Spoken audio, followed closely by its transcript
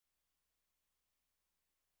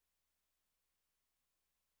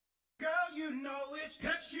Girl, you know it's,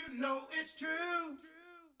 yes, you know it's true.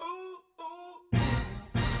 Ooh, ooh.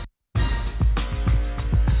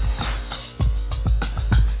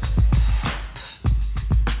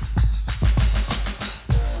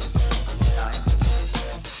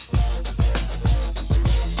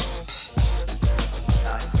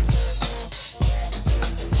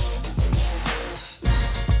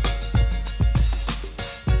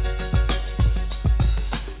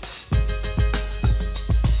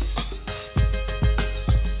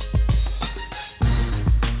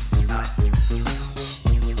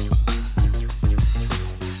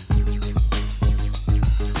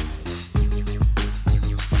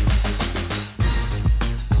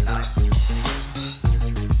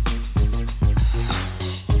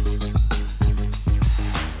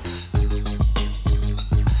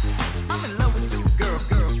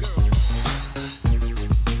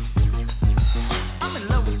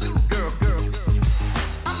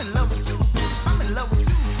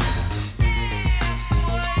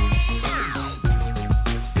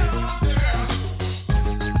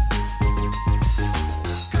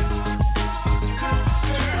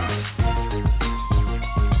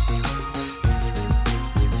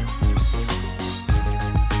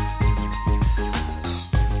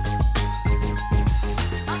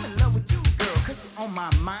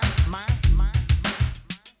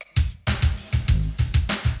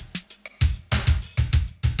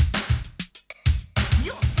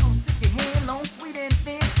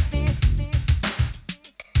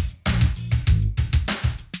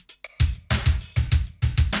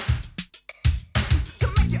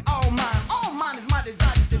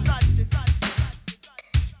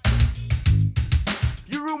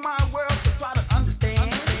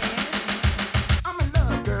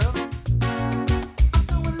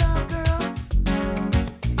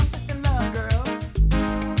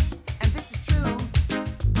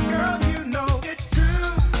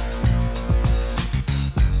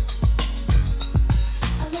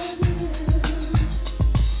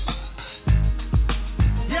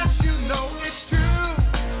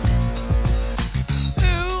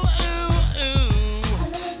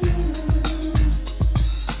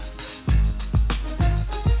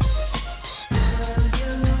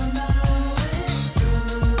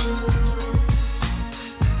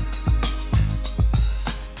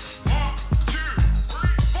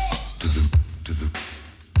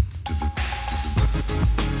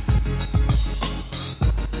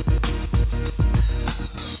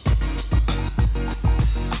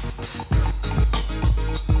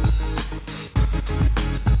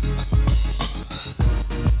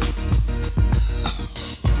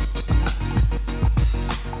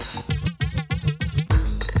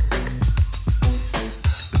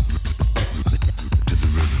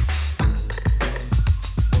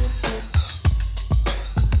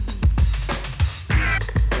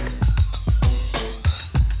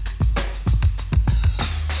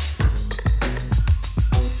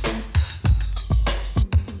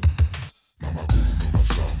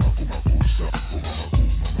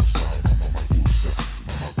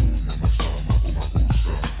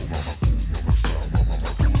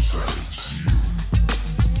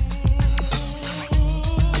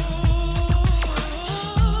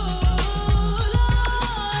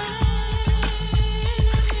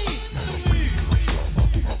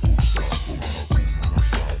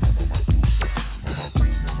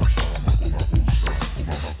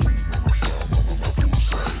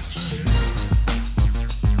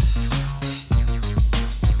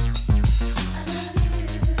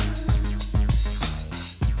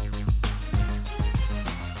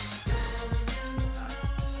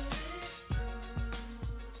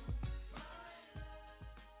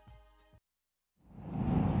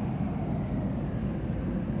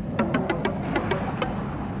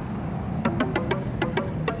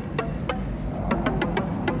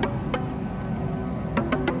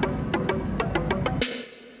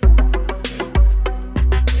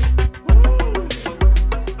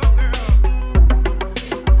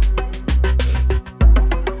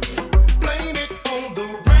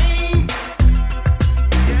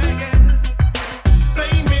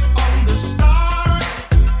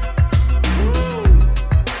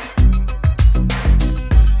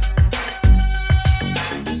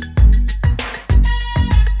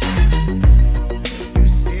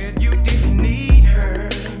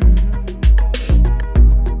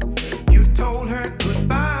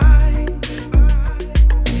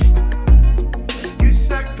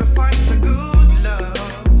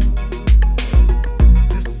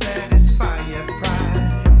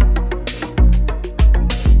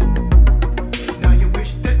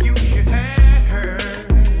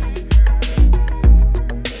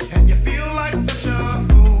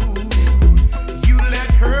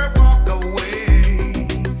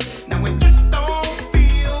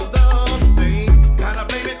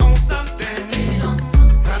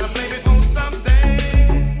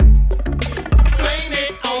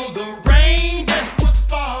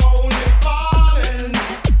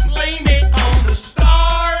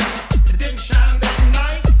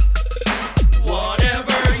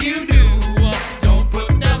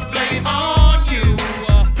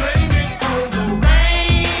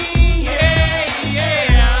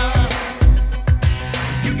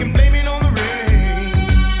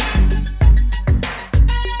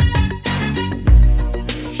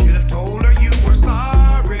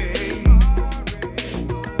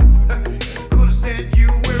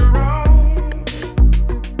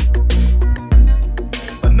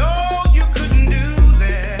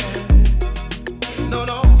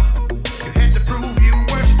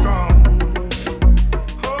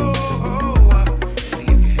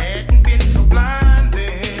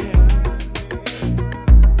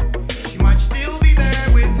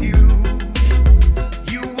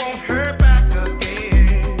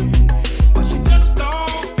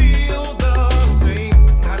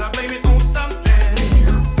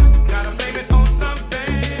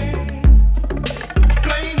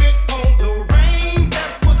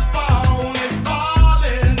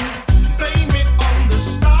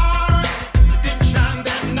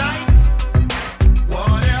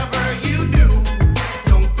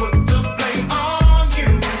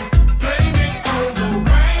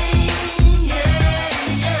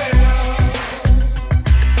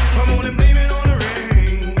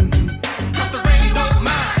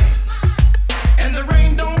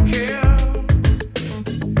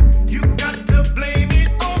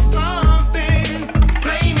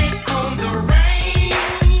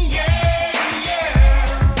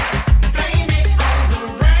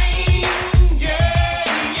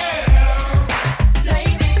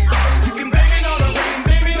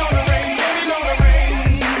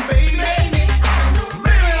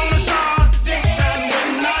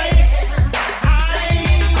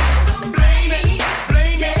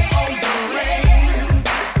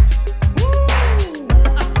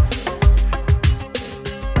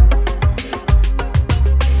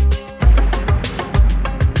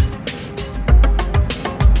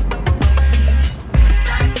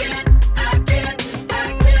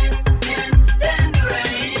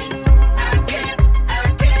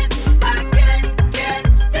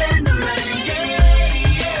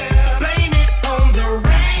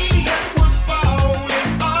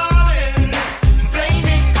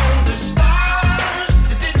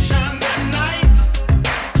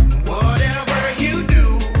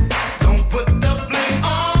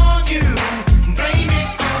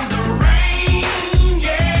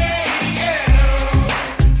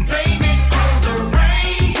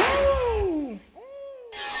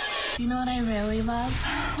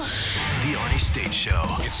 State Show.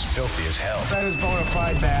 It's filthy as hell. That is bona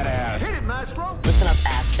fide badass. Hit it, Maestro. Listen up,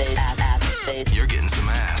 ass face, ass face. You're getting some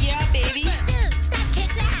ass. Yeah, baby.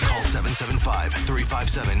 Call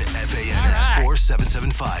 775-357-FANS or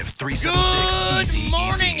 775-376-EASY. Good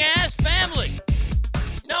morning, ass family.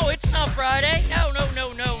 No, it's not Friday. No.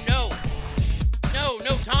 No,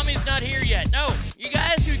 Tommy's not here yet. No, you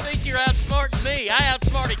guys who think you're outsmarting me, I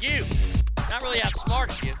outsmarted you. Not really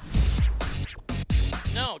outsmarted you.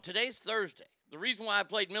 No, today's Thursday. The reason why I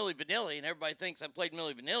played Milli Vanilli, and everybody thinks I played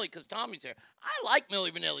Milli Vanilli because Tommy's here. I like Milli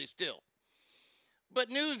Vanilli still. But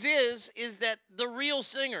news is that the real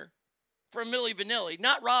singer from Milli Vanilli,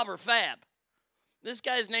 not Rob or Fab, this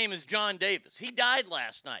guy's name is John Davis. He died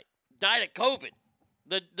last night. Died of COVID.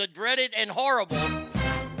 The dreaded and horrible.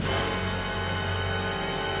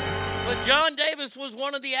 But John Davis was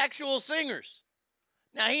one of the actual singers.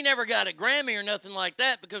 Now, he never got a Grammy or nothing like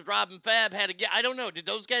that because Rob and Fab had to get, I don't know, did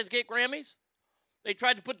those guys get Grammys? They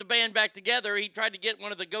tried to put the band back together. He tried to get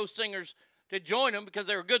one of the ghost singers to join them because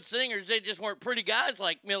they were good singers. They just weren't pretty guys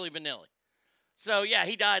like Milli Vanilli. So, yeah,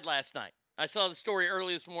 he died last night. I saw the story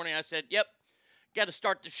early this morning. I said, yep, got to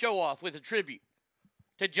start the show off with a tribute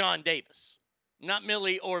to John Davis. Not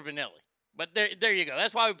Milli or Vanilli. But there you go.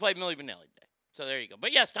 That's why we played Milli Vanilli today. So there you go.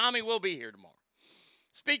 But, yes, Tommy will be here tomorrow.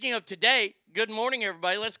 Speaking of today, good morning,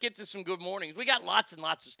 everybody. Let's get to some good mornings. We got lots and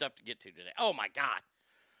lots of stuff to get to today. Oh, my God.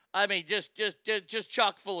 I mean, just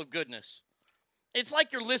chock full of goodness. It's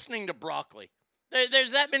like you're listening to broccoli.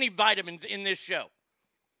 There's that many vitamins in this show.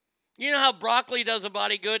 You know how broccoli does a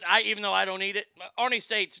body good? Even though I don't eat it, Arnie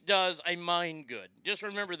States does a mind good. Just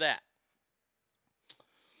remember that.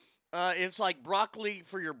 It's like broccoli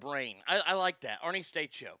for your brain. I like that. Arnie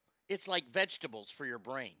States show. It's like vegetables for your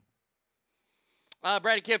brain.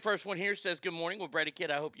 Brady Kid, first one here, says, good morning. Well, Brady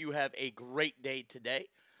Kid, I hope you have a great day today.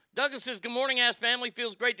 Douglas says, good morning, ass family.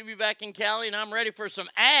 Feels great to be back in Cali, and I'm ready for some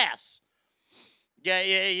ass. Yeah,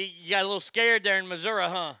 you got a little scared there in Missouri,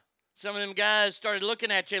 huh? Some of them guys started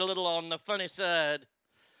looking at you a little on the funny side.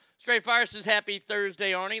 Straight Fire says, happy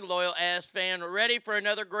Thursday, Arnie. Loyal ass fan. Ready for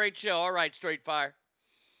another great show. All right, Straight Fire.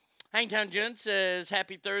 Hangtown Jen says,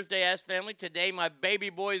 happy Thursday, ass family. Today, my baby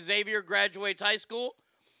boy Xavier graduates high school.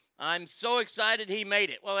 I'm so excited he made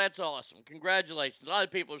it. Well, that's awesome. Congratulations. A lot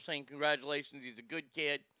of people are saying congratulations. He's a good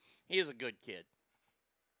kid. He is a good kid.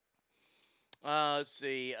 Let's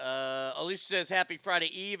see. Alicia says, happy Friday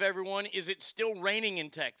Eve, everyone. Is it still raining in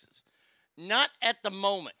Texas? Not at the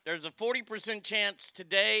moment. There's a 40% chance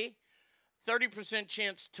today, 30%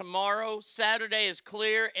 chance tomorrow. Saturday is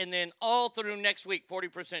clear, and then all through next week,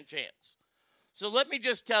 40% chance. So let me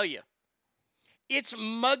just tell you, it's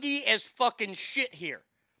muggy as fucking shit here.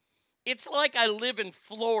 It's like I live in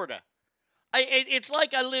Florida. It's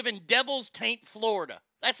like I live in Devil's Taint, Florida.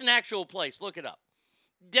 That's an actual place. Look it up.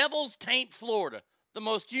 Devil's Taint, Florida. The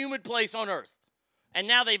most humid place on earth. And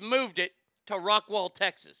now they've moved it to Rockwall,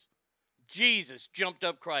 Texas. Jesus, jumped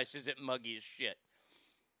up Christ, is it muggy as shit.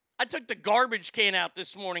 I took the garbage can out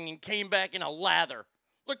this morning and came back in a lather.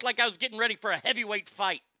 Looked like I was getting ready for a heavyweight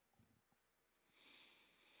fight.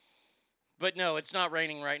 But no, it's not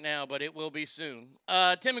raining right now, but it will be soon.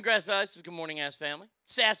 Tim McGrath says, good morning, ass family.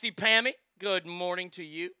 Sassy Pammy, good morning to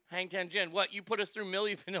you. Hangtown Jen, what, you put us through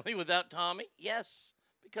Milli Vanilli without Tommy? Yes,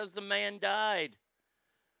 because the man died.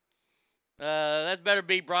 That better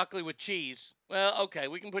be broccoli with cheese. Well, okay,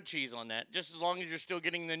 we can put cheese on that, just as long as you're still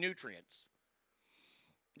getting the nutrients.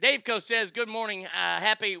 Daveco says, good morning,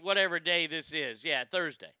 happy whatever day this is. Yeah,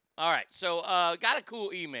 Thursday. All right, so got a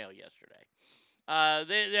cool email yesterday.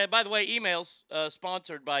 By the way, emails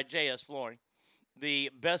sponsored by JS Flooring, the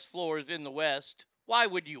best floors in the West. Why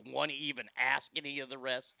would you want to even ask any of the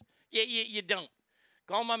rest? You don't.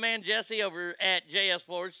 Call my man Jesse over at JS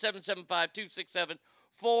Floors,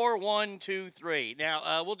 775-267-4123.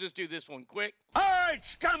 Now, we'll just do this one quick. All right,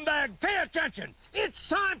 scumbag, pay attention. It's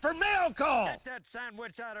time for mail call. Get that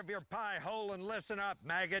sandwich out of your pie hole and listen up,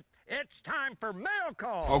 maggot. It's time for mail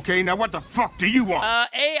call. Okay, now what the fuck do you want?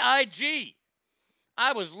 AIG.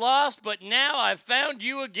 I was lost, but now I've found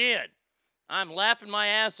you again. I'm laughing my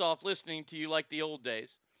ass off listening to you like the old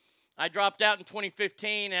days. I dropped out in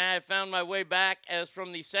 2015, and I have found my way back as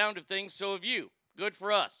from the sound of things, so have you. Good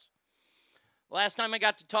for us. Last time I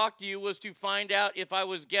got to talk to you was to find out if I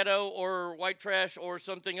was ghetto or white trash or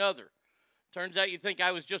something other. Turns out you think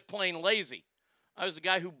I was just plain lazy. I was the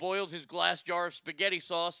guy who boiled his glass jar of spaghetti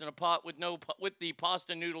sauce in a pot with the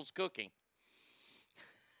pasta noodles cooking.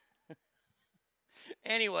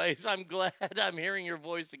 Anyways, I'm glad I'm hearing your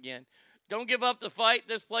voice again. Don't give up the fight.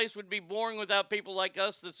 This place would be boring without people like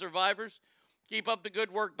us, the survivors. Keep up the good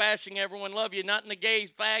work bashing everyone. Love you. Not in the gay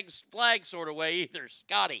flag sort of way either.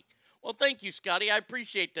 Scotty. Well, thank you, Scotty. I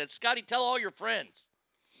appreciate that. Scotty, tell all your friends.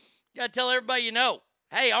 You got to tell everybody you know.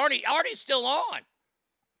 Hey, Arnie's still on.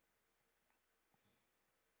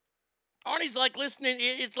 Arnie's like listening.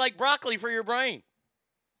 It's like broccoli for your brain.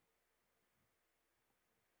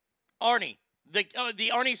 Arnie, the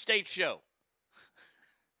Arnie State Show.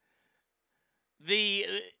 The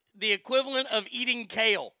equivalent of eating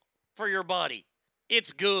kale for your body.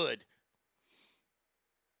 It's good.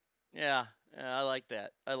 Yeah, I like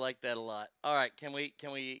that. I like that a lot. All right, can we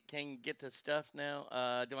get to stuff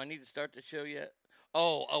now? Do I need to start the show yet?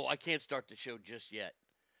 Oh, I can't start the show just yet.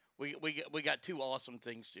 We got two awesome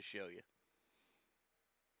things to show you.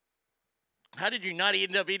 How did you not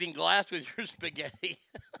end up eating glass with your spaghetti?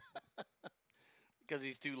 Because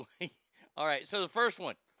he's too late. All right, so the first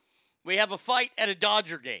one. We have a fight at a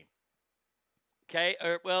Dodger game. Okay,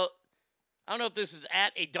 well, I don't know if this is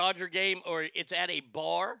at a Dodger game or it's at a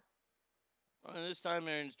bar. This time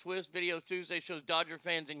in Twist Videos Tuesday shows Dodger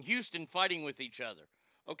fans in Houston fighting with each other.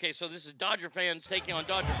 Okay, so this is Dodger fans taking on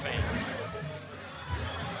Dodger fans.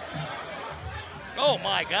 Oh,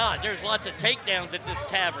 my God, there's lots of takedowns at this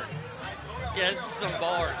tavern. Yeah, this is some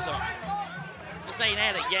bar or something. This ain't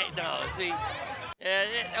at a game. No, see.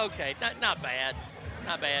 Okay, not bad.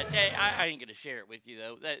 Not bad. Hey, I ain't going to share it with you,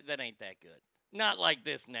 though. That ain't that good. Not like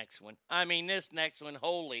this next one. I mean, this next one,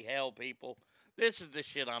 holy hell, people. This is the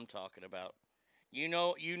shit I'm talking about. You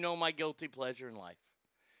know my guilty pleasure in life.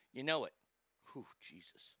 You know it. Whew,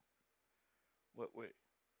 Jesus. Wait.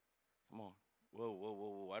 Come on.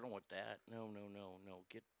 Whoa. I don't want that. No.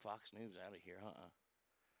 Get Fox News out of here.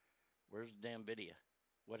 Where's the damn video?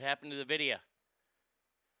 What happened to the video?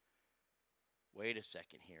 Wait a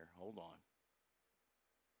second here. Hold on.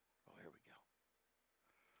 Oh, here we go.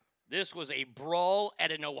 This was a brawl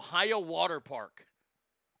at an Ohio water park.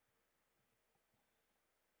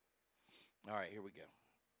 All right, here we go.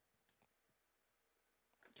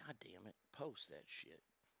 God damn it. Post that shit.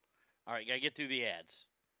 All right, got to get through the ads,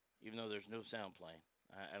 even though there's no sound playing.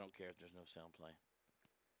 I don't care if there's no sound playing.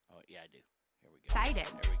 Oh, yeah, I do. Here we go. Excited.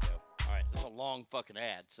 There we go. All right, it's a long fucking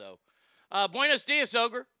ad, so. Buenos dias,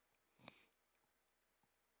 Ogre.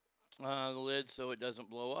 The lid so it doesn't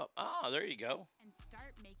blow up. Oh, there you go. And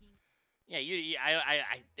start making. Yeah,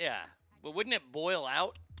 yeah. But wouldn't it boil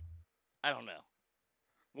out? I don't know.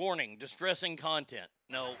 Warning, distressing content.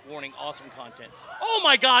 No, warning, awesome content. Oh,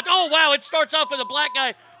 my God. Oh, wow, it starts off with a black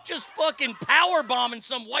guy just fucking power bombing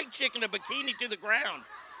some white chick in a bikini to the ground.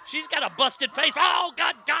 She's got a busted face. Oh,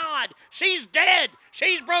 God. She's dead.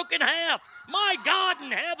 She's broken half. My God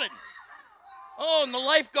in heaven. Oh, and the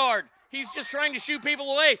lifeguard. He's just trying to shoo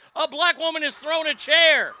people away. A black woman is thrown a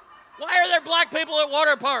chair. Why are there black people at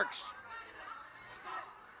water parks?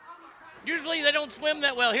 Usually they don't swim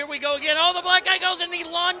that well. Here we go again. Oh, the black guy goes and he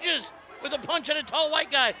lunges with a punch at a tall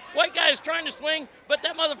white guy. White guy is trying to swing, but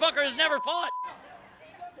that motherfucker has never fought.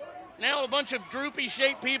 Now a bunch of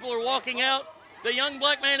droopy-shaped people are walking out. The young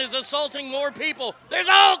black man is assaulting more people.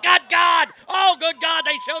 Oh, good God. Oh, good God.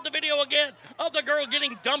 They showed the video again of the girl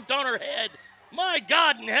getting dumped on her head. My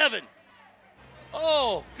God in heaven.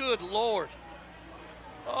 Oh, good Lord.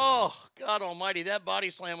 Oh, God almighty. That body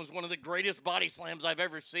slam was one of the greatest body slams I've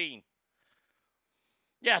ever seen.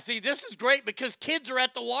 Yeah, see, this is great because kids are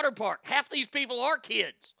at the water park. Half these people are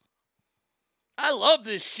kids. I love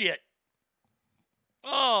this shit.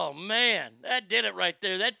 Oh, man, that did it right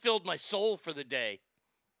there. That filled my soul for the day.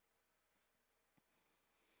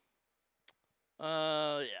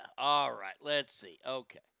 Yeah. All right, let's see.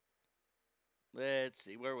 Okay. Let's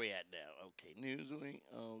see. Where are we at now? Okay, Newsweek.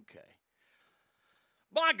 Okay.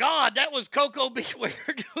 By God, that was Coco Beware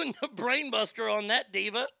doing the brainbuster on that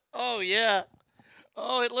diva. Oh, yeah.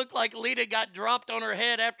 Oh, it looked like Lita got dropped on her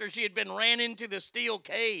head after she had been ran into the steel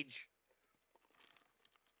cage.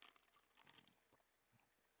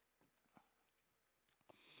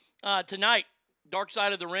 Tonight, Dark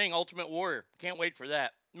Side of the Ring, Ultimate Warrior. Can't wait for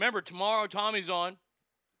that. Remember, tomorrow Tommy's on.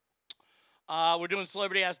 We're doing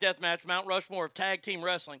Celebrity Ass Deathmatch, Mount Rushmore of Tag Team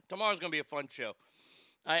Wrestling. Tomorrow's going to be a fun show.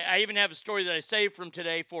 I even have a story that I saved from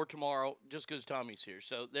today for tomorrow just because Tommy's here.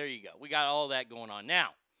 So there you go. We got all that going on. Now,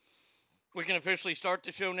 we can officially start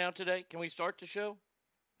the show now today. Can we start the show?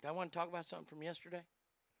 Do I want to talk about something from yesterday?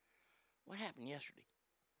 What happened yesterday?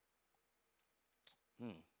 I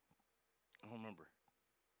don't remember.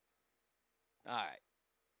 All right.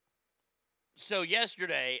 So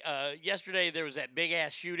yesterday there was that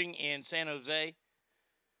big-ass shooting in San Jose.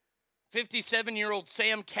 57-year-old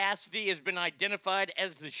Sam Cassidy has been identified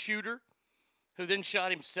as the shooter, who then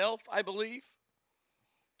shot himself, I believe,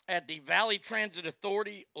 at the Valley Transit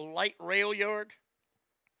Authority light rail yard.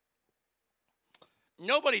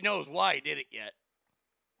 Nobody knows why he did it yet.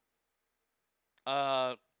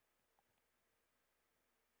 Uh,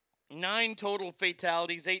 9 total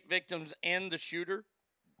fatalities, 8 victims, and the shooter.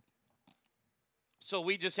 So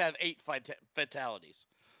we just have 8 fatalities.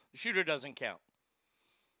 The shooter doesn't count.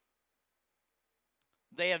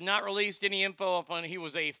 They have not released any info on he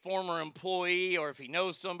was a former employee or if he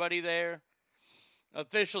knows somebody there.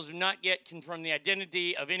 Officials have not yet confirmed the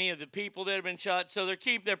identity of any of the people that have been shot, so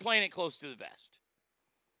they're playing it close to the vest.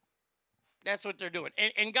 That's what they're doing.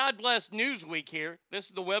 And God bless Newsweek here. This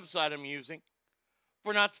is the website I'm using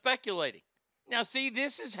for not speculating. Now, see,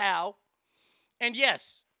 this is how, and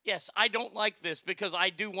yes, I don't like this because I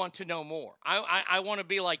do want to know more. I want to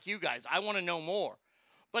be like you guys. I want to know more.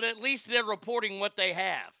 But at least they're reporting what they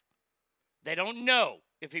have. They don't know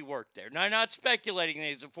if he worked there. They're not speculating that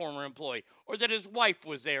he's a former employee or that his wife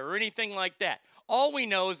was there or anything like that. All we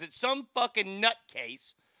know is that some fucking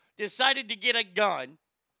nutcase decided to get a gun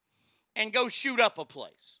and go shoot up a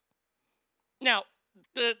place. Now,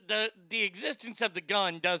 the existence of the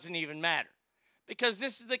gun doesn't even matter because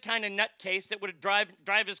this is the kind of nutcase that would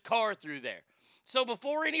drive his car through there. So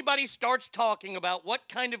before anybody starts talking about what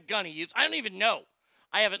kind of gun he used, I don't even know.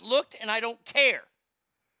 I haven't looked and I don't care.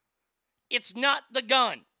 It's not the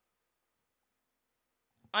gun.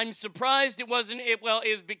 I'm surprised it wasn't. It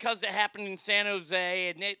was because it happened in San Jose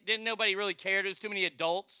and nobody really cared. It was too many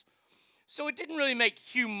adults. So it didn't really make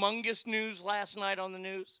humongous news last night on the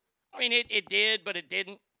news. I mean, it did, but it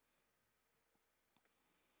didn't.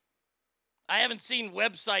 I haven't seen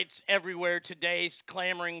websites everywhere today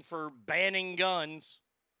clamoring for banning guns.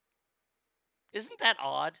 Isn't that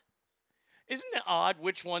odd? Isn't it odd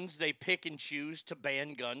which ones they pick and choose to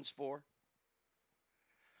ban guns for?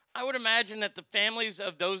 I would imagine that the families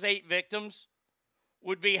of those 8 victims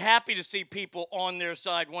would be happy to see people on their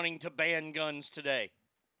side wanting to ban guns today.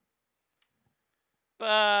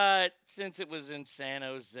 But since it was in San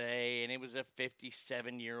Jose and it was a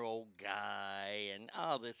 57-year-old guy and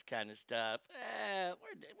all this kind of stuff,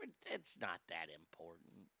 it's not that important.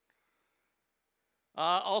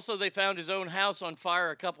 Also, they found his own house on fire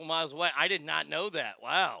a couple miles away. I did not know that.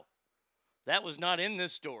 Wow. That was not in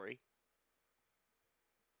this story.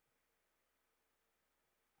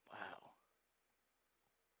 Wow.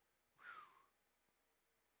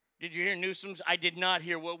 Did you hear Newsom's? I did not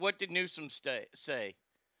hear. What did Newsom say?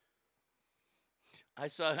 I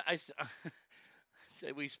saw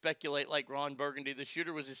said we speculate like Ron Burgundy. The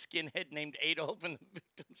shooter was a skinhead named Adolf and the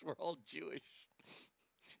victims were all Jewish.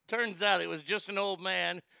 Turns out it was just an old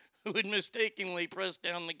man who had mistakenly pressed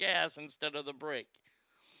down the gas instead of the brake.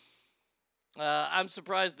 I'm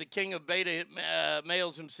surprised the king of beta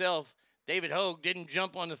males himself, David Hogue, didn't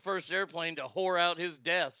jump on the first airplane to whore out his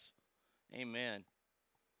deaths. Amen.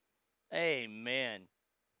 Amen.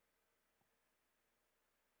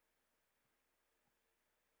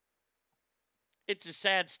 It's a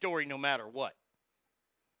sad story no matter what.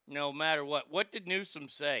 No matter what. What did Newsom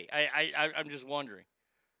say? I'm just wondering.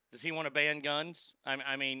 Does he want to ban guns?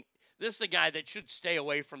 I mean, this is a guy that should stay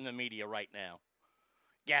away from the media right now.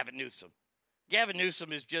 Gavin Newsom. Gavin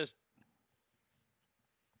Newsom is just,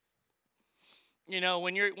 you know,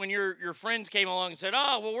 when your friends came along and said,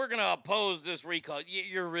 "Oh, well, we're going to oppose this recall,"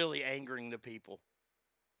 you're really angering the people.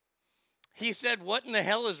 He said, "What in the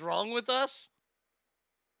hell is wrong with us?"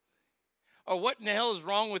 Or what in the hell is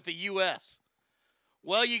wrong with the U.S.?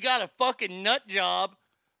 Well, you got a fucking nut job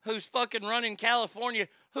who's fucking running California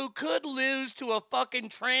who could lose to a fucking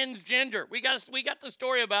transgender. We got the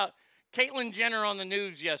story about Caitlyn Jenner on the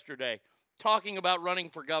news yesterday talking about running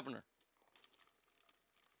for governor.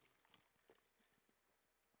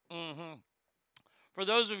 For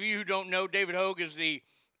those of you who don't know, David Hogue is the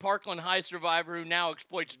Parkland High survivor who now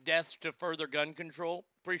exploits deaths to further gun control.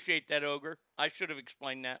 Appreciate that, Ogre. I should have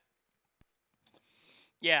explained that.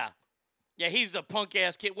 Yeah, he's the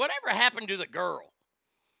punk-ass kid. Whatever happened to the girl?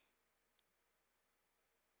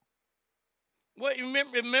 What,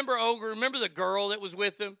 remember Ogre? Remember the girl that was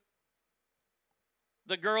with him?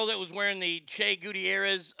 The girl that was wearing the Che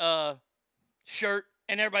Gutierrez shirt?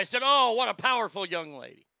 And everybody said, "Oh, what a powerful young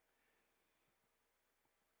lady."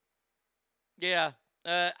 Yeah.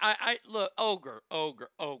 I look, Ogre.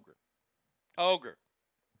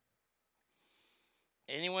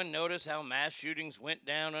 Anyone notice how mass shootings went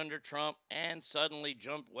down under Trump and suddenly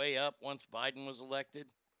jumped way up once Biden was elected?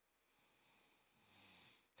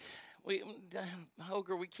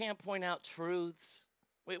 Ogre, we can't point out truths.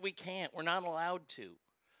 We can't. We're not allowed to.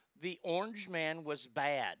 The orange man was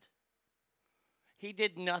bad. He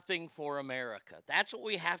did nothing for America. That's what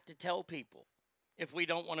we have to tell people if we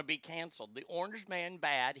don't want to be canceled. The orange man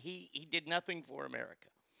bad. He did nothing for America.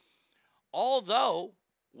 Although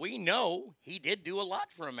we know he did do a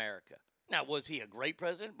lot for America. Now, was he a great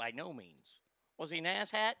president? By no means. Was he an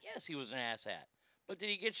asshat? Yes, he was an asshat. But did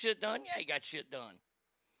he get shit done? Yeah, he got shit done.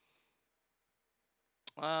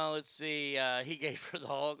 Let's see. He gave her the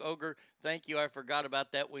hog. Ogre, thank you. I forgot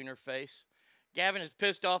about that wiener face. Gavin has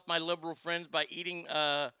pissed off my liberal friends by eating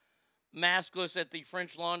maskless at the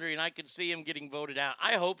French Laundry, and I could see him getting voted out.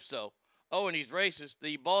 I hope so. Oh, and he's racist.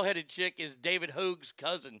 The bald-headed chick is David Hoog's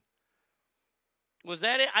cousin. Was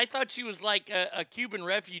that it? I thought she was like a Cuban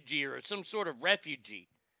refugee or some sort of refugee.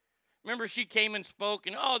 Remember, she came and spoke,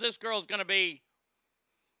 and, oh, this girl's going to be...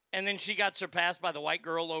 And then she got surpassed by the white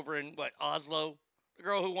girl over in, Oslo? The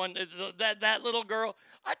girl who won, that little girl.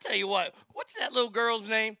 I tell you what, what's that little girl's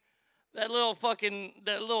name? That little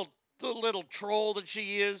troll that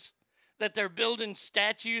she is, that they're building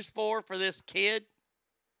statues for this kid.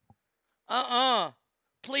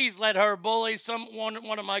 Please let her bully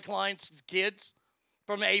one of my clients' kids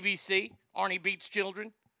from ABC, Arnie Beats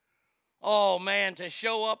Children. Oh, man, to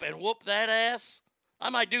show up and whoop that ass. I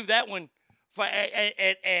might do that one for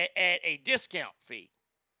at a discount fee.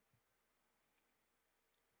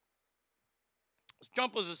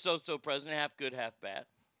 Trump was a so-so president, half good, half bad.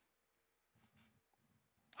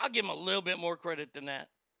 I'll give him a little bit more credit than that.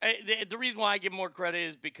 The reason why I give him more credit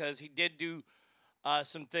is because he did do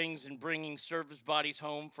some things in bringing service bodies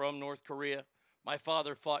home from North Korea. My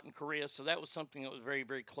father fought in Korea, so that was something that was very,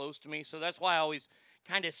 very close to me. So that's why I always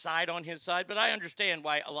kind of side on his side, but I understand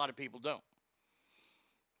why a lot of people don't.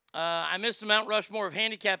 I missed the Mount Rushmore of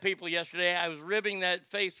handicapped people yesterday. I was ribbing that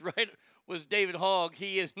face right was David Hogg.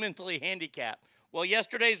 He is mentally handicapped. Well,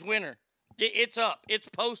 yesterday's winner, it's up. It's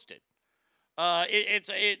posted.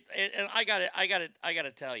 And I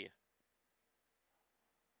gotta tell you.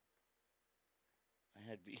 I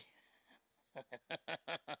had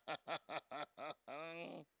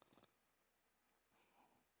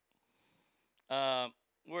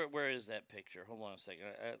where is that picture? Hold on a second.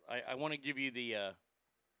 I want to give you the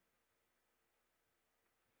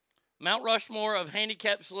Mount Rushmore of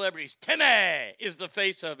handicapped celebrities. Timmy is the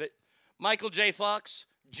face of it. Michael J. Fox,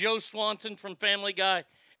 Joe Swanson from Family Guy,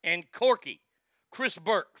 and Corky, Chris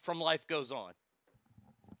Burke from Life Goes On.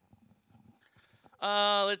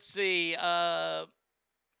 Let's see.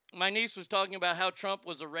 My niece was talking about how Trump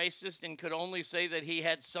was a racist and could only say that he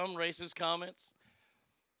had some racist comments.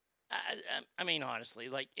 I mean, honestly,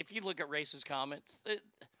 like, if you look at racist comments,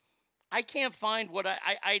 I can't find what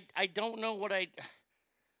I don't know what I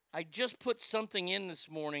just put something in this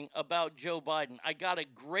morning about Joe Biden. I got a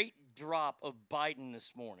great drop of Biden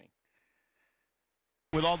this morning.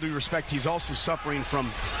 With all due respect, he's also suffering from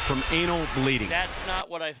anal bleeding. That's not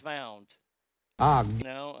what I found.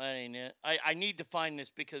 No, that ain't it. I need to find this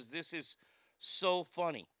because this is so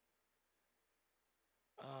funny.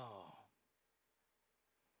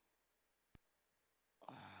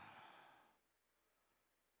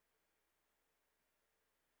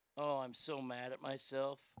 Oh, I'm so mad at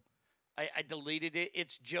myself. I deleted it.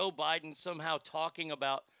 It's Joe Biden somehow talking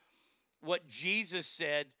about what Jesus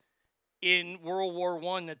said in World War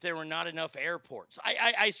I, that there were not enough airports.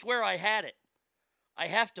 I swear I had it. I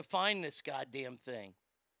have to find this goddamn thing.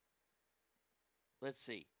 Let's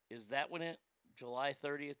see. Is that one it? July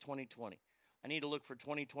 30th, 2020. I need to look for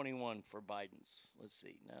 2021 for Biden's. Let's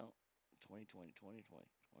see. No. 2020.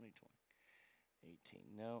 18.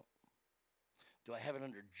 No. Do I have it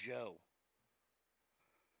under Joe?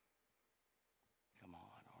 Come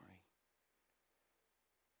on, Ari.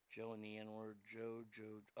 Joe and the N-word. Joe.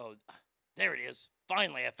 Oh, there it is.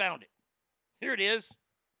 Finally, I found it. Here it is.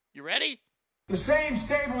 You ready? The same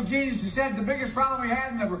stable Jesus who said the biggest problem we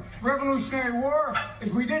had in the Revolutionary War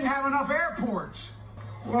is we didn't have enough airports.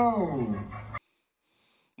 Whoa.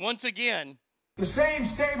 Once again. The same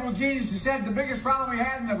stable Jesus who said the biggest problem we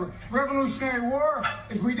had in the Revolutionary War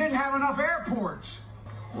is we didn't have enough airports.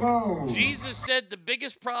 Whoa. Jesus said the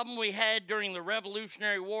biggest problem we had during the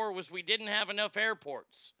Revolutionary War was we didn't have enough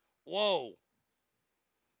airports. Whoa.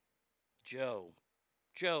 Joe,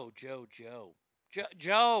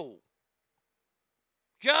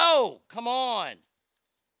 come on.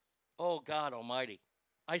 Oh, God almighty.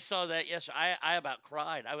 I saw that yesterday. I about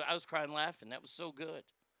cried. I was crying laughing. That was so good.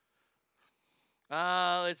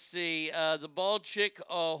 Let's see. The bald chick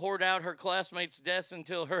hoard out her classmates' deaths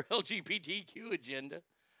until her LGBTQ agenda.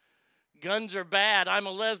 Guns are bad. I'm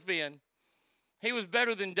a lesbian. He was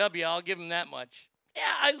better than W. I'll give him that much.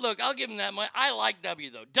 Yeah, I'll give him that much. I like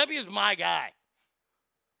W, though. W's my guy.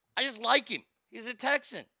 I just like him. He's a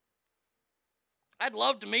Texan. I'd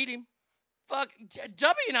love to meet him. Fuck,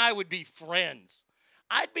 W and I would be friends.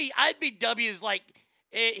 I'd be W's like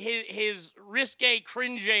his risque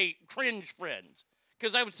cringe friends,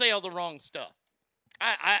 because I would say all the wrong stuff.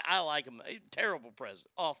 I like him. Terrible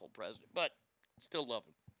president. Awful president. But still love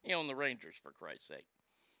him. He owned the Rangers, for Christ's sake.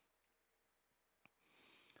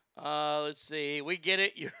 Let's see. We get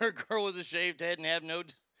it. You're a girl with a shaved head and have no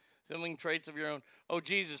sibling traits of your own. Oh,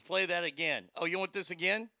 Jesus, play that again. Oh, you want this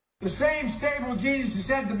again? The same stable Jesus who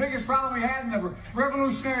said the biggest problem we had in the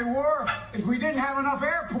Revolutionary War is we didn't have enough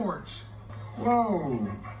airports. Whoa.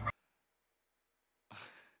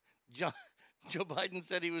 Joe Biden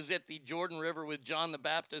said he was at the Jordan River with John the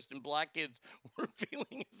Baptist and black kids were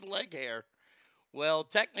feeling his leg hair. Well,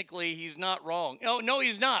 technically, he's not wrong. No,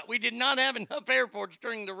 he's not. We did not have enough airports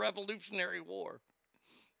during the Revolutionary War.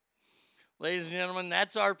 Ladies and gentlemen,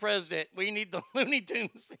 that's our president. We need the Looney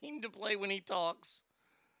Tunes theme to play when he talks.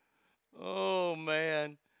 Oh,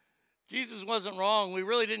 man. Jesus wasn't wrong. We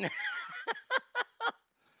really didn't.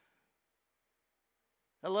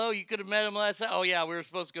 Hello, you could have met him last night. Oh, yeah, we were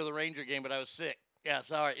supposed to go to the Ranger game, but I was sick. Yeah,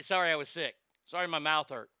 sorry I was sick. Sorry my mouth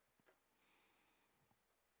hurt.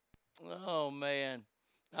 Oh, man.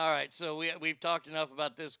 All right, so we've talked enough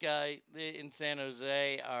about this guy in San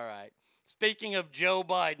Jose. All right. Speaking of Joe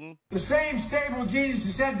Biden. The same stable Jesus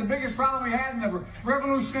who said the biggest problem we had in the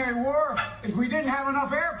Revolutionary War is we didn't have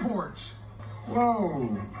enough airports.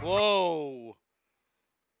 Whoa.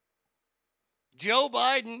 Joe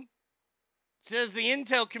Biden says the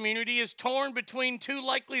intel community is torn between two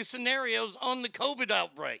likely scenarios on the COVID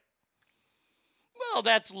outbreak. Well,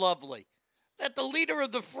 that's lovely. That the leader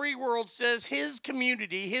of the free world says his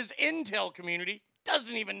community, his intel community,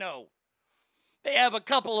 doesn't even know. They have a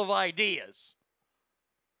couple of ideas.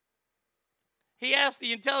 He asked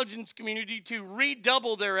the intelligence community to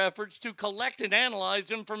redouble their efforts to collect and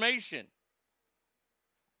analyze information.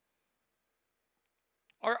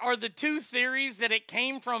 Are the two theories that it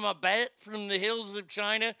came from a bat from the hills of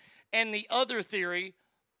China, and the other theory,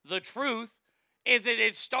 the truth, is that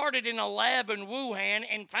it started in a lab in Wuhan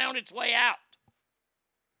and found its way out?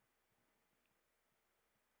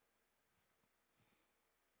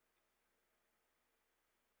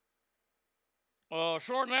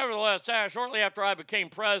 Shortly after I became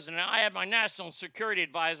president, I had my national security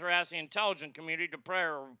advisor ask the intelligence community to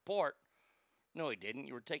prepare a report. No, he didn't.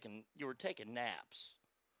 You were taking naps.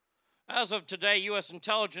 As of today, U.S.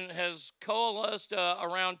 intelligence has coalesced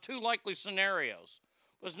around two likely scenarios,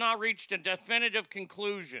 but has not reached a definitive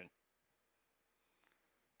conclusion.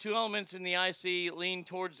 Two elements in the IC lean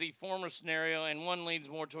towards the former scenario, and one leans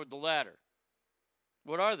more toward the latter.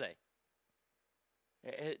 What are they?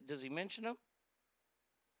 Does he mention them?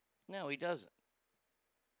 No, he doesn't.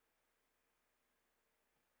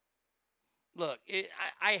 Look,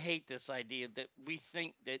 I hate this idea that we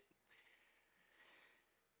think that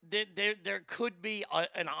there could be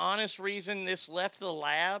an honest reason this left the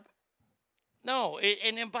lab. No,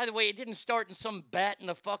 and by the way, it didn't start in some bat in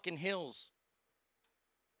the fucking hills.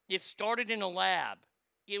 It started in a lab.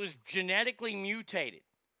 It was genetically mutated,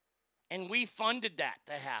 and we funded that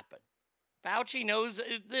to happen. Fauci knows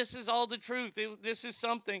this is all the truth. This is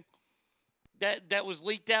something that was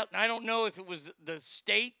leaked out. And I don't know if it was the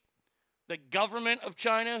state, the government of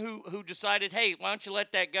China who decided, hey, why don't you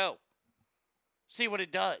let that go? See what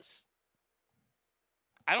it does.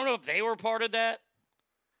 I don't know if they were part of that.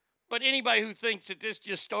 But anybody who thinks that this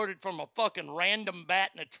just started from a fucking random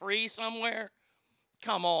bat in a tree somewhere,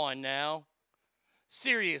 come on now.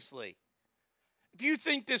 Seriously. If you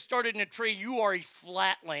think this started in a tree, you are a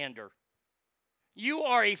flatlander. You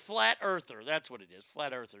are a flat earther. That's what it is.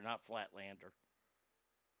 Flat earther, not flatlander.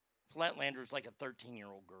 Flatlander is like a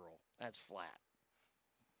 13-year-old girl. That's flat.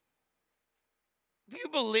 If you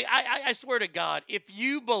believe, I swear to God, if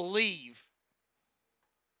you believe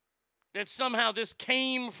that somehow this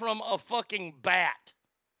came from a fucking bat,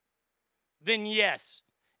 then yes,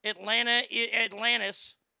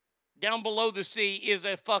 Atlantis, down below the sea, is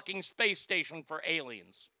a fucking space station for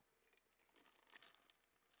aliens.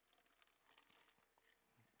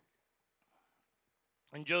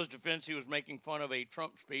 In Joe's defense, he was making fun of a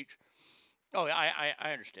Trump speech. Oh, I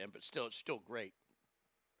understand, but still, it's still great.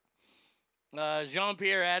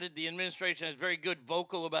 Jean-Pierre added, the administration is very good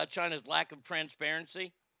vocal about China's lack of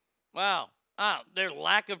transparency. Wow. Their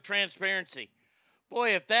lack of transparency. Boy,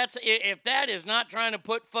 if that is not trying to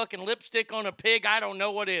put fucking lipstick on a pig, I don't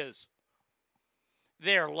know what is.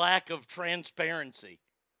 Their lack of transparency.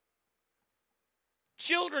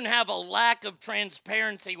 Children have a lack of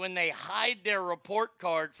transparency when they hide their report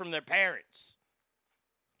card from their parents.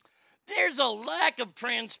 There's a lack of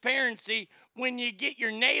transparency when you get your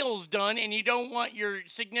nails done and you don't want your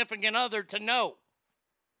significant other to know.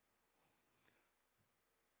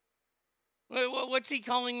 What's he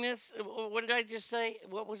calling this? What did I just say?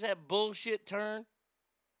 What was that bullshit term?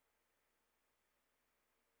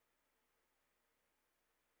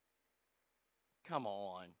 Come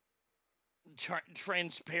on.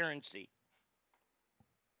 Transparency.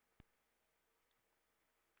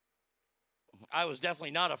 I was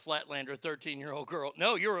definitely not a Flatlander 13-year-old girl.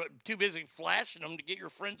 No, you're too busy flashing them to get your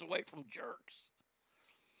friends away from jerks.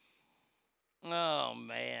 Oh,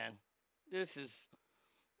 man. This is...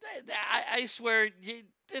 I swear,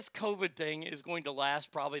 this COVID thing is going to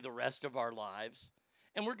last probably the rest of our lives.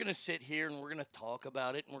 And we're going to sit here and we're going to talk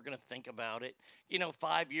about it and we're going to think about it.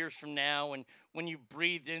 5 years from now, and when you've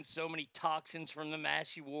breathed in so many toxins from the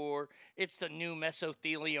mask you wore, it's the new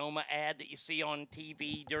mesothelioma ad that you see on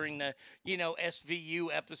TV during the, SVU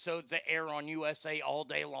episodes that air on USA all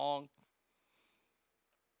day long.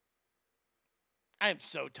 I am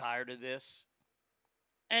so tired of this.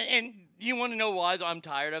 And you want to know why I'm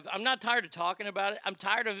tired of it? I'm not tired of talking about it. I'm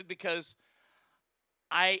tired of it because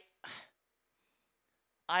I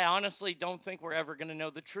honestly don't think we're ever going to know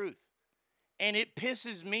the truth. And it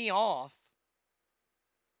pisses me off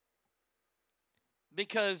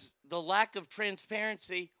because the lack of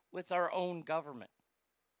transparency with our own government.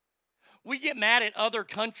 We get mad at other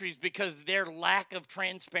countries because their lack of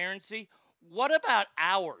transparency. What about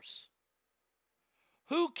ours?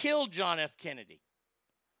 Who killed John F. Kennedy?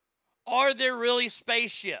 Are there really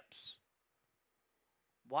spaceships?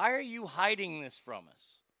 Why are you hiding this from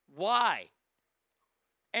us? Why?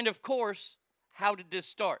 And of course, how did this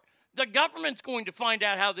start? The government's going to find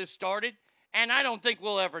out how this started, and I don't think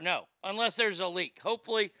we'll ever know unless there's a leak.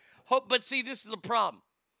 But see, this is the problem.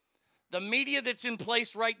 The media that's in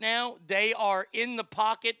place right now, they are in the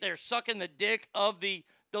pocket. They're sucking the dick of the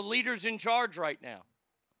leaders in charge right now.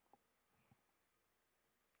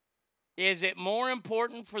 Is it more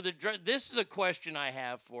important for this is a question I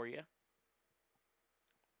have for you.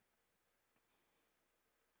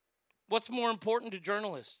 What's more important to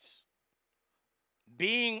journalists?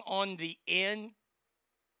 Being on the in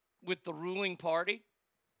with the ruling party?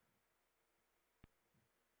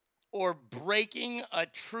 Or breaking a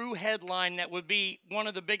true headline that would be one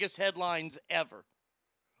of the biggest headlines ever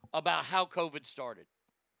about how COVID started?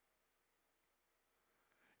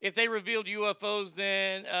 If they revealed UFOs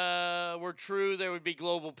then were true, there would be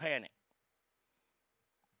global panic.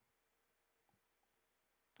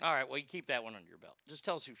 All right, well, you keep that one under your belt. Just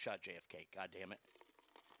tell us who shot JFK, goddammit.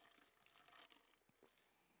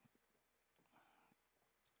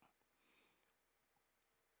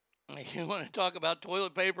 You want to talk about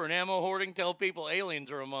toilet paper and ammo hoarding? Tell people aliens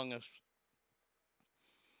are among us.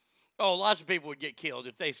 Oh, lots of people would get killed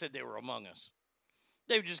if they said they were among us.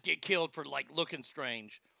 They would just get killed for, looking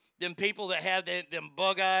strange. Them people that have them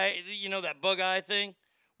bug eye, that bug eye thing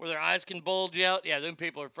where their eyes can bulge out. Yeah, them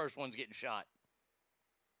people are the first ones getting shot.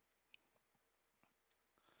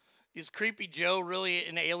 Is Creepy Joe really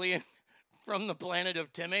an alien from the planet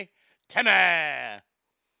of Timmy? Timmy!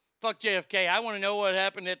 Fuck JFK. I want to know what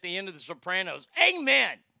happened at the end of The Sopranos.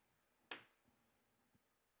 Amen!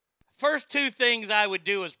 First two things I would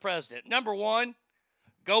do as president. Number one,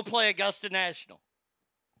 go play Augusta National.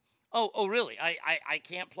 Oh, really? I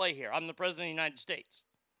can't play here. I'm the president of the United States.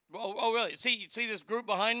 Oh, really? See this group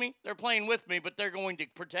behind me? They're playing with me, but they're going to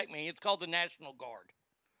protect me. It's called the National Guard.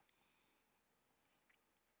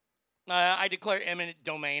 I declare eminent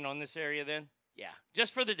domain on this area then. Yeah,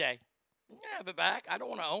 just for the day. Have it back. I don't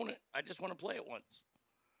want to own it. I just want to play it once.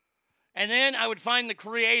 And then I would find the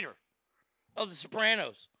creator of The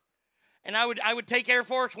Sopranos. And I would take Air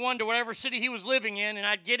Force One to whatever city he was living in, and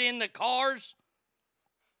I'd get in the cars.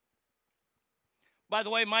 By the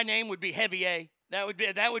way, my name would be Heavy A. That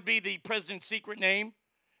would be the president's secret name.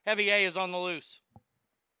 Heavy A is on the loose.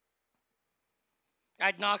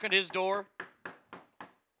 I'd knock on his door.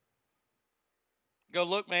 Go,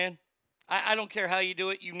 look, man. I don't care how you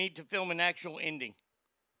do it. You need to film an actual ending.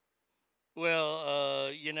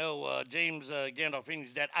 Well, James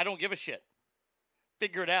Gandolfini's dead. I don't give a shit.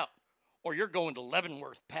 Figure it out. Or you're going to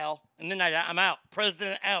Leavenworth, pal. And then I'm out.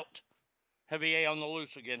 President out. Heavy A on the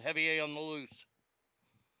loose again. Heavy A on the loose.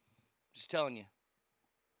 Just telling you.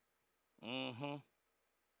 Mm-hmm.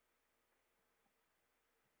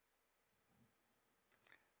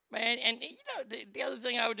 Man, and the other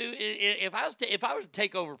thing I would do is if I was to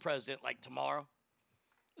take over president like tomorrow,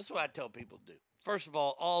 this is what I tell people to do. First of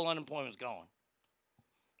all unemployment's gone.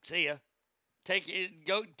 See ya. Take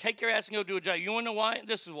your ass and go do a job. You want to know why?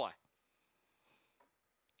 This is why.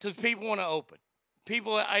 Because people want to open.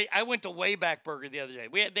 People, I went to Wayback Burger the other day.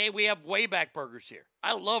 We have Wayback Burgers here.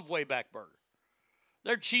 I love Wayback Burger.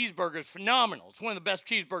 Their cheeseburger's phenomenal. It's one of the best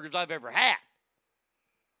cheeseburgers I've ever had.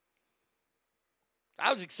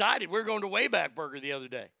 I was excited. We were going to Wayback Burger the other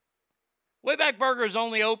day. Wayback Burger is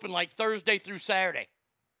only open like Thursday through Saturday.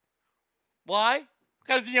 Why?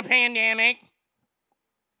 Because of the pandemic.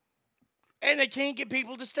 And they can't get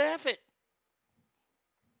people to staff it.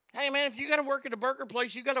 Hey, man, if you got to work at a burger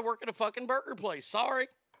place, you got to work at a fucking burger place. Sorry.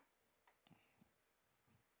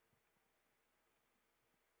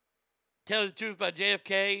 Tell you the truth about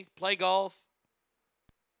JFK, play golf.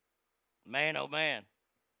 Man, oh, man.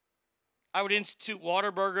 I would institute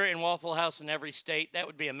Whataburger and Waffle House in every state. That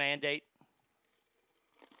would be a mandate.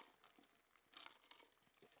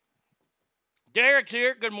 Derek's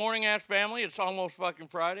here. Good morning, Ash family. It's almost fucking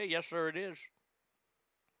Friday. Yes, sir, it is.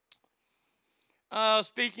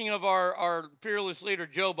 Speaking of our fearless leader,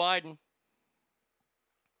 Joe Biden.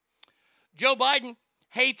 Joe Biden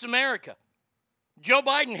hates America. Joe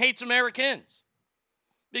Biden hates Americans.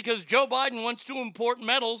 Because Joe Biden wants to import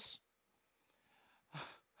metals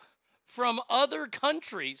from other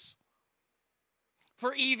countries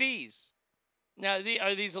for EVs. Now,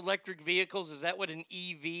 are these electric vehicles? Is that what an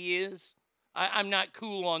EV is? I'm not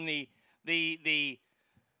cool on the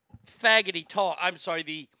faggoty talk. I'm sorry,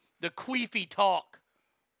 the queefy talk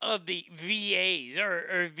of the VAs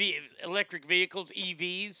or electric vehicles,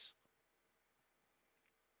 EVs.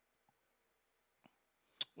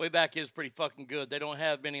 Wayback is pretty fucking good. They don't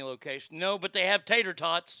have many locations. No, but they have tater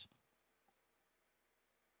tots.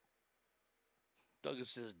 Douglas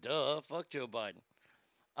says, duh, fuck Joe Biden.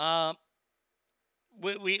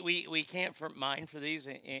 We can't mine for these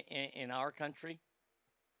in our country.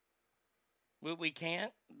 We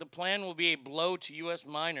can't. The plan will be a blow to U.S.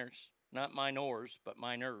 miners, not minors, but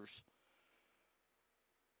miners.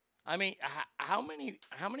 I mean, how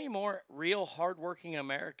many more real hardworking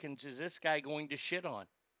Americans is this guy going to shit on?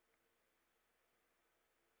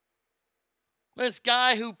 This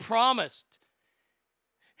guy who promised.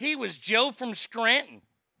 He was Joe from Scranton.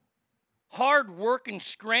 Hard-working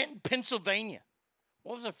Scranton, Pennsylvania.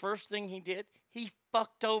 What was the first thing he did? He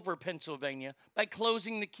fucked over Pennsylvania by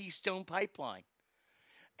closing the Keystone Pipeline.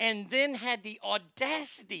 And then had the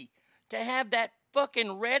audacity to have that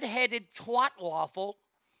fucking red-headed twat waffle,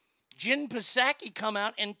 Jen Psaki, come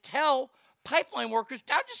out and tell pipeline workers,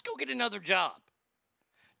 now just go get another job.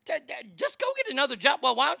 Just go get another job.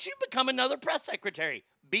 Well, why don't you become another press secretary?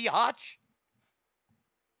 Biatch.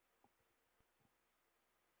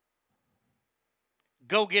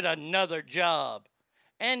 Go get another job.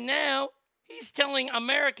 And now he's telling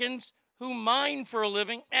Americans who mine for a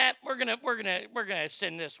living, we're gonna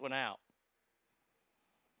send this one out.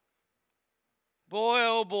 Boy,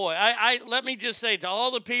 oh boy. I let me just say to all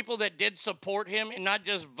the people that did support him and not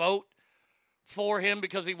just vote for him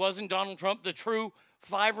because he wasn't Donald Trump, the true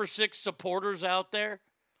 5 or 6 supporters out there,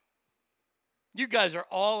 you guys are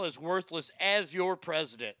all as worthless as your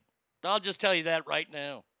president. I'll just tell you that right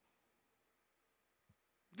now.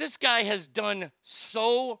 This guy has done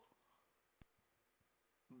so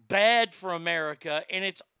bad for America, and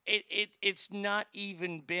it's not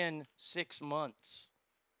even been 6 months.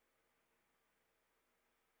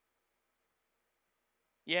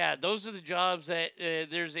 Yeah, those are the jobs that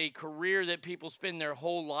there's a career that people spend their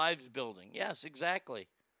whole lives building. Yes, exactly.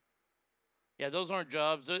 Yeah, those aren't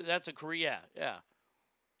jobs. That's a career. Yeah.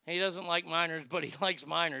 He doesn't like miners, but he likes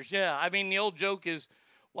miners. Yeah, I mean, the old joke is,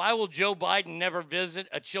 why will Joe Biden never visit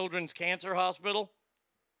a children's cancer hospital?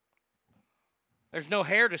 There's no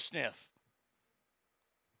hair to sniff.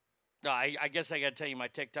 No, I guess I got to tell you my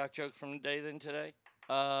TikTok jokes from the day then today.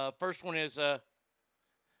 First one is,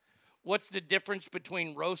 what's the difference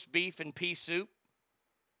between roast beef and pea soup?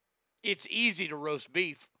 It's easy to roast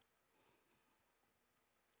beef.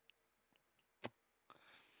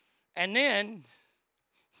 And then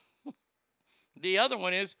the other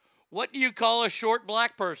one is, what do you call a short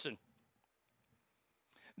black person?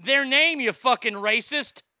 Their name, you fucking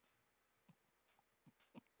racist.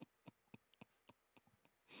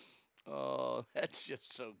 Oh, that's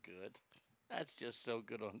just so good. That's just so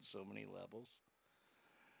good on so many levels.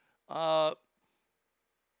 By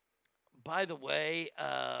the way,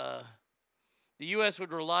 the U.S.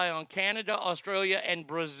 would rely on Canada, Australia, and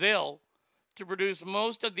Brazil to produce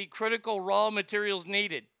most of the critical raw materials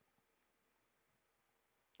needed.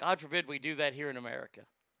 God forbid we do that here in America.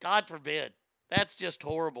 God forbid. That's just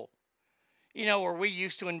horrible. You know, where we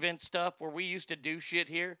used to invent stuff, where we used to do shit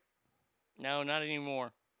here. No, not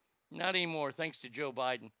anymore. Not anymore, thanks to Joe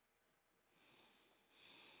Biden.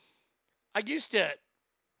 I don't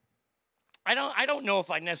know if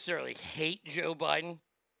I necessarily hate Joe Biden.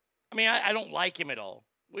 I mean, I don't like him at all.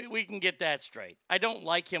 We can get that straight. I don't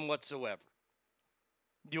like him whatsoever.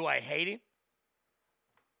 Do I hate him?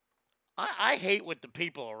 I hate what the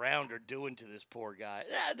people around are doing to this poor guy.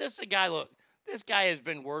 This guy has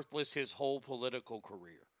been worthless his whole political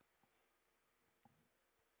career.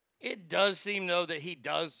 It does seem, though, that he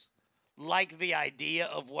does like the idea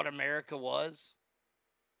of what America was.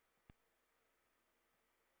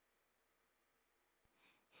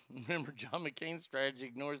 Remember, John McCain's strategy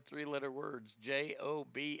ignores 3-letter words.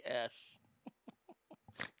 JOBS.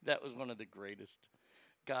 That was one of the greatest.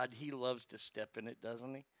 God, he loves to step in it,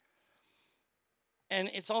 doesn't he? And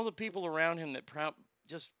it's all the people around him that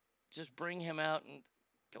just bring him out and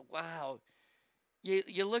go, wow.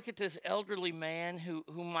 You look at this elderly man who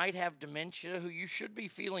might have dementia, who you should be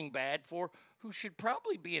feeling bad for, who should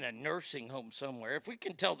probably be in a nursing home somewhere, if we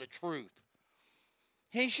can tell the truth.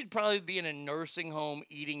 He should probably be in a nursing home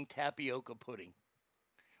eating tapioca pudding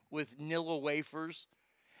with Nilla wafers,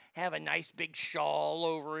 have a nice big shawl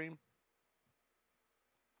over him.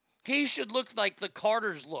 He should look like the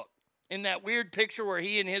Carters look in that weird picture where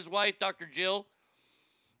he and his wife, Dr. Jill,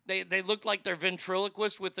 they look like they're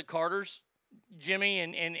ventriloquists with the Carters, Jimmy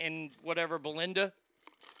and whatever, Belinda.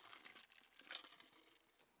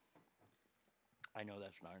 I know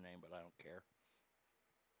that's not her name, but I don't care.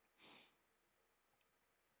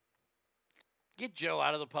 Get Joe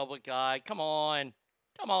out of the public eye. Come on.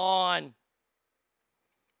 Come on.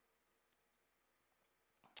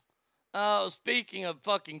 Oh, speaking of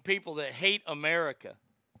fucking people that hate America,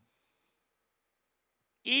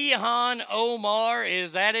 Ilhan Omar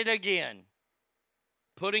is at it again.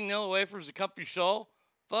 Putting Nilla wafers a company shawl?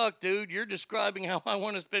 Fuck, dude, you're describing how I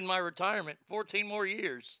want to spend my retirement. 14 more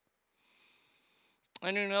years.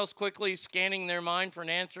 Anyone else quickly scanning their mind for an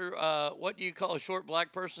answer? What do you call a short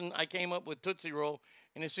black person? I came up with Tootsie Roll,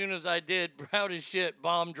 and as soon as I did, proud as shit,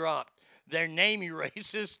 bomb dropped. Their name, you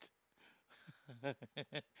racist.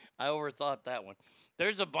 I overthought that one.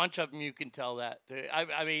 There's a bunch of them you can tell that.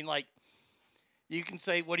 I mean, like, you can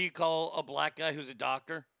say, what do you call a black guy who's a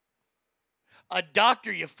doctor? A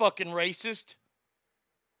doctor, you fucking racist.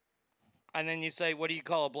 And then you say, what do you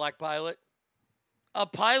call a black pilot? A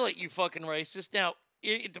pilot, you fucking racist. Now,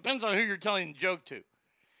 it depends on who you're telling the joke to.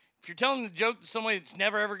 If you're telling the joke to somebody that's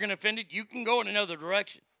never ever going to offend it, you can go in another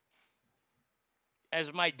direction.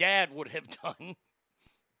 As my dad would have done.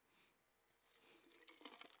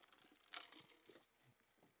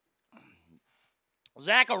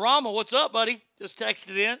 Zach Arama, what's up, buddy? Just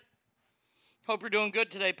texted in. Hope you're doing good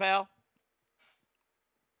today, pal.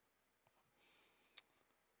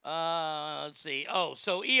 Let's see. Oh,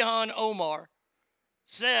 so Ilhan Omar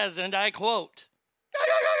says, and I quote,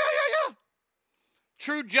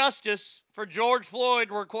 true justice for George Floyd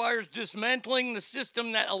requires dismantling the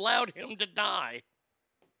system that allowed him to die.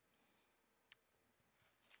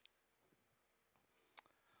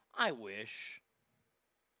 I wish.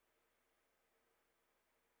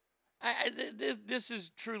 This is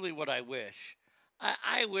truly what I wish.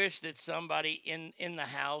 I wish that somebody in the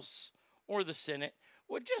House or the Senate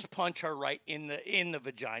would just punch her right in the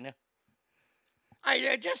vagina.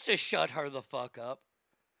 Just to shut her the fuck up.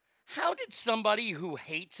 How did somebody who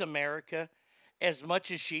hates America as much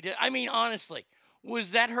as she did? I mean, honestly,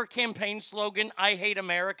 was that her campaign slogan? I hate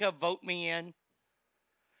America, vote me in.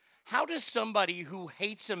 How does somebody who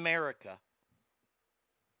hates America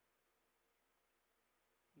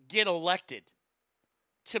get elected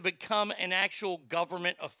to become an actual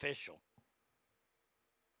government official?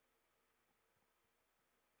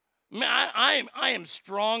 I am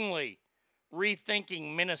strongly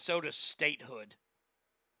rethinking Minnesota's statehood.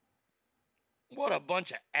 What a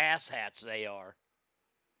bunch of asshats they are.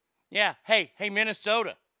 Yeah, hey,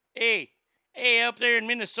 Minnesota. Hey, up there in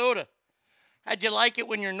Minnesota. How'd you like it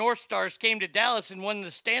when your North Stars came to Dallas and won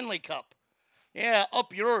the Stanley Cup? Yeah,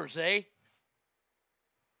 up yours, eh?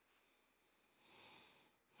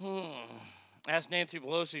 Ask Nancy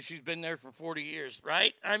Pelosi. She's been there for 40 years,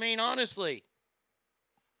 right? I mean, honestly.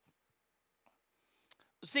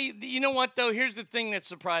 See, you know what, though? Here's the thing that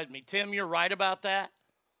surprised me. Tim, you're right about that.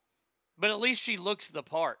 But at least she looks the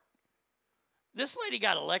part. This lady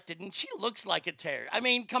got elected, and she looks like a terror. I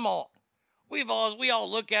mean, come on. We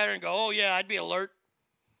all look at her and go, oh, yeah, I'd be alert.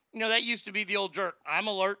 You know, that used to be the old jerk. I'm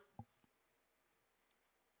alert.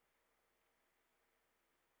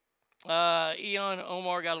 Ilhan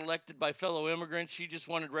Omar got elected by fellow immigrants. She just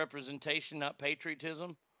wanted representation, not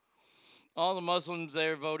patriotism. All the Muslims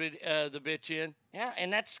there voted the bitch in. Yeah,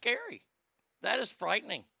 and that's scary. That is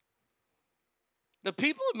frightening. The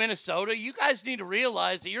people of Minnesota, you guys need to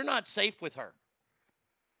realize that you're not safe with her.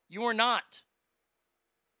 You are not.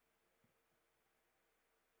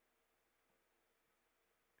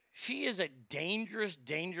 She is a dangerous,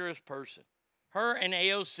 dangerous person. Her and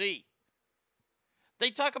AOC.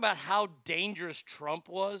 They talk about how dangerous Trump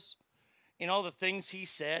was and all the things he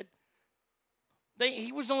said.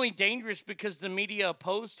 He was only dangerous because the media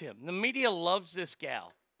opposed him. The media loves this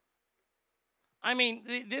gal. I mean,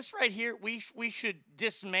 this right here, we should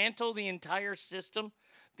dismantle the entire system.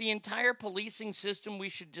 The entire policing system, we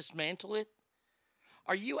should dismantle it.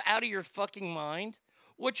 Are you out of your fucking mind?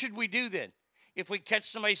 What should we do then? If we catch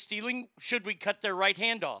somebody stealing, should we cut their right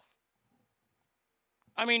hand off?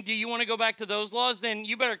 I mean, do you want to go back to those laws? Then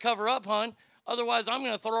you better cover up, hon. Otherwise, I'm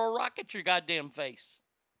going to throw a rock at your goddamn face.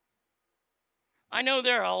 I know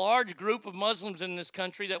there are a large group of Muslims in this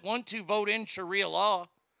country that want to vote in Sharia law.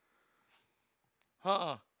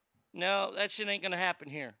 No, that shit ain't going to happen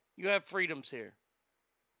here. You have freedoms here.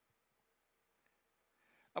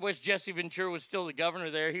 I wish Jesse Ventura was still the governor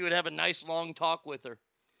there. He would have a nice long talk with her.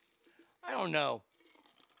 I don't know.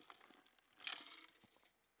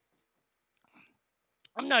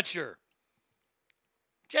 I'm not sure.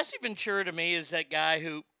 Jesse Ventura to me is that guy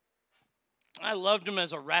who I loved him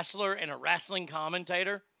as a wrestler and a wrestling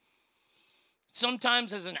commentator.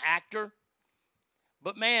 Sometimes as an actor.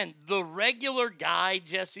 But man, the regular guy,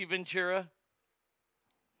 Jesse Ventura,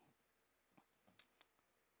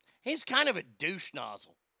 he's kind of a douche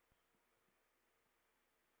nozzle.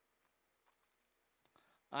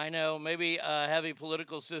 I know, maybe a heavy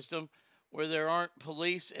political system where there aren't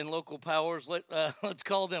police and local powers, let's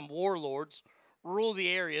call them warlords, rule the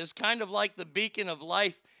areas, kind of like the beacon of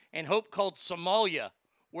life and hope called Somalia,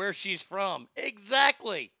 where she's from.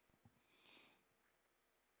 Exactly.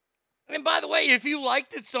 And by the way, if you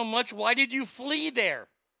liked it so much, why did you flee there?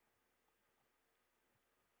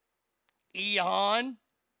 Eon,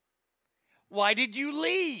 why did you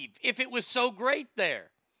leave if it was so great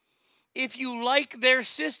there? If you like their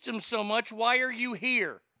system so much, why are you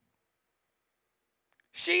here?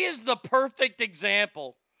 She is the perfect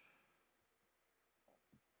example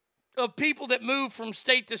of people that move from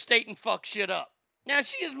state to state and fuck shit up. Now,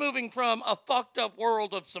 she is moving from a fucked up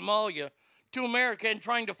world of Somalia to America and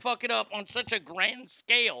trying to fuck it up on such a grand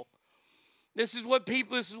scale. This is what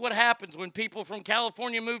happens when people from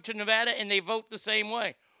California move to Nevada and they vote the same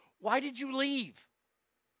way. Why did you leave?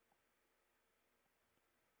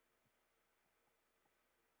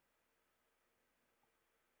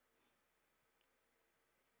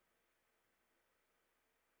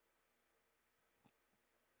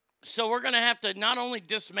 So we're going to have to not only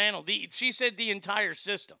dismantle she said the entire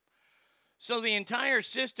system. So the entire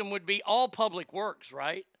system would be all public works,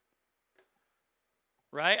 right?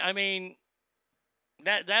 Right? I mean,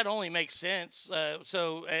 that only makes sense.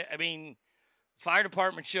 I mean, fire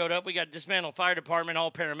department showed up. We got to dismantle fire department,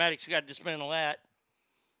 all paramedics. We got to dismantle that.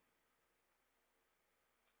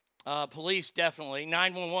 Police, definitely.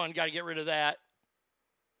 911, got to get rid of that.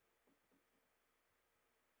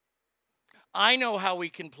 I know how we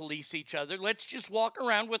can police each other. Let's just walk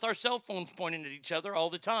around with our cell phones pointing at each other all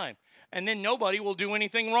the time. And then nobody will do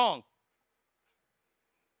anything wrong.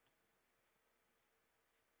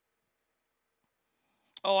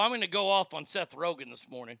 Oh, I'm going to go off on Seth Rogen this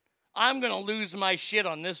morning. I'm going to lose my shit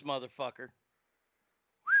on this motherfucker.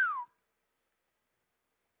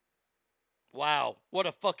 Wow, what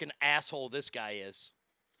a fucking asshole this guy is.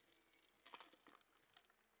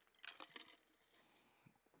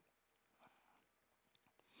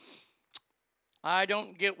 I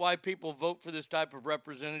don't get why people vote for this type of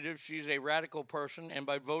representative. She's a radical person, and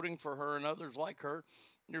by voting for her and others like her,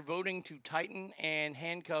 you're voting to tighten and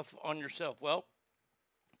handcuff on yourself. Well,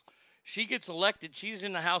 she gets elected. She's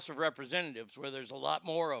in the House of Representatives, where there's a lot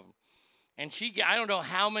more of them. And I don't know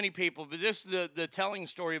how many people, but this is the telling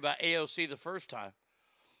story about AOC the first time.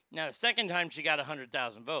 Now, the second time, she got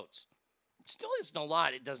 100,000 votes. It still isn't a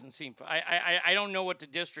lot, it doesn't seem. I don't know what the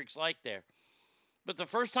district's like there. But the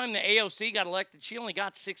first time the AOC got elected, she only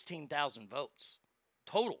got 16,000 votes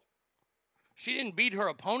total. She didn't beat her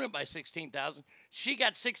opponent by 16,000. She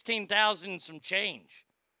got 16,000 and some change.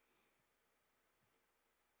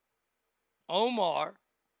 Omar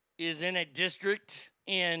is in a district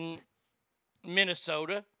in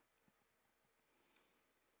Minnesota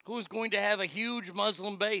who's going to have a huge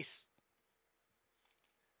Muslim base.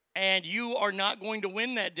 And you are not going to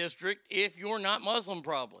win that district if you're not Muslim,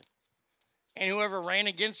 probably. And whoever ran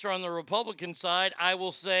against her on the Republican side, I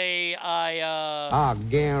will say I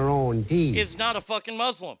guarantee is not a fucking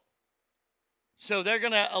Muslim. So they're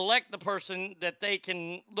going to elect the person that they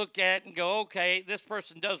can look at and go, okay, this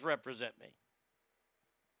person does represent me.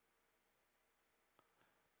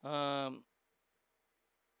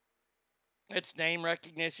 It's name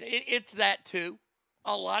recognition. It's that too.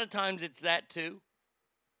 A lot of times it's that too.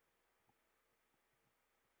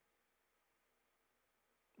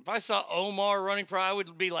 If I saw Omar running for, I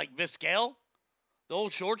would be like Vizquel, the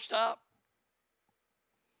old shortstop.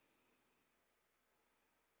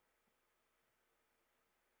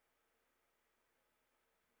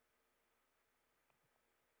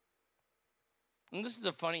 And this is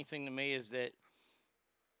the funny thing to me is that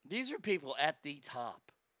these are people at the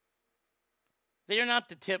top. They're not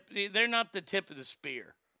the tip. They're not the tip of the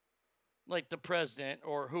spear, like the president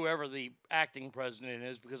or whoever the acting president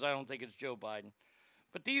is, because I don't think it's Joe Biden.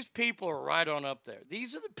 But these people are right on up there.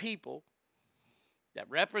 These are the people that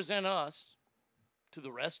represent us to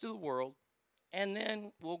the rest of the world, and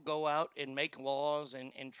then we'll go out and make laws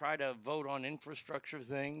and try to vote on infrastructure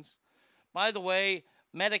things. By the way,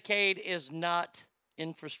 Medicaid is not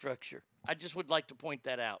infrastructure. I just would like to point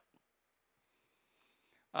that out.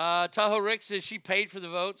 Tahoe Rick says she paid for the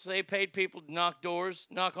votes. They paid people to knock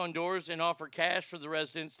on doors, and offer cash for the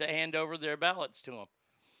residents to hand over their ballots to them.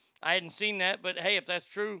 I hadn't seen that, but hey, if that's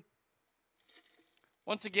true,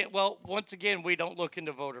 once again, we don't look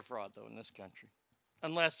into voter fraud, though, in this country,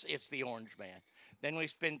 unless it's the orange man. Then we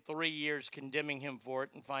spend 3 years condemning him for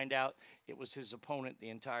it and find out it was his opponent the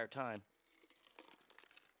entire time.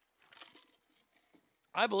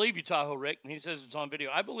 I believe you, Tahoe Rick, and he says it's on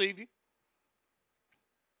video. I believe you.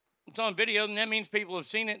 It's on video, and that means people have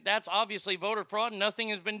seen it. That's obviously voter fraud, and nothing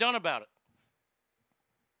has been done about it.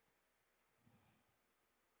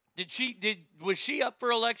 Was she up for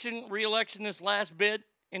re-election this last bid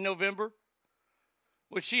in November?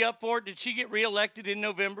 Was she up for it? Did she get re-elected in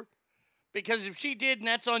November? Because if she did and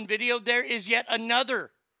that's on video, there is yet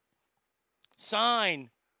another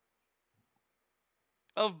sign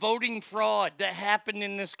of voting fraud that happened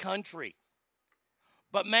in this country.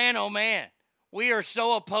 But man, oh man, we are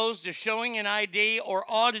so opposed to showing an ID or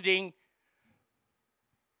auditing.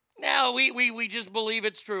 Now we just believe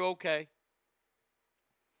it's true. Okay.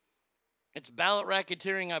 It's ballot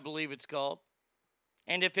racketeering, I believe it's called.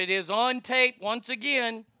 And if it is on tape, once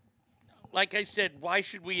again, like I said, why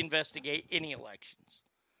should we investigate any elections?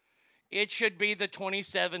 It should be the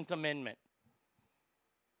 27th Amendment.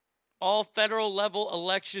 All federal level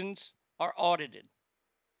elections are audited.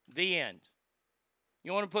 The end.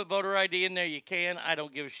 You want to put voter ID in there, you can. I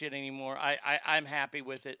don't give a shit anymore. I'm happy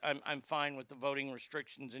with it. I'm fine with the voting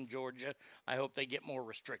restrictions in Georgia. I hope they get more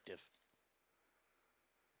restrictive.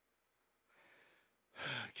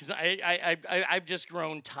 Because I've just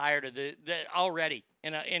grown tired of the already.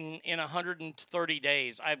 In 130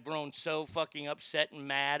 days, I've grown so fucking upset and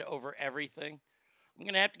mad over everything. I'm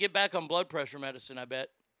going to have to get back on blood pressure medicine, I bet.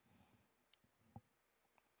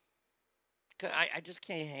 I just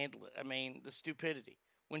can't handle it. I mean, the stupidity.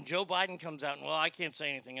 When Joe Biden comes out and, well, I can't say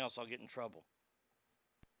anything else, I'll get in trouble.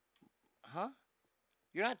 Huh?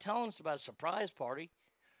 You're not telling us about a surprise party.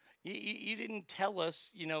 You didn't tell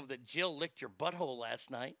us, that Jill licked your butthole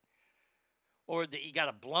last night. Or that you got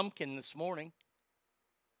a Blumpkin this morning.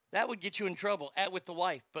 That would get you in trouble with the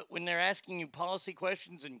wife. But when they're asking you policy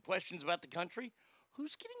questions and questions about the country,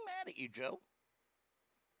 who's getting mad at you, Joe?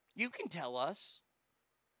 You can tell us.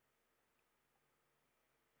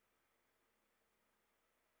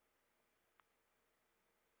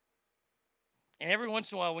 And every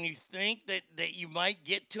once in a while, when you think that you might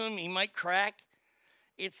get to him, he might crack,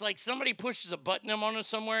 it's like somebody pushes a button on him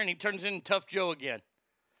somewhere and he turns into Tough Joe again.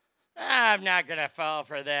 I'm not going to fall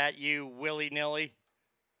for that, you willy-nilly.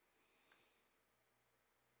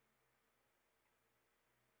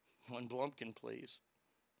 One Blumpkin, please.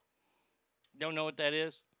 Don't know what that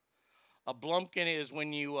is? A Blumpkin is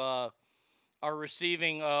when you are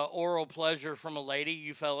receiving oral pleasure from a lady,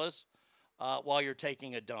 you fellas, while you're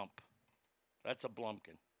taking a dump. That's a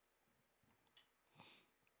Blumpkin.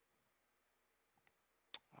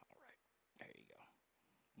 All right. There you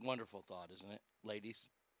go. Wonderful thought, isn't it, ladies?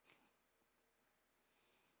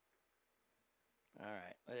 All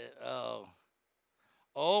right.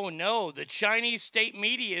 Oh, no. The Chinese state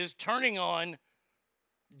media is turning on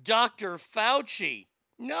Dr. Fauci.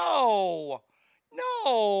 No.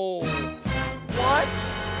 What?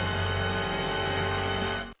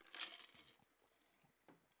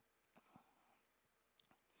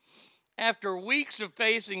 After weeks of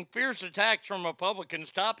facing fierce attacks from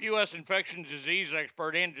Republicans, top U.S. infectious disease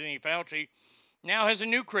expert Anthony Fauci now has a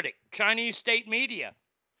new critic, Chinese state media.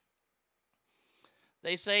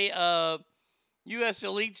 They say U.S.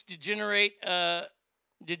 elites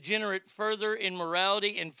degenerate further in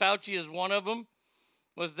morality, and Fauci is one of them,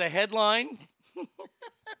 was the headline.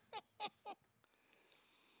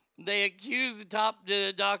 They accuse the top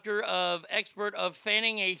expert of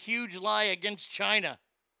fanning a huge lie against China.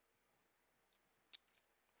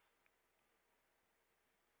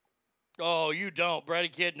 Oh, you don't, Brady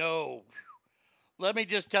Kid, no. Let me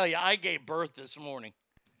just tell you, I gave birth this morning.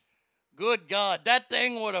 Good God, that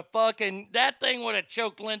thing would have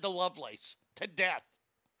choked Linda Lovelace to death.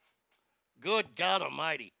 Good God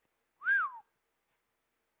Almighty.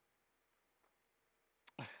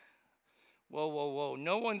 Whoa.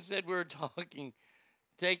 No one said we were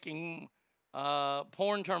taking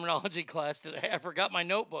porn terminology class today. I forgot my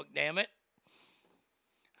notebook, damn it.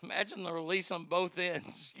 Imagine the release on both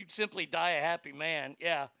ends. You'd simply die a happy man.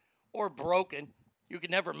 Yeah. Or broken. You could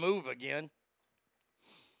never move again.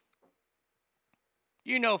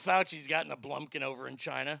 You know Fauci's gotten a Blumpkin over in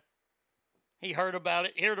China. He heard about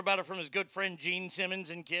it. He heard about it from his good friend Gene Simmons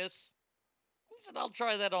in KISS. He said, I'll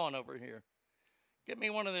try that on over here. Get me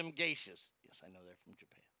one of them geishas. Yes, I know they're from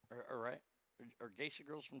Japan. All right? Are geisha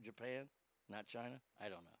girls from Japan? Not China? I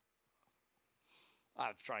don't know. I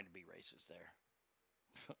was trying to be racist there.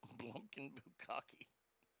 Blumpkin Bukkake.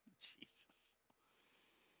 Jesus.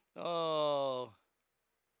 Oh.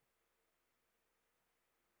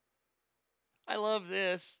 I love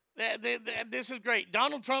this. This is great.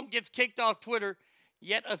 Donald Trump gets kicked off Twitter,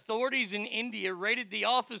 yet authorities in India raided the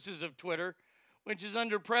offices of Twitter, which is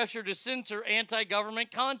under pressure to censor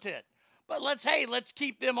anti-government content. But let's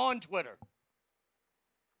keep them on Twitter.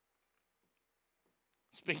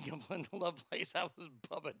 Speaking of Linda Lovelace, I was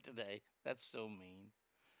Bubba today. That's so mean.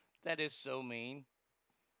 That is so mean.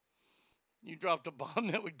 You dropped a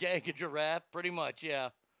bomb that would gag a giraffe? Pretty much, yeah.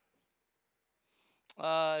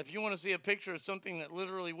 If you want to see a picture of something that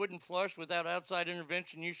literally wouldn't flush without outside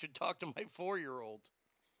intervention, you should talk to my 4-year-old.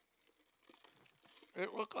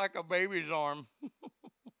 It looked like a baby's arm.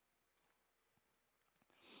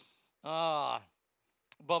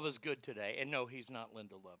 Bubba's good today. And no, he's not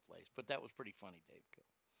Linda Lovelace, but that was pretty funny, Dave.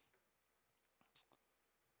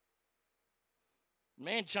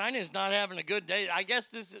 Man, China is not having a good day. I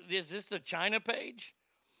guess is this the China page?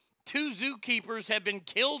 2 zookeepers have been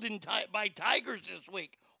killed by tigers this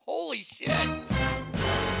week. Holy shit.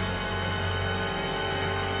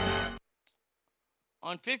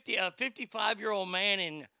 On a 55-year-old man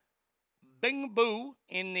in Bingbu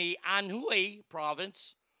in the Anhui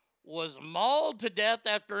province was mauled to death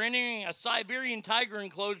after entering a Siberian tiger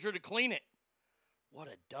enclosure to clean it. What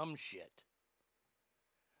a dumb shit.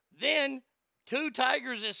 Then 2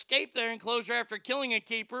 tigers escaped their enclosure after killing a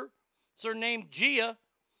keeper, surnamed Jia,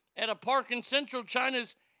 at a park in central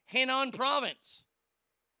China's Henan province,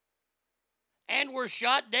 and were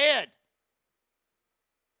shot dead.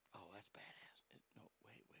 Oh, that's badass. No,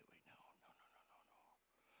 wait, no.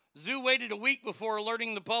 Zoo waited a week before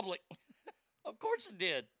alerting the public. Of course it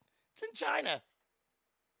did. It's in China.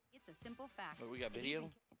 It's a simple fact. Oh, we got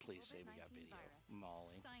video? Please say we got video.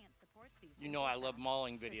 Mauling. You know I love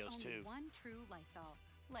mauling videos too. One true Lysol.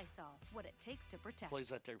 Lysol, what it takes to protect. Please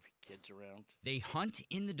let their kids around. They hunt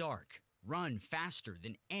in the dark, run faster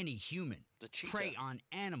than any human, prey on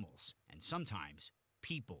animals, and sometimes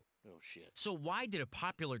people. Oh, shit. So why did a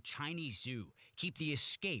popular Chinese zoo keep the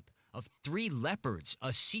escape of 3 leopards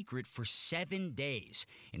a secret for 7 days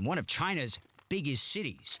in one of China's biggest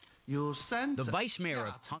cities? You sent the vice mayor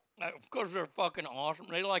of... Of course, they're fucking awesome.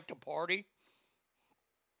 They like to party.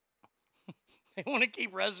 They want to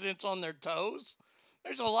keep residents on their toes.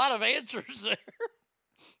 There's a lot of answers there.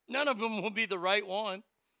 None of them will be the right one.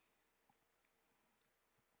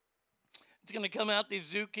 It's going to come out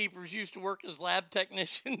these zookeepers used to work as lab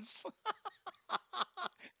technicians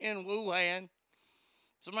in Wuhan.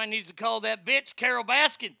 Somebody needs to call that bitch Carol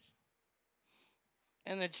Baskins.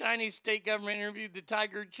 And the Chinese state government interviewed the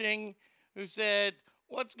Tiger Ching, who said,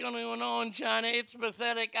 "What's going on, China? It's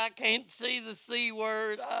pathetic. I can't see the C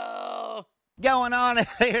word. Oh. Going on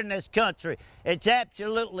here in this country. It's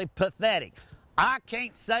absolutely pathetic. I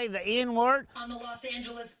can't say the N word." On the Los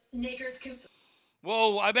Angeles Lakers.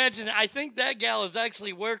 Whoa, I think that gal is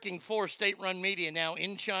actually working for state-run media now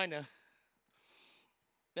in China.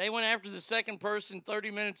 They went after the second person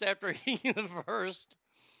 30 minutes after hitting the first.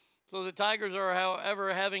 So the Tigers are,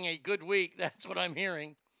 however, having a good week. That's what I'm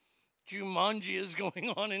hearing. Jumanji is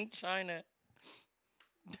going on in China.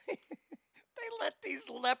 They let these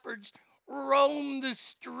leopards roam the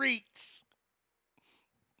streets.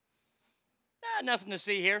 Nothing to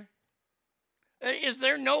see here. Is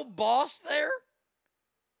there no boss there?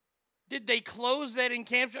 Did they close that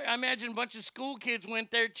encampment? I imagine a bunch of school kids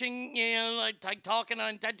went there, like talking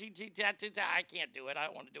on. I can't do it. I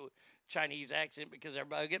don't want to do a Chinese accent because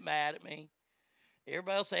everybody will get mad at me.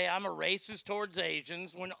 Everybody will say I'm a racist towards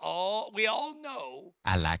Asians when we all know.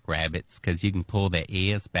 I like rabbits because you can pull their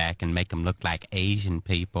ears back and make them look like Asian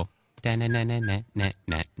people.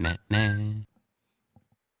 Da-na-na-na-na-na-na-na.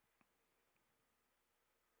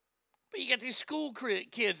 But you got these school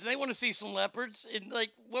kids, and they want to see some leopards. And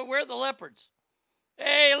like, where are the leopards?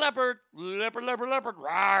 Hey, leopard, leopard, leopard, leopard,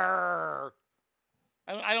 rawr.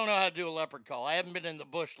 I don't know how to do a leopard call. I haven't been in the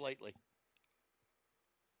bush lately.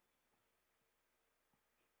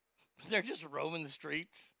 They're just roaming the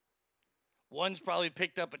streets. One's probably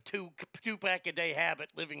picked up a two-pack a day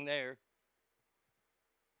habit living there.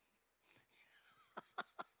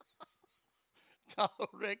 Tall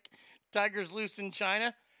Rick, tigers loose in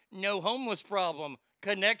China. No homeless problem.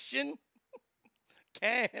 Connection?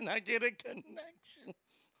 Can I get a connection?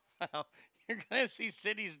 Wow, you're going to see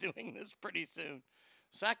cities doing this pretty soon.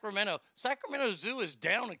 Sacramento Zoo is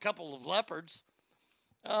down a couple of leopards.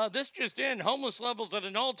 This just in, homeless levels at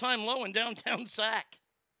an all-time low in downtown Sac.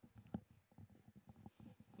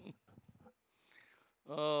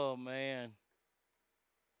 Oh, man.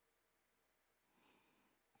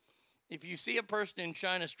 If you see a person in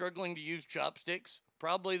China struggling to use chopsticks,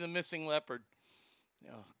 probably the missing leopard.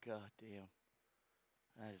 Oh, God damn.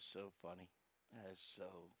 That is so funny. That is so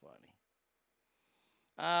funny.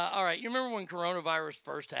 All right, you remember when coronavirus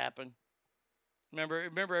first happened?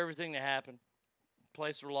 Remember everything that happened?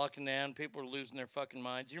 Places were locking down. People were losing their fucking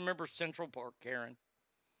minds. You remember Central Park, Karen?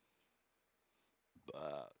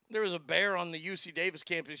 There was a bear on the UC Davis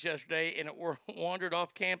campus yesterday, and it wandered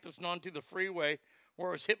off campus and onto the freeway where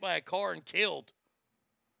it was hit by a car and killed.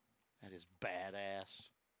 That is badass.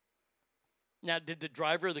 Now, did the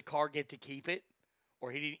driver of the car get to keep it?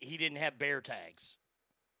 Or he didn't have bear tags?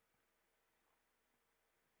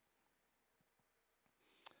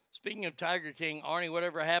 Speaking of Tiger King, Arnie,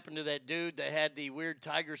 whatever happened to that dude that had the weird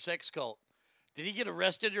tiger sex cult? Did he get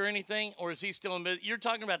arrested or anything? Or is he still in business? You're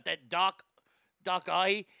talking about that Doc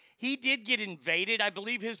Ahi. He did get invaded. I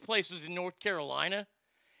believe his place was in North Carolina.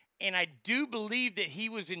 And I do believe that he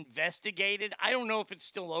was investigated. I don't know if it's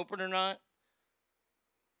still open or not.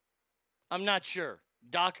 I'm not sure.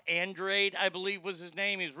 Doc Andrade, I believe was his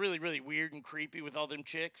name. He was really, really weird and creepy with all them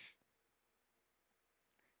chicks.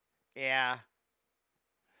 Yeah.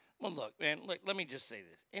 Well, look, man, let me just say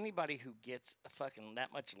this. Anybody who gets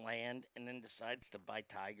that much land and then decides to buy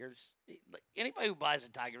tigers, anybody who buys a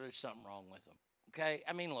tiger, there's something wrong with them. Okay?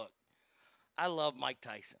 I mean, look, I love Mike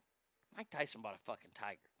Tyson. Mike Tyson bought a fucking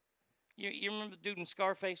tiger. You remember the dude in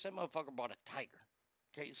Scarface? That motherfucker bought a tiger.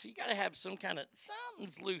 Okay, so you got to have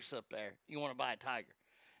something's loose up there. You want to buy a tiger.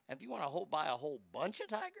 And if you want to buy a whole bunch of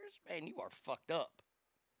tigers, man, you are fucked up.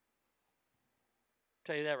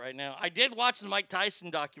 Tell you that right now. I did watch the Mike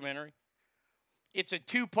Tyson documentary. It's a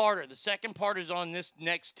two-parter. The second part is on this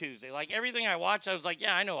next Tuesday. Like, everything I watched, I was like,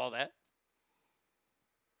 yeah, I know all that.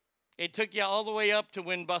 It took you all the way up to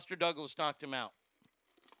when Buster Douglas knocked him out.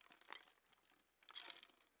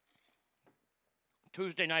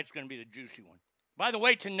 Tuesday night's going to be the juicy one. By the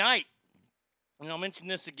way, tonight, and I'll mention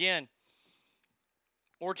this again,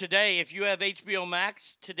 or today, if you have HBO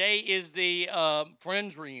Max, today is the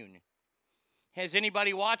Friends reunion. Has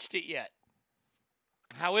anybody watched it yet?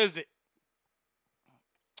 How is it?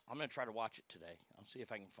 I'm going to try to watch it today. I'll see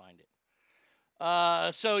if I can find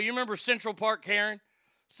it. So you remember Central Park Karen?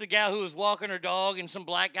 It's the gal who was walking her dog, and some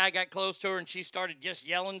black guy got close to her, and she started just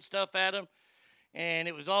yelling stuff at him. And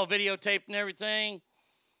it was all videotaped and everything.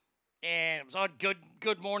 And it was on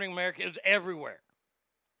Good Morning America. It was everywhere.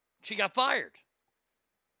 She got fired.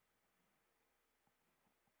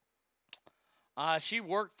 She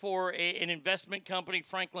worked for an investment company,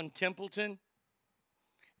 Franklin Templeton.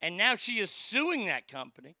 And now she is suing that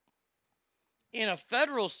company. In a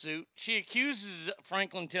federal suit, she accuses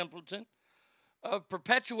Franklin Templeton of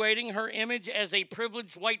perpetuating her image as a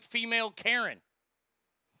privileged white female Karen.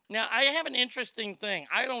 Now, I have an interesting thing.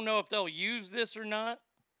 I don't know if they'll use this or not.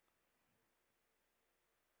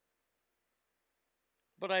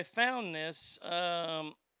 But I found this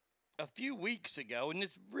a few weeks ago, and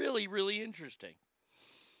it's really, really interesting.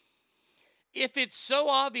 If it's so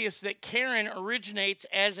obvious that Karen originates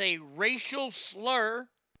as a racial slur,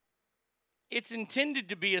 it's intended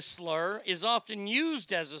to be a slur, is often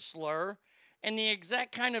used as a slur, and the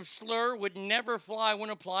exact kind of slur would never fly when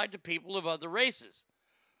applied to people of other races,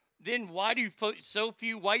 then why do so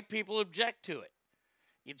few white people object to it?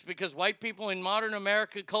 It's because white people in modern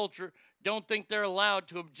American culture don't think they're allowed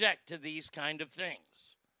to object to these kind of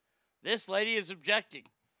things. This lady is objecting.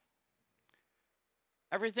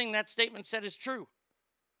 Everything that statement said is true.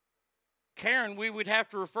 Karen, we would have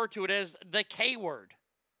to refer to it as the K word.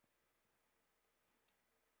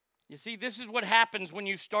 You see, this is what happens when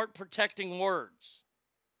you start protecting words.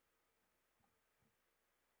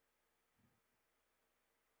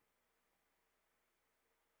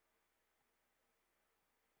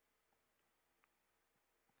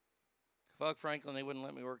 Fuck Franklin, they wouldn't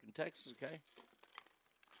let me work in Texas, okay?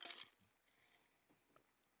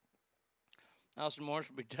 Alison Morris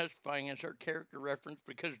will be testifying as her character reference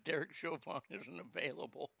because Derek Chauvin isn't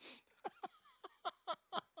available.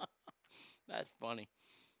 That's funny.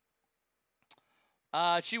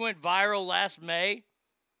 She went viral last May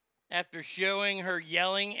after showing her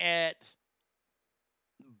yelling at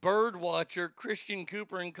bird watcher Christian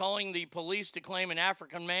Cooper and calling the police to claim an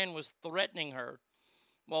African man was threatening her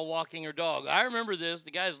while walking her dog. I remember this.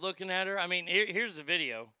 The guy's looking at her. I mean, here's the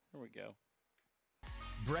video. Here we go.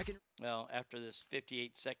 Well, after this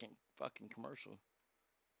 58-second fucking commercial.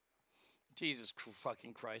 Jesus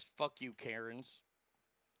fucking Christ. Fuck you, Karens.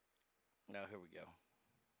 Now, here we go.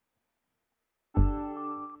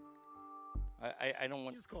 I don't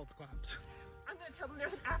want... Please call the cops. I'm going to tell them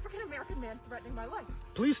there's an African-American man threatening my life.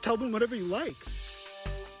 Please tell them whatever you like.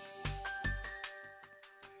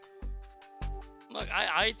 Look,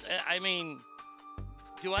 I mean,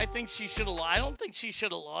 do I think she should have... I don't think she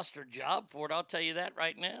should have lost her job for it. I'll tell you that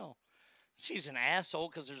right now. She's an asshole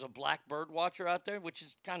because there's a black bird watcher out there, which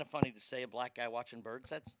is kind of funny to say, a black guy watching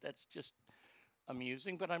birds. That's just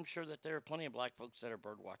amusing, but I'm sure that there are plenty of black folks that are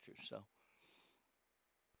bird watchers, so...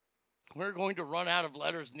 We're going to run out of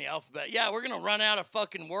letters in the alphabet. Yeah, we're going to run out of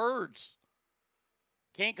fucking words.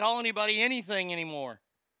 Can't call anybody anything anymore.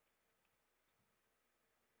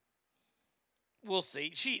 We'll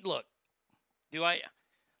see. She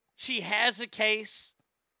has a case.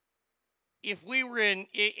 If we were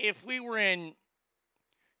in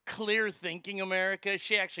clear thinking America,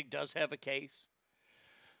 she actually does have a case.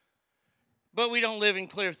 But we don't live in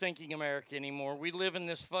clear thinking America anymore. We live in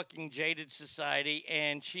this fucking jaded society,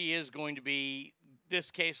 and she is going to be,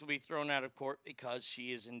 this case will be thrown out of court because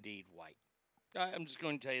she is indeed white. I'm just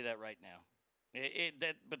going to tell you that right now.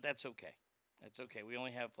 But that's okay. That's okay. We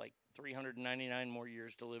only have like 399 more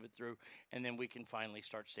years to live it through, and then we can finally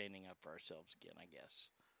start standing up for ourselves again, I guess.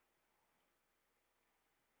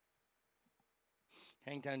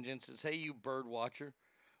 Hangtown Jen says, hey, you bird watcher.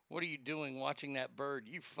 What are you doing watching that bird,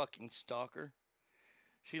 you fucking stalker?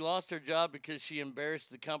 She lost her job because she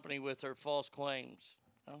embarrassed the company with her false claims.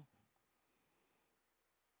 Oh.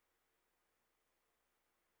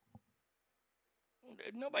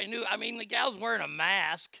 Nobody knew. I mean, the gal's wearing a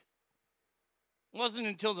mask. It wasn't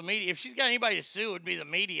until the media. If she's got anybody to sue, it would be the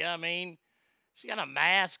media. I mean, she got a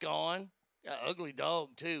mask on. Got an ugly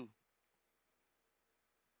dog, too.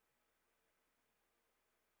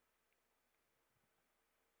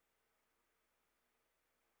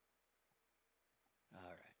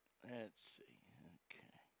 Let's see. Okay.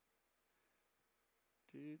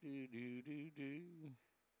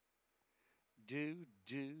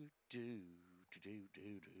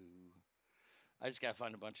 I just gotta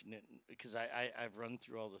find a bunch of because I've run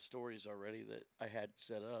through all the stories already that I had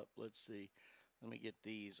set up. Let's see. Let me get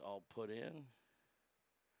these all put in.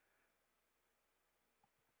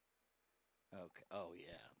 Okay. Oh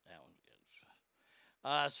yeah, that one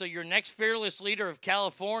is. So your next fearless leader of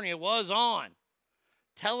California was on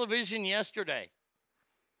television yesterday.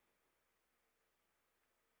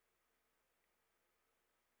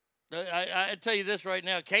 I tell you this right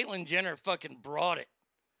now, Caitlyn Jenner fucking brought it.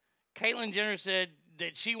 Caitlyn Jenner said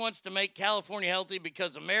that she wants to make California healthy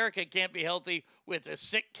because America can't be healthy with a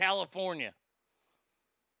sick California.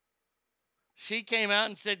 She came out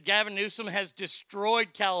and said Gavin Newsom has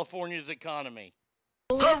destroyed California's economy.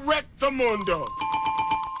 Correcto mundo.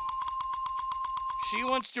 She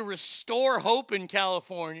wants to restore hope in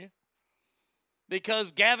California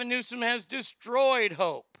because Gavin Newsom has destroyed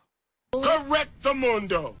hope. Correcto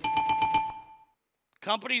mundo.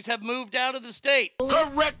 Companies have moved out of the state.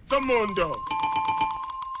 Correcto mundo.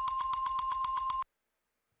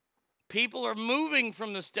 People are moving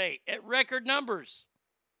from the state at record numbers.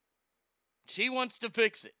 She wants to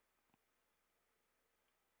fix it.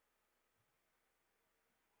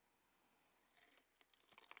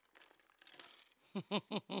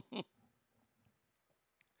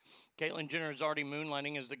 Caitlyn Jenner is already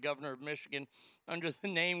moonlighting as the governor of Michigan under the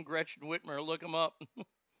name Gretchen Whitmer. Look him up.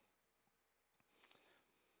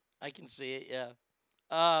 I can see it, yeah.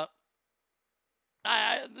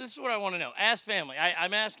 This is what I want to know. Ask family.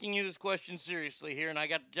 I'm asking you this question seriously here, and I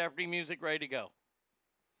got the Jeopardy music ready to go.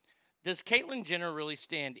 Does Caitlyn Jenner really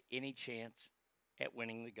stand any chance at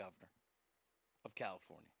winning the governor of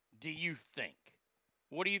California? Do you think?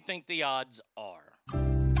 What do you think the odds are?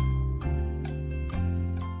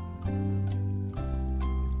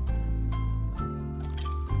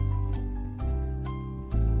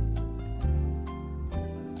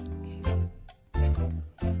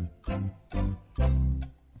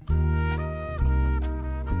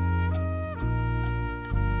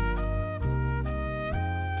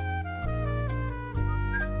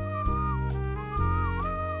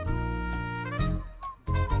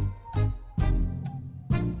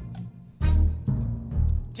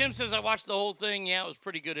 Tim says, I watched the whole thing. Yeah, it was a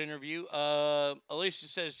pretty good interview. Alicia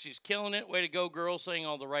says, she's killing it. Way to go, girl, saying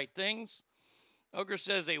all the right things. Ogre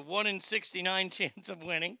says a 1 in 69 chance of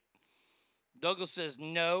winning. Douglas says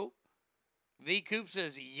no. V. Coop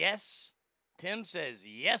says yes. Tim says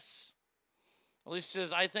yes. Alicia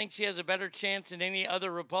says, I think she has a better chance than any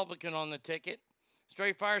other Republican on the ticket.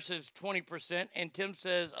 Straight Fire says 20%, and Tim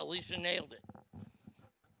says Alicia nailed it.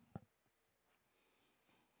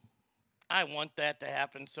 I want that to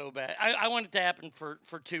happen so bad. I want it to happen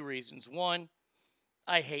for two reasons. One,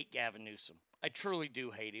 I hate Gavin Newsom. I truly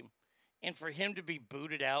do hate him. And for him to be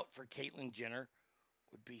booted out for Caitlyn Jenner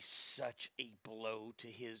would be such a blow to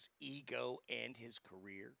his ego and his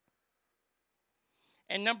career.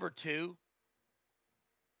 And number two,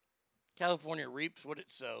 California reaps what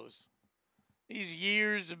it sows. These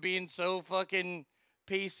years of being so fucking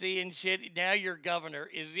PC and shit, now your governor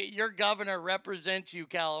represents you,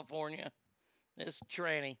 California. This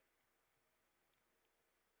tranny.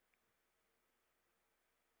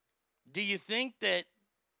 Do you think that,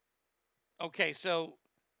 okay, so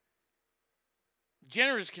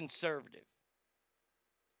Jenner is conservative.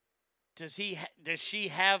 Does she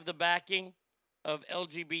have the backing of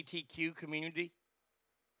LGBTQ community?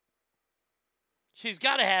 She's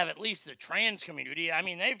got to have at least the trans community. I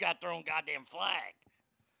mean, they've got their own goddamn flag.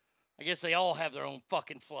 I guess they all have their own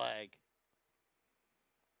fucking flag.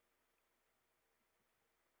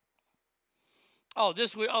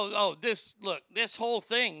 This whole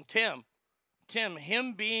thing, Tim,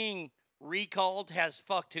 him being recalled has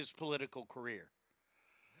fucked his political career.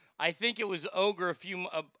 I think it was Ogre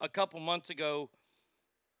a couple months ago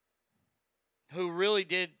who really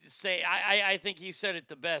did say, I think he said it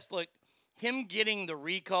the best. Look, him getting the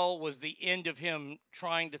recall was the end of him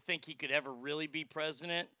trying to think he could ever really be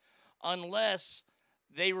president unless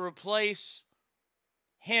they replace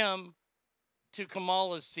him to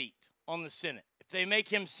Kamala's seat on the Senate. If they make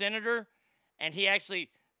him senator and he actually,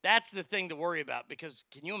 that's the thing to worry about, because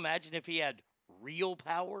can you imagine if he had real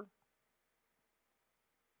power?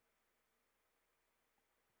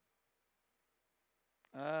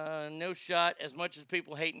 No shot. As much as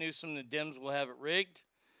people hate Newsom, the Dems will have it rigged.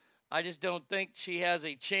 I just don't think she has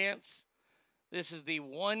a chance. This is the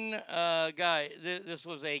one guy. This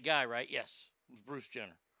was a guy, right? Yes. It was Bruce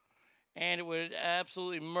Jenner. And it would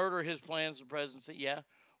absolutely murder his plans for presidency. Yeah.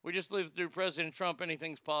 We just lived through President Trump.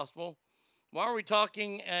 Anything's possible. Why are we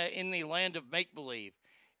talking in the land of make-believe?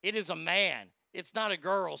 It is a man. It's not a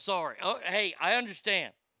girl. Sorry. Oh, hey, I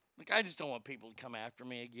understand. Look, I just don't want people to come after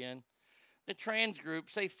me again. The trans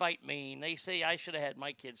groups, they fight mean. They say I should have had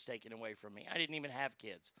my kids taken away from me. I didn't even have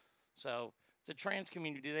kids. So the trans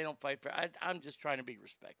community, they don't fight for. I'm just trying to be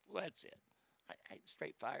respectful. That's it.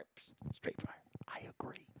 Straight fire. I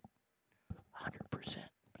agree, 100%.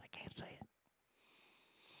 But I can't say it.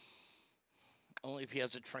 Only if he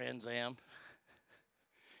has a Trans Am.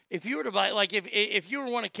 If you were to buy, like, if you were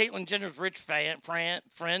one of Caitlyn Jenner's rich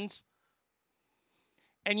friends,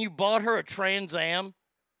 and you bought her a Trans Am,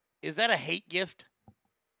 is that a hate gift?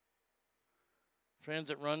 Trans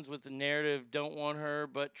that runs with the narrative don't want her,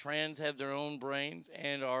 but trans have their own brains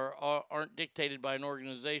and aren't dictated by an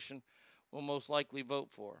organization will most likely vote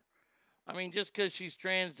for her. I mean, just because she's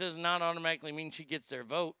trans does not automatically mean she gets their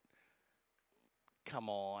vote. Come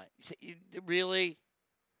on. Really?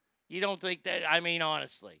 You don't think that? I mean,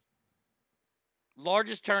 honestly.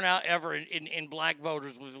 Largest turnout ever in black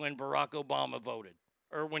voters was when Barack Obama voted,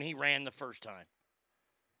 or when he ran the first time.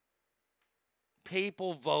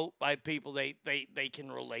 People vote by people they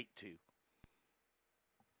can relate to.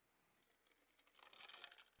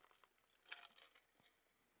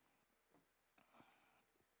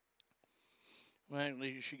 Well,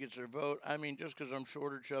 she gets her vote. I mean, just because I'm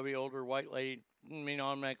shorter, chubby, older, white lady, doesn't mean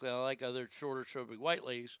automatically I like other shorter, chubby white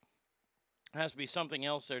ladies. There has to be something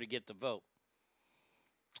else there to get the vote.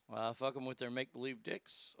 Fuck them with their make-believe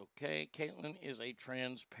dicks. Okay, Caitlyn is a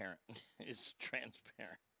transparent. Is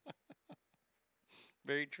transparent.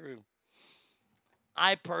 Very true.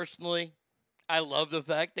 I love the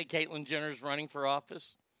fact that Caitlyn Jenner is running for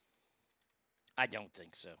office. I don't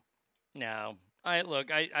think so. No.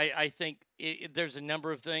 I think there's a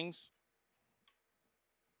number of things.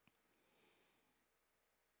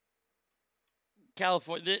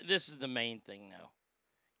 California, this is the main thing, though.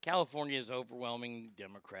 California is overwhelming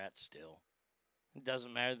Democrats still. It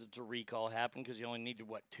doesn't matter that the recall happened because you only needed,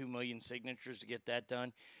 2 million signatures to get that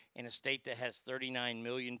done. In a state that has 39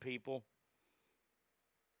 million people,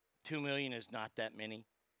 2 million is not that many.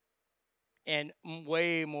 And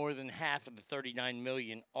way more than half of the 39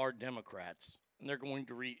 million are Democrats. And they're going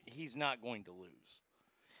to he's not going to lose.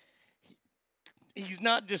 He's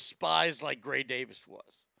not despised like Gray Davis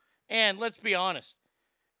was. And let's be honest,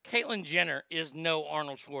 Caitlyn Jenner is no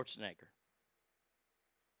Arnold Schwarzenegger.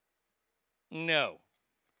 No.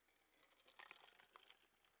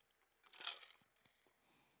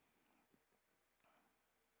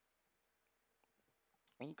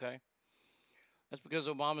 Okay. That's because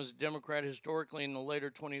Obama's a Democrat historically. In the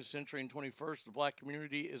later 20th century and 21st, the black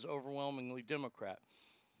community is overwhelmingly Democrat.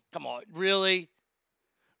 Come on. Really?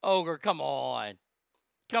 Ogre, come on.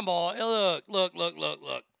 Come on.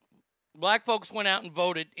 Look. Black folks went out and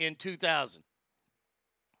voted in 2000.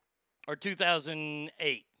 Or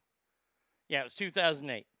 2008. Yeah, it was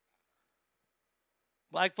 2008.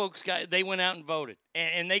 Black folks they went out and voted.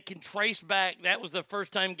 And they can trace back, that was the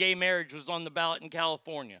first time gay marriage was on the ballot in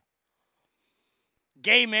California.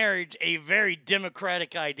 Gay marriage, a very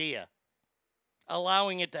democratic idea,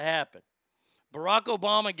 allowing it to happen. Barack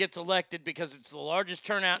Obama gets elected because it's the largest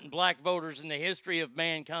turnout in black voters in the history of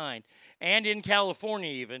mankind, and in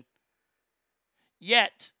California even.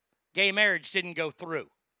 Yet, gay marriage didn't go through.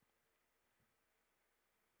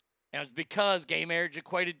 And it's because gay marriage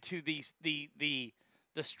equated to the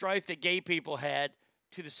strife that gay people had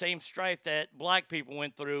to the same strife that black people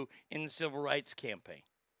went through in the civil rights campaign,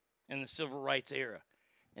 in the civil rights era.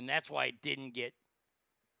 And that's why it didn't get,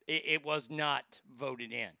 it was not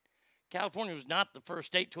voted in. California was not the first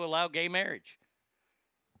state to allow gay marriage.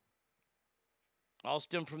 All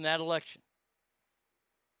stemmed from that election.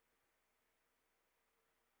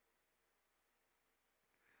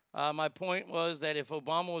 My point was that if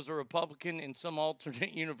Obama was a Republican in some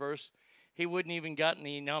alternate universe, he wouldn't even gotten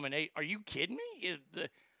the nomination. Are you kidding me?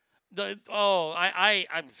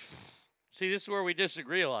 I see, this is where we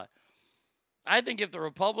disagree a lot. I think if the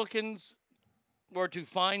Republicans were to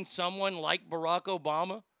find someone like Barack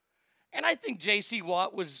Obama, and I think J.C.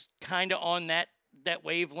 Watt was kind of on that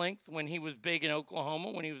wavelength when he was big in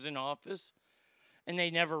Oklahoma, when he was in office, and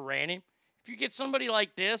they never ran him. If you get somebody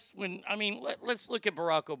like this, let's look at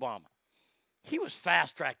Barack Obama. He was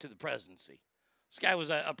fast-tracked to the presidency. This guy was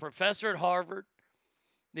a professor at Harvard.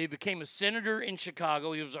 He became a senator in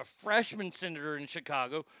Chicago. He was a freshman senator in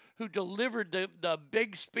Chicago who delivered the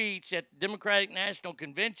big speech at the Democratic National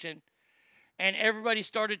Convention, and everybody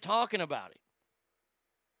started talking about it.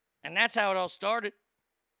 And that's how it all started.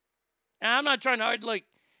 Now, I'm not trying to argue,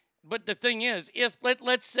 but the thing is, if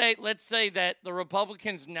let's say that the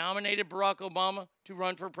Republicans nominated Barack Obama to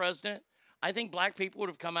run for president, I think black people would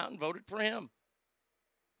have come out and voted for him.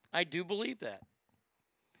 I do believe that.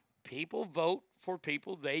 People vote for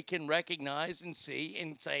people they can recognize and see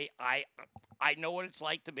and say, I know what it's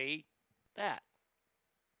like to be that.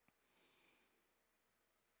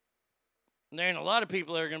 And there ain't a lot of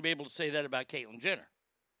people that are going to be able to say that about Caitlyn Jenner.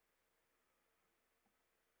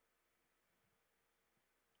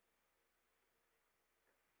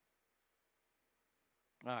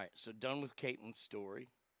 All right, so done with Caitlyn's story.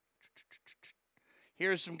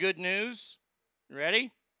 Here's some good news. You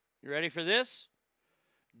ready? You ready for this?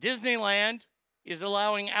 Disneyland is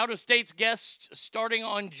allowing out-of-state guests starting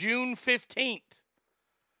on June 15th.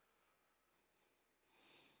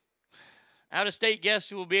 Out-of-state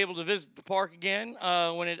guests will be able to visit the park again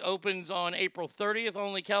when it opens on April 30th.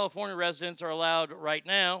 Only California residents are allowed right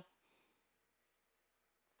now.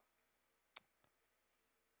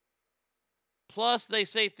 Plus, they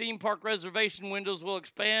say theme park reservation windows will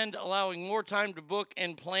expand, allowing more time to book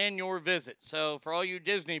and plan your visit. So, for all you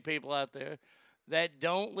Disney people out there that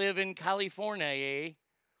don't live in California,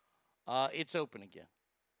 it's open again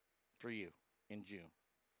for you in June.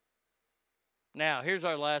 Now, here's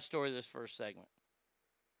our last story of this first segment.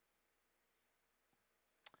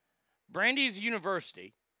 Brandeis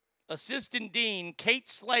University Assistant Dean Kate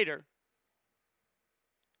Slater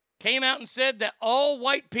came out and said that all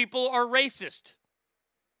white people are racist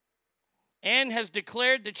and has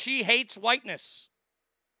declared that she hates whiteness.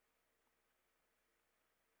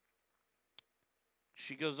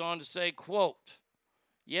 She goes on to say, quote,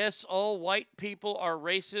 "Yes, all white people are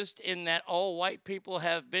racist in that all white people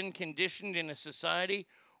have been conditioned in a society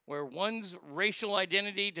where one's racial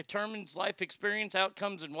identity determines life experience,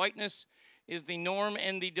 outcomes, and whiteness is the norm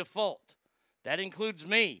and the default. That includes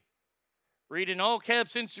me." Read an all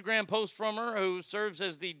caps Instagram post from her, who serves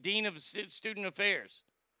as the Dean of Student Affairs.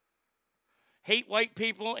 Hate white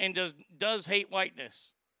people and does hate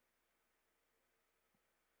whiteness.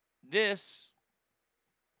 This,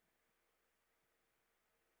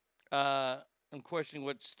 I'm questioning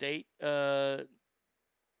what state. I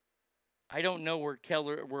don't know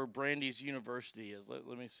where Brandeis University is. Let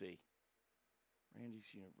me see.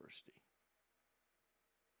 Brandeis University.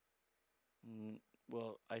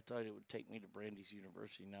 Well, I thought it would take me to Brandeis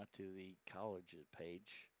University, not to the college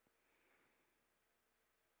page.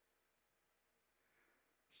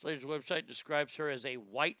 Slater's website describes her as a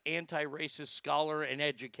white anti-racist scholar and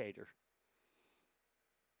educator.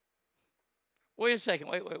 Wait a second.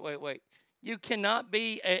 Wait. You cannot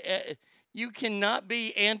be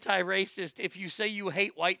anti-racist if you say you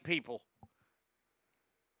hate white people.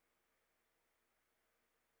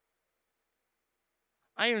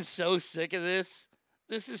 I am so sick of this.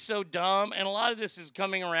 This is so dumb, and a lot of this is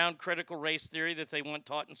coming around critical race theory that they weren't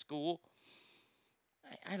taught in school.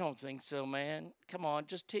 I don't think so, man. Come on,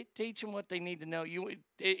 just teach them what they need to know.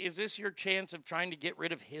 Is this your chance of trying to get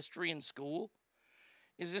rid of history in school?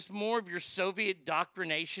 Is this more of your Soviet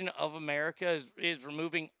doctrination of America is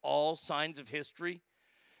removing all signs of history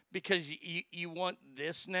because you want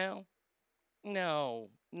this now? No.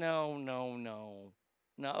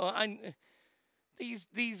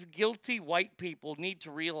 These guilty white people need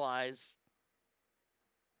to realize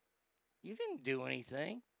you didn't do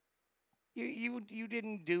anything. You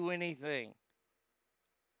didn't do anything.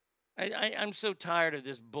 I'm so tired of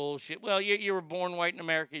this bullshit. Well, you were born white in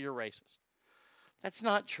America, you're racist. That's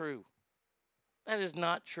not true. That is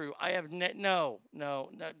not true. I have no.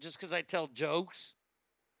 Just because I tell jokes.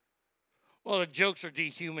 Well, the jokes are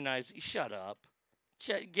dehumanizing. Shut up.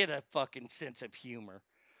 Get a fucking sense of humor.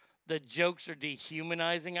 The jokes are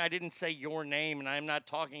dehumanizing. I didn't say your name, and I'm not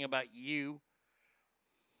talking about you.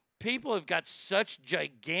 People have got such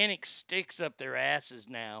gigantic sticks up their asses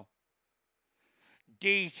now.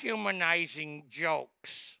 Dehumanizing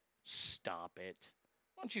jokes. Stop it.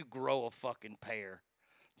 Why don't you grow a fucking pair?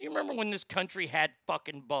 Do you remember when this country had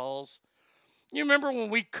fucking balls? You remember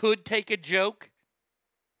when we could take a joke?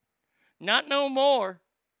 Not no more.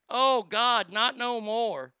 Oh, God, not no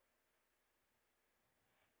more.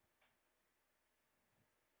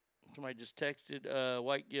 Somebody just texted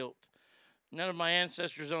white guilt. None of my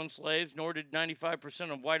ancestors owned slaves, nor did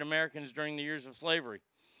 95% of white Americans during the years of slavery.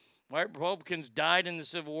 White Republicans died in the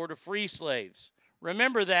Civil War to free slaves.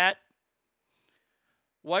 Remember that.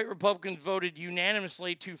 White Republicans voted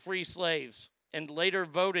unanimously to free slaves and later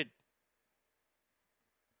voted.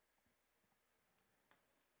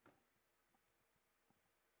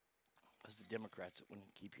 It was the Democrats that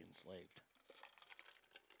wouldn't keep you enslaved.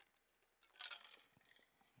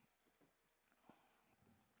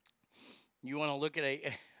 You want to look at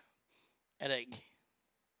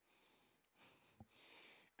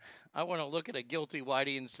I want to look at a guilty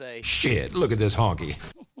whitey and say, Shit, look at this honky.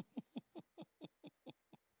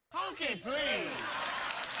 Honky, please.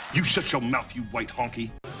 You shut your mouth, you white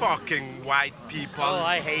honky. Fucking white people. Oh,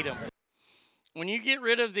 I hate them. When you get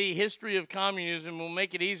rid of the history of communism, we'll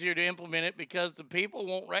make it easier to implement it because the people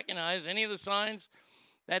won't recognize any of the signs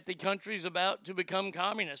that the country's about to become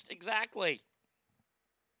communist. Exactly.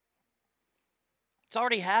 It's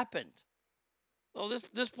already happened. Well,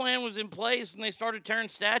 this plan was in place and they started tearing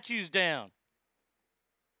statues down.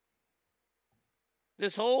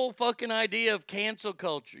 This whole fucking idea of cancel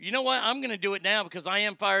culture. You know what? I'm going to do it now because I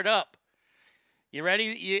am fired up. You ready?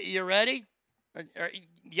 You ready?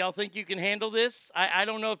 Y'all think you can handle this? I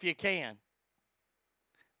don't know if you can.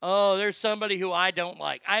 Oh, there's somebody who I don't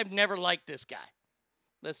like. I've never liked this guy.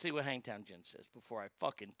 Let's see what Hangtown Jen says before I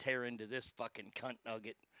fucking tear into this fucking cunt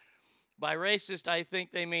nugget. By racist, I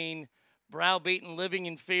think they mean browbeaten, living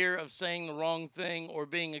in fear of saying the wrong thing or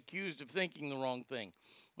being accused of thinking the wrong thing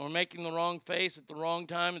or making the wrong face at the wrong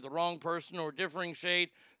time at the wrong person or differing shade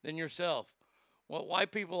than yourself. What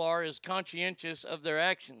white people are is conscientious of their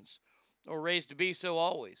actions or raised to be so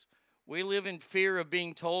always. We live in fear of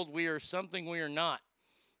being told we are something we are not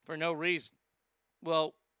for no reason.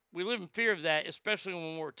 Well, we live in fear of that, especially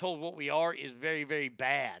when we're told what we are is very, very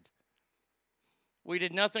bad. We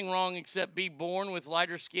did nothing wrong except be born with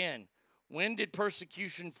lighter skin. When did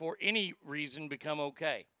persecution for any reason become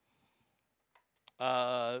okay?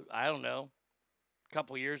 I don't know. A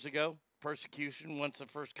couple years ago, persecution once the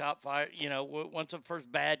first cop fired, once the first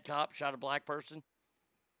bad cop shot a black person.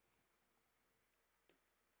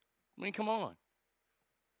 I mean, come on.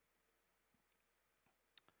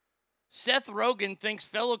 Seth Rogen thinks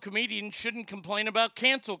fellow comedians shouldn't complain about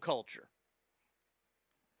cancel culture.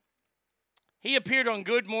 He appeared on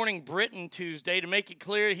Good Morning Britain Tuesday to make it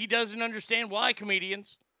clear he doesn't understand why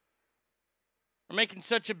comedians are making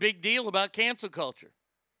such a big deal about cancel culture.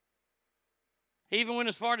 He even went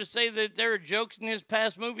as far to say that there are jokes in his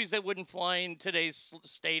past movies that wouldn't fly in today's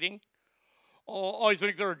stating. Oh, I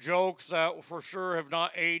think there are jokes that for sure have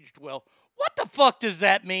not aged well. What the fuck does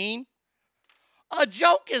that mean? A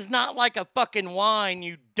joke is not like a fucking wine,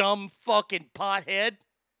 you dumb fucking pothead.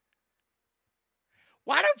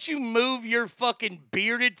 Why don't you move your fucking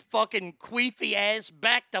bearded fucking queefy ass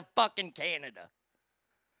back to fucking Canada?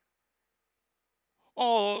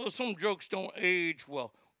 Oh, some jokes don't age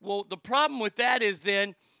well. Well, the problem with that is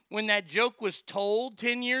then when that joke was told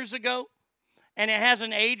 10 years ago, and it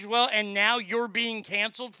hasn't aged well, and now you're being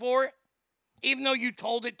canceled for it? Even though you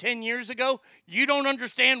told it 10 years ago, you don't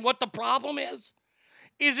understand what the problem is?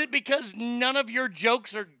 Is it because none of your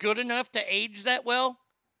jokes are good enough to age that well?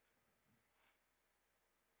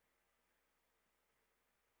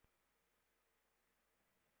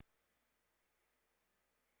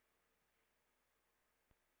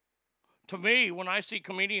 To me, when I see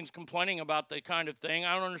comedians complaining about the kind of thing,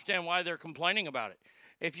 I don't understand why they're complaining about it.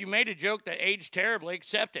 If you made a joke that aged terribly,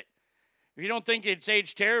 accept it. If you don't think it's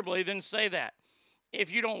aged terribly, then say that.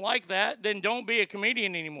 If you don't like that, then don't be a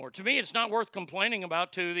comedian anymore. To me, it's not worth complaining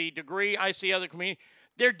about to the degree I see other comedians.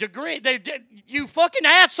 You fucking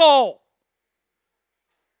asshole.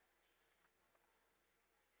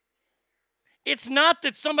 It's not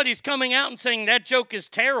that somebody's coming out and saying that joke is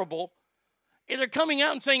terrible. They're coming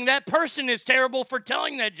out and saying that person is terrible for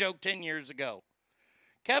telling that joke 10 years ago.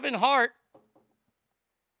 Kevin Hart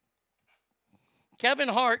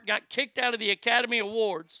got kicked out of the Academy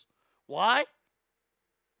Awards. Why?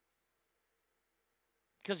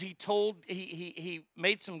 Because he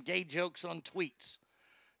made some gay jokes on tweets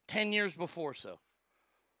 10 years before. So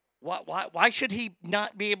why should he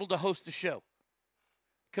not be able to host the show?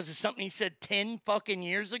 Because of something he said 10 fucking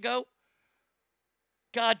years ago?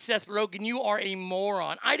 God, Seth Rogen, you are a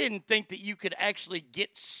moron. I didn't think that you could actually get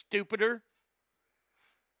stupider.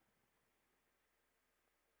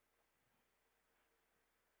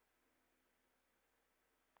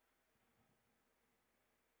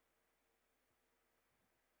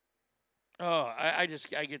 Oh, I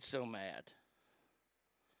get so mad.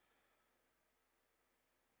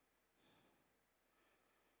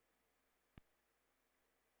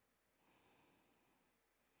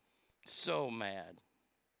 So mad.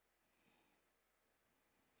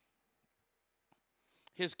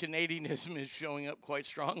 His Canadianism is showing up quite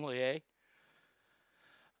strongly, eh?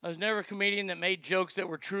 I was never a comedian that made jokes that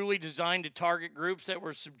were truly designed to target groups that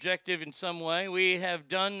were subjective in some way. We have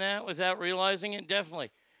done that without realizing it,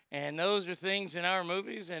 definitely. And those are things in our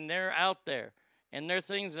movies, and they're out there. And they're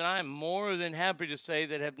things that I'm more than happy to say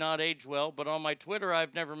that have not aged well. But on my Twitter,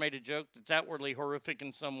 I've never made a joke that's outwardly horrific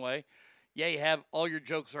in some way. Yeah, you have. All your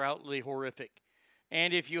jokes are outwardly horrific.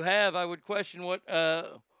 And if you have, I would question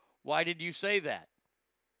why did you say that?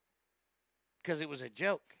 Because it was a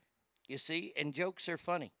joke, you see, and jokes are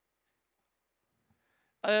funny.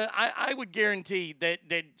 I would guarantee that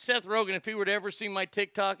Seth Rogen, if he were to ever see my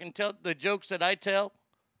TikTok and tell the jokes that I tell,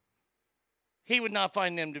 he would not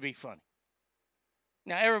find them to be funny.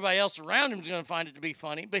 Now, everybody else around him is going to find it to be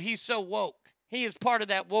funny, but he's so woke. He is part of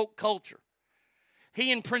that woke culture.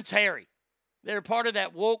 He and Prince Harry, they're part of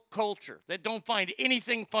that woke culture that don't find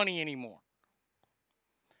anything funny anymore.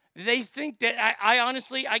 They think that, I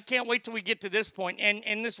honestly, I can't wait till we get to this point,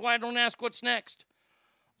 and this is why I don't ask what's next.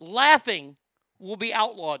 Laughing will be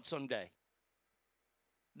outlawed someday.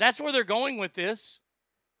 That's where they're going with this.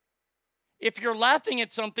 If you're laughing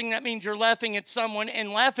at something, that means you're laughing at someone,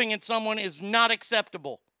 and laughing at someone is not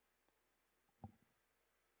acceptable.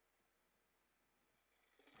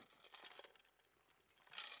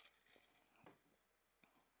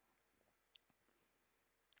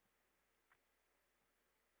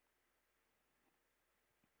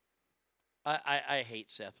 I hate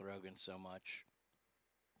Seth Rogen so much.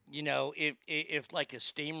 You know, if like a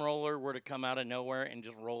steamroller were to come out of nowhere and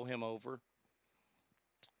just roll him over,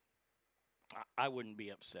 I wouldn't be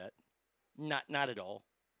upset. Not at all.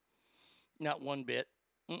 Not one bit.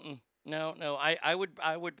 No. I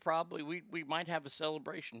would probably, we might have a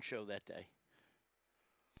celebration show that day.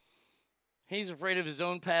 He's afraid of his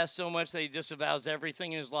own past so much that he disavows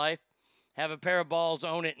everything in his life. Have a pair of balls,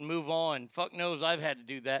 own it, and move on. Fuck knows I've had to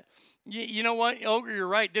do that. You know what, Ogre, you're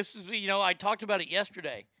right. This is, I talked about it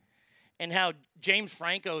yesterday and how James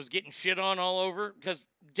Franco is getting shit on all over because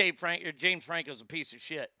James Franco's a piece of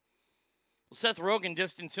shit. Well, Seth Rogen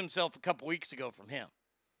distanced himself a couple weeks ago from him.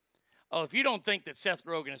 Oh, if you don't think that Seth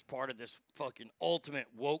Rogen is part of this fucking ultimate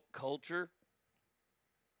woke culture,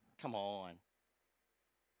 come on.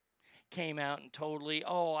 Came out and totally,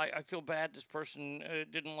 I feel bad this person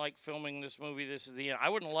didn't like filming this movie. This is the end. I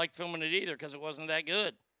wouldn't have liked filming it either because it wasn't that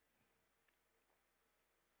good.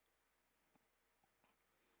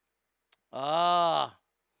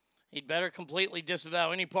 He'd better completely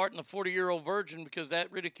disavow any part in the 40-year-old virgin because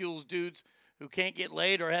that ridicules dudes who can't get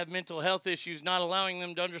laid or have mental health issues, not allowing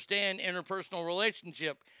them to understand interpersonal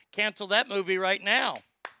relationship. Cancel that movie right now.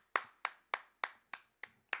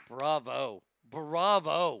 Bravo.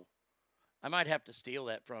 I might have to steal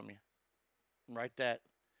that from you. Write that.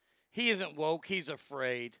 He isn't woke. He's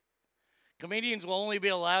afraid. Comedians will only be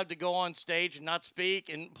allowed to go on stage and not speak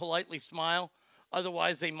and politely smile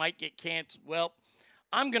Otherwise, they might get canceled. Well,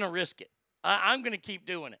 I'm going to risk it. I'm going to keep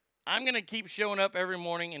doing it. I'm going to keep showing up every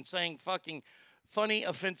morning and saying fucking funny,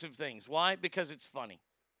 offensive things. Why? Because it's funny.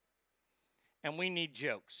 And we need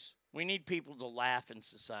jokes. We need people to laugh in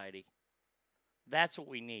society. That's what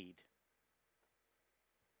we need.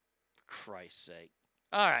 For Christ's sake.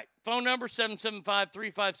 All right. Phone number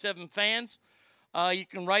 775-357-FANS. You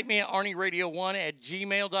can write me at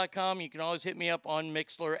ArnieRadio1@gmail.com. You can always hit me up on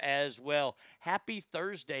Mixlr as well. Happy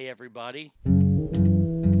Thursday, everybody.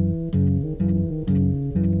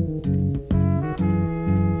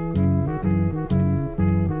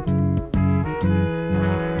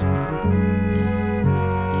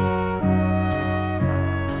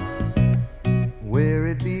 Where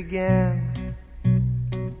it began,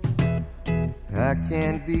 I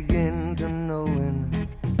can't begin to knowing,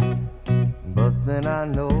 but then I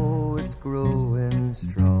know it's growing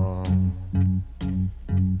strong.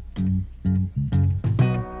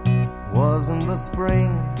 Wasn't the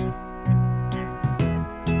spring,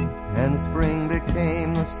 and spring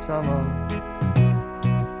became the summer.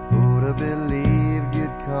 Who'd have believed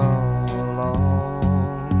you'd come along?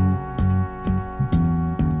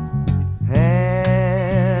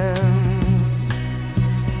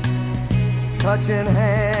 Touching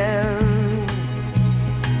hands,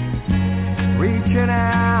 reaching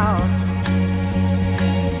out,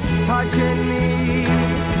 touching me,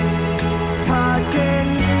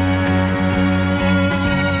 touching you.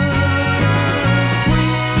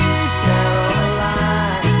 Sweet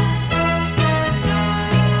Caroline,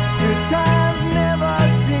 good times never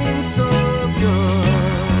seem so good.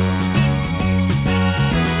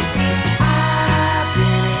 I've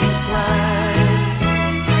been inclined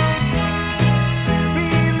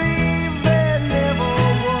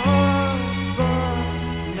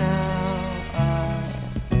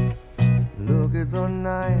the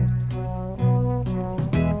night,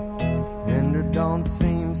 and it don't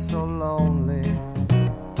seem so lonely.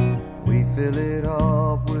 We fill it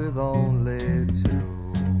up with only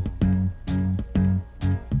two.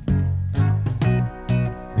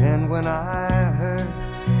 And when I hurt,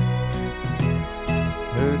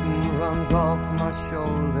 hurting runs off my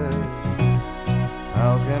shoulders.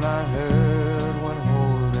 How can I hurt when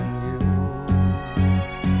holding you?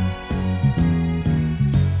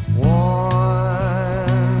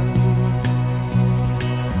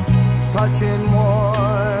 Touching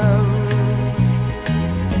warm,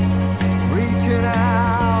 reaching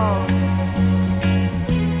out,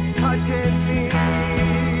 touching me,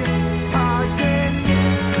 touching you.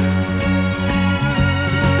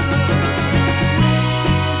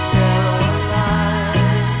 Sweet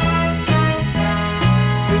Caroline,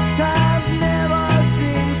 good times never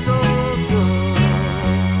seem so good.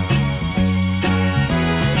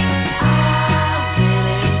 I've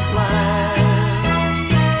been inclined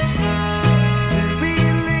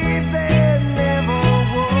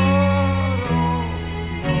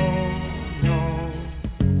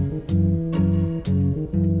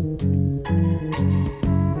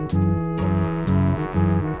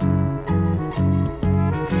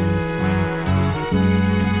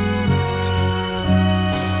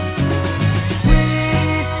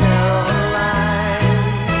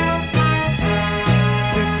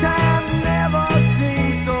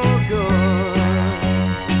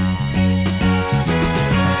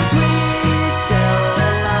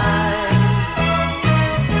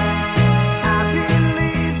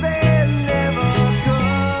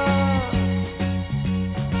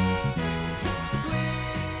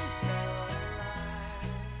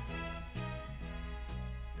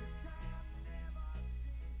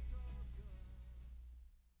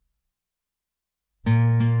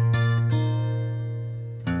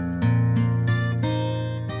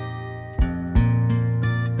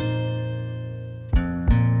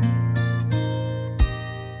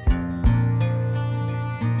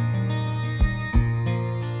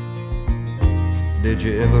Did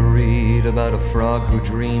you ever read about a frog who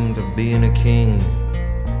dreamed of being a king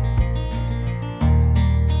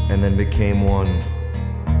and then became one?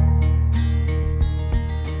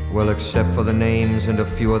 Well, except for the names and a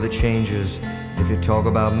few other changes, if you talk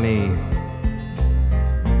about me,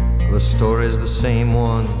 the story's the same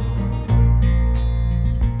one.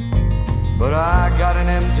 But I got an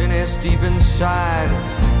emptiness deep inside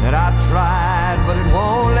that I've tried, but it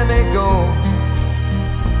won't let me go.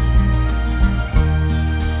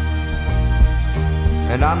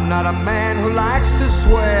 And I'm not a man who likes to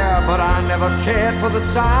swear, but I never cared for the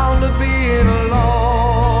sound of being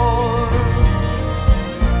alone.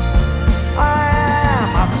 I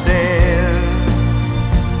am, I said,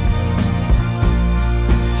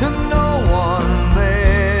 to no one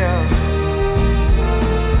there.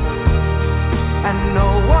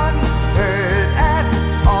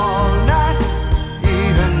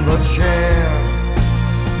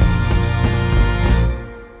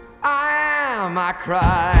 I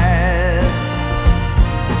cried.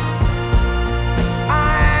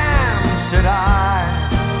 I am, said I,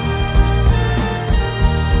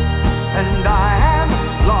 and I am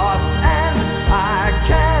lost, and I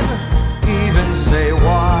can't even say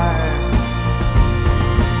why.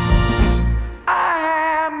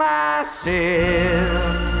 I am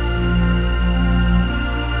myself.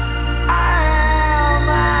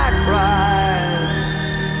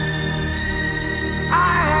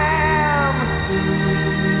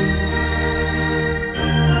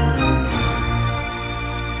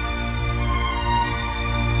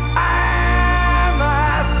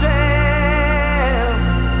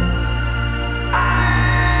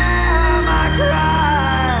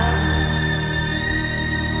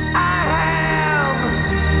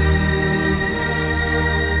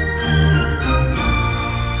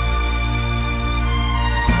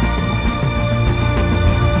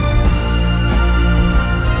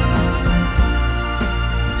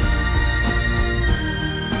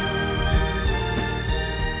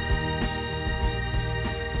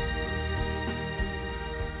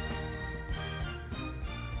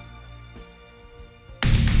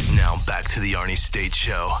 To the Arnie State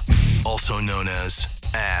Show, also known as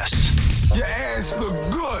Ass. Your ass look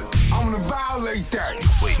good. I'm gonna violate that.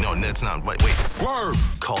 Wait, no, that's not. Wait. Word.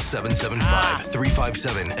 Call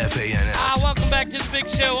 775-357-FANS. Welcome back to the big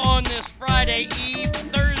show on this Friday Eve,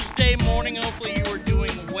 Thursday morning. Hopefully you are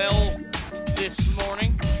doing well this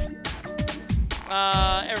morning.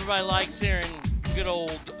 Everybody likes hearing good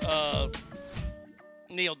old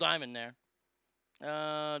Neil Diamond there.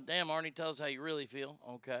 Damn, Arnie, tell us how you really feel.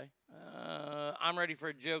 Okay. I'm ready for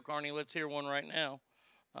a joke, Arnie. Let's hear one right now.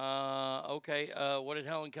 Okay. What did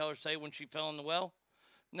Helen Keller say when she fell in the well?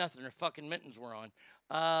 Nothing. Her fucking mittens were on.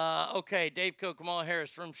 Okay. Dave Coe, Kamala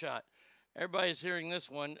Harris, Rim Shot. Everybody's hearing this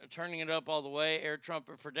one. Turning it up all the way. Air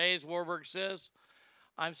trumpet for days. Warburg says,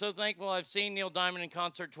 I'm so thankful I've seen Neil Diamond in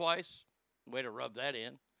concert twice. Way to rub that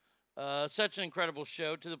in. Such an incredible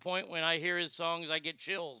show, to the point when I hear his songs, I get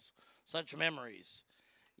chills. Such memories.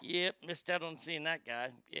 Yep, missed out on seeing that guy.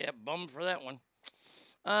 Yeah, bummed for that one.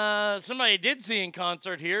 Somebody I did see in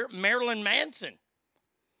concert here, Marilyn Manson.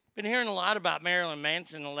 Been hearing a lot about Marilyn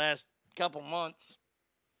Manson the last couple months.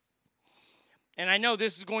 And I know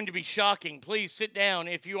this is going to be shocking. Please sit down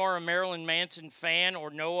if you are a Marilyn Manson fan or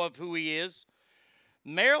know of who he is.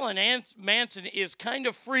 Marilyn Manson is kind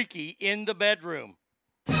of freaky in the bedroom.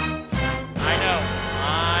 I know.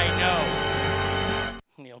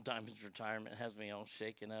 Neil Diamond's retirement has me all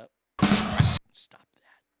shaken up. Stop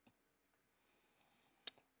that.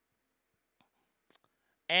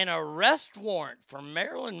 An arrest warrant for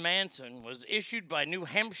Marilyn Manson was issued by New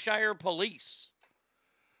Hampshire police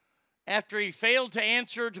after he failed to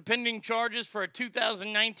answer to pending charges for a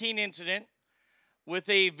 2019 incident with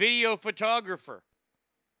a video photographer.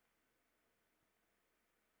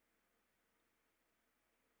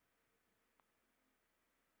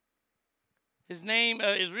 His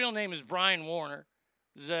real name is Brian Warner.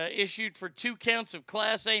 Is issued for 2 counts of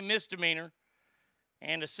Class A misdemeanor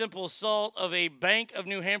and a simple assault of a Bank of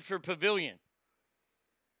New Hampshire pavilion.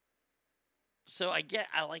 So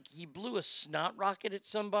he blew a snot rocket at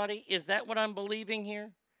somebody. Is that what I'm believing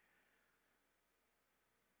here?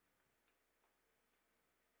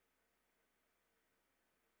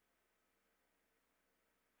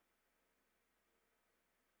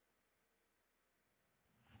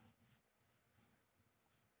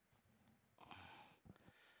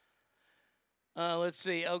 Let's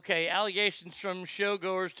see. Okay, allegations from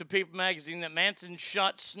showgoers to People magazine that Manson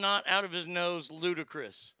shot snot out of his nose,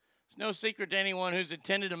 ludicrous. It's no secret to anyone who's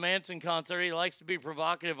attended a Manson concert. He likes to be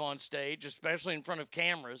provocative on stage, especially in front of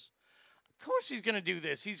cameras. Of course he's going to do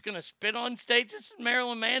this. He's going to spit on stage. This is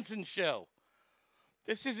Marilyn Manson's show.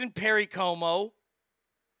 This isn't Perry Como.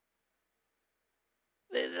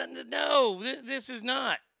 No, this is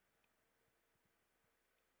not.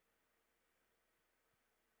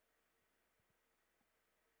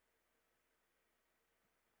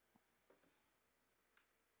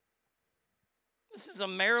 This is a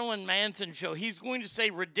Marilyn Manson show. He's going to say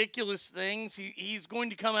ridiculous things. He's going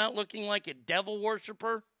to come out looking like a devil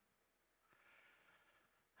worshiper.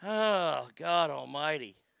 Oh, God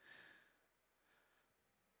almighty.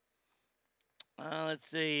 Let's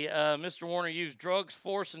see. Mr. Warner used drugs,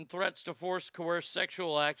 force, and threats to coerce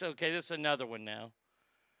sexual acts. Okay, this is another one now.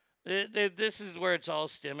 This is where it's all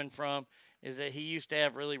stemming from, is that he used to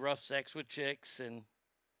have really rough sex with chicks and...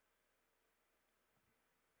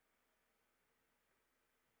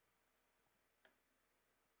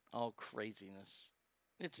 all craziness.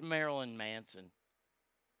 It's Marilyn Manson.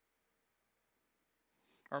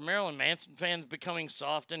 Are Marilyn Manson fans becoming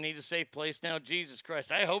soft and need a safe place now? Jesus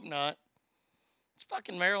Christ, I hope not. It's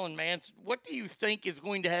fucking Marilyn Manson. What do you think is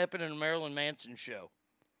going to happen in a Marilyn Manson show?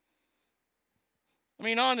 I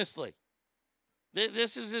mean, honestly,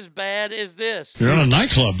 this is as bad as this. You're in a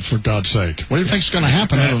nightclub, for God's sake. What do you think's going to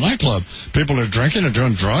happen at a nightclub? People are drinking and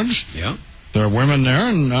doing drugs. Yeah. There are women there,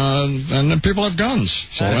 and then people have guns.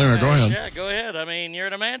 So anyway, go ahead. Yeah, go ahead. I mean, you're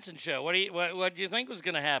at a Manson show. What do you think was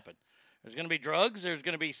going to happen? There's going to be drugs. There's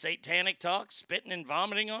going to be satanic talk, spitting and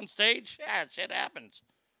vomiting on stage. Yeah, shit happens.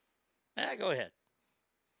 Yeah, go ahead.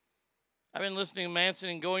 I've been listening to Manson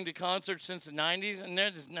and going to concerts since the 90s, and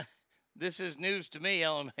this is news to me,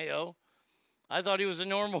 LMAO. I thought he was a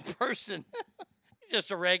normal person. He's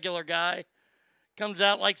just a regular guy. Comes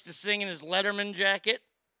out, likes to sing in his Letterman jacket.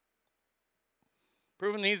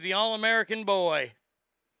 Proving he's the all-American boy.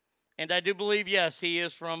 And I do believe, yes, he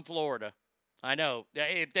is from Florida. I know.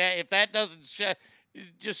 If that doesn't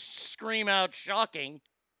just scream out shocking.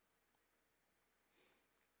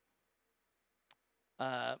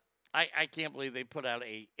 I can't believe they put out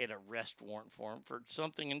an arrest warrant for him for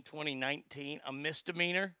something in 2019, a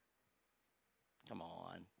misdemeanor. Come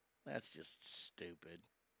on. That's just stupid.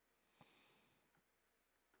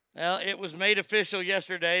 Well, it was made official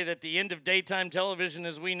yesterday that the end of daytime television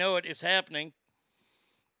as we know it is happening.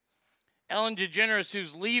 Ellen DeGeneres,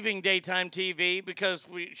 who's leaving daytime TV because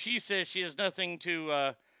she says she has nothing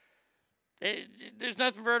to, there's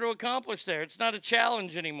nothing for her to accomplish there. It's not a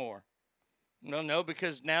challenge anymore. No,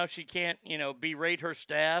 because now she can't, berate her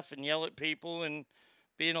staff and yell at people and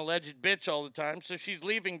be an alleged bitch all the time. So she's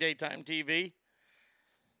leaving daytime TV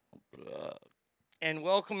and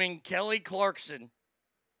welcoming Kelly Clarkson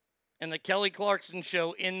and the Kelly Clarkson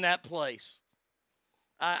Show in that place.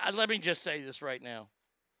 Let me just say this right now.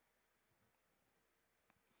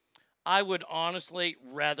 I would honestly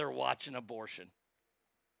rather watch an abortion.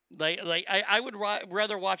 I would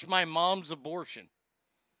rather watch my mom's abortion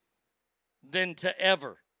than to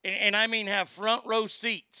ever, and I mean have front row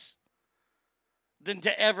seats, than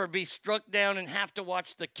to ever be struck down and have to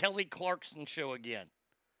watch the Kelly Clarkson Show again.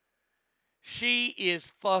 She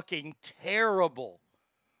is fucking terrible.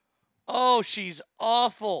 Oh, she's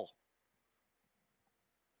awful.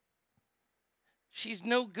 She's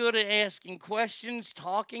no good at asking questions.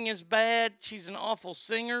 Talking is bad. She's an awful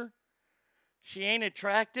singer. She ain't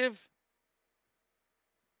attractive.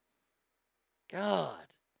 God.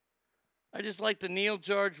 I just like the Neil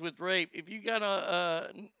charged with rape. If you got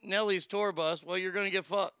a Nelly's tour bus, well, you're going to get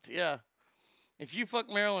fucked. Yeah. If you fuck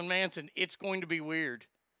Marilyn Manson, it's going to be weird.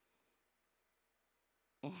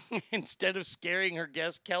 Instead of scaring her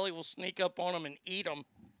guests, Kelly will sneak up on them and eat them.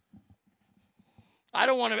 I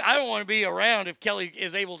don't want to be around if Kelly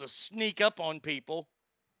is able to sneak up on people.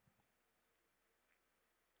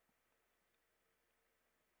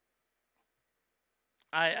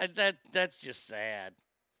 That's just sad.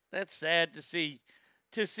 That's sad to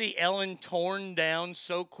see Ellen torn down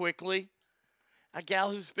so quickly. A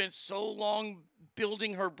gal who spent so long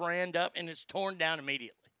building her brand up and it's torn down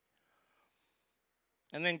immediately.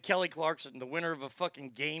 And then Kelly Clarkson, the winner of a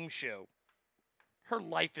fucking game show. Her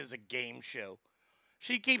life is a game show.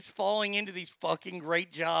 She keeps falling into these fucking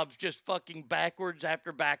great jobs, just fucking backwards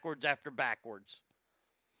after backwards after backwards.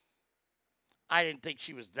 I didn't think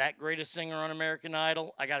she was that great a singer on American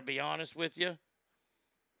Idol. I got to be honest with you.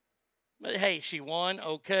 But hey, she won.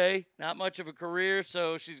 Okay. Not much of a career,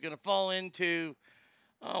 so she's going to fall into,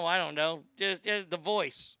 I don't know, just The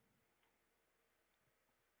Voice.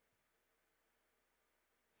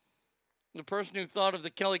 The person who thought of the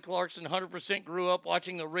Kelly Clarkson 100% grew up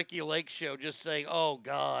watching the Ricky Lake Show, just saying, oh,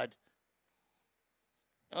 God.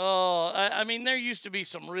 Oh, I mean, there used to be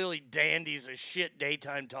some really dandies as shit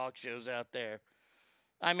daytime talk shows out there.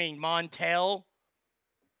 I mean, Montel,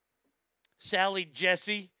 Sally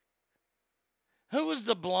Jesse. Who was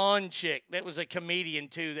the blonde chick that was a comedian,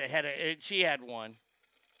 too, that had she had one?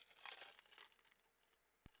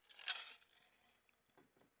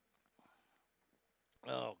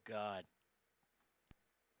 Oh, God.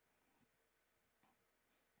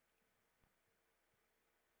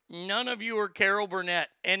 None of you are Carol Burnett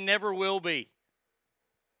and never will be.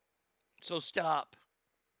 So stop.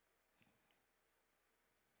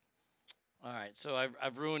 All right, so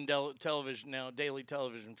I've ruined television now, daily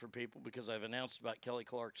television for people because I've announced about Kelly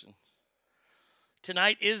Clarkson.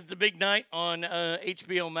 Tonight is the big night on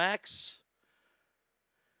HBO Max.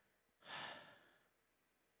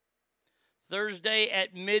 Thursday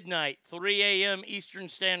at midnight, 3 a.m. Eastern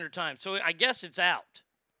Standard Time. So I guess it's out.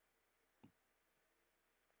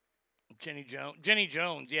 Jenny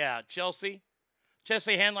Jones, yeah. Chelsea,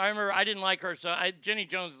 Chesley Handler, I remember I didn't like her, so Jenny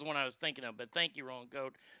Jones is the one I was thinking of. But thank you, Roland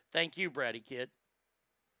Goat. Thank you, Bratty Kid.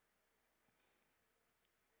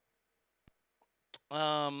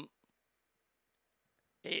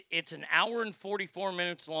 It's an hour and 44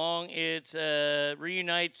 minutes long. It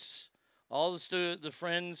reunites all the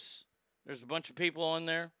friends. There's a bunch of people on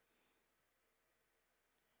there.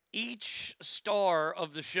 Each star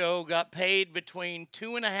of the show got paid between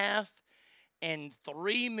 $2.5 and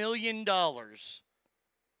 $3 million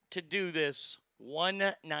to do this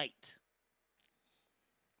one night.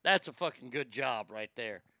 That's a fucking good job right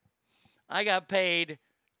there. I got paid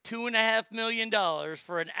 $2.5 million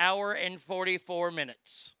for an hour and 44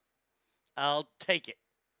 minutes. I'll take it.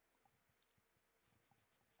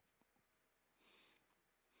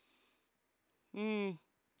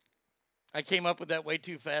 I came up with that way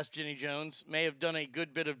too fast, Jenny Jones. May have done a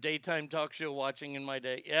good bit of daytime talk show watching in my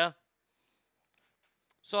day. Yeah.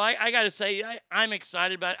 So I got to say, I'm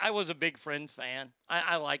excited about it. I was a big Friends fan.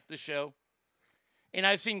 I like the show. And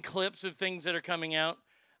I've seen clips of things that are coming out.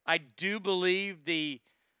 I do believe the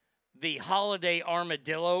Holiday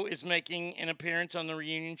Armadillo is making an appearance on the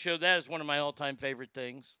reunion show. That is one of my all-time favorite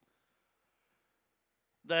things.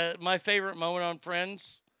 My favorite moment on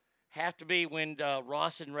Friends have to be when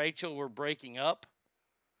Ross and Rachel were breaking up.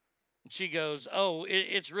 And she goes, "Oh,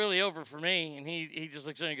 it's really over for me." And he just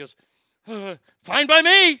looks at her and goes, "Fine by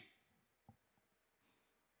me."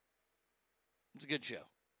 It's a good show.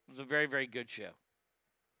 It was a very, very good show.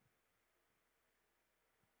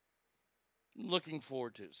 Looking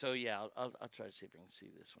forward to it. So, yeah, I'll try to see if I can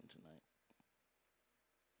see this one tonight.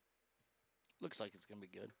 Looks like it's going to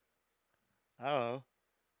be good. Oh.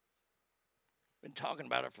 Been talking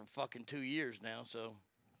about it for fucking 2 years now, so.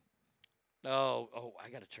 Oh, I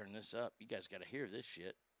got to turn this up. You guys got to hear this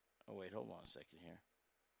shit. Oh, wait, hold on a second here.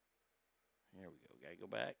 Here we go. Got to go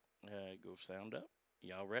back. Go sound up.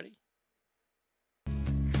 Y'all ready?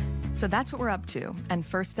 So that's what we're up to. And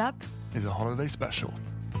first up is a holiday special.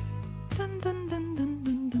 Dun, dun, dun, dun,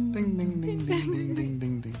 dun, dun. Ding, ding, ding, ding, ding, ding,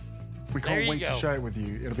 ding, ding. We can't wait to share it with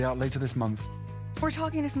you. It'll be out later this month. We're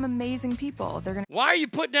talking to some amazing people. They're gonna. Why are you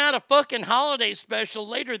putting out a fucking holiday special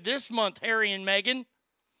later this month, Harry and Meghan?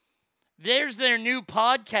 There's their new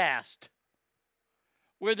podcast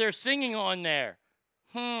where they're singing on there.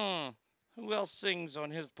 Who else sings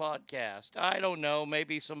on his podcast? I don't know.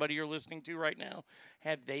 Maybe somebody you're listening to right now.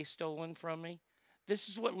 Have they stolen from me? This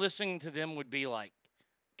is what listening to them would be like.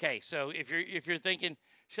 Okay, so if you're thinking,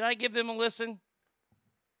 should I give them a listen?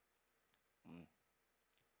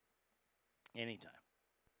 Anytime.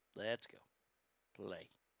 Let's go. Play.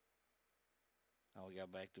 Oh, we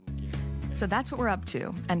got back to them again. Okay. So that's what we're up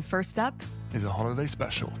to. And first up is a holiday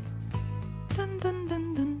special. Dun, dun,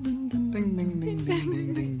 dun, dun, dun, dun. Ding, ding, ding, ding,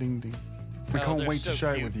 ding, ding, ding, ding. We can't wait to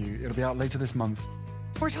share it with you. It'll be out later this month.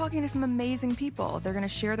 We're talking to some amazing people. They're going to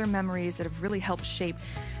share their memories that have really helped shape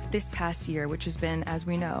this past year, which has been, as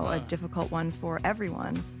we know, a difficult one for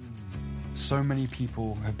everyone. So many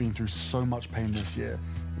people have been through so much pain this year,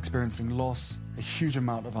 experiencing loss, a huge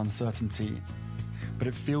amount of uncertainty. But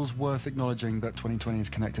it feels worth acknowledging that 2020 has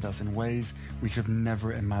connected us in ways we could have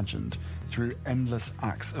never imagined through endless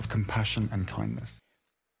acts of compassion and kindness.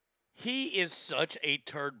 He is such a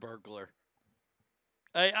turd burglar.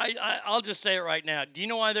 I'll just say it right now. Do you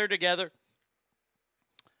know why they're together?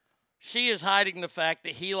 She is hiding the fact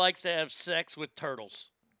that he likes to have sex with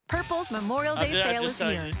turtles. Purple's Memorial Day sale is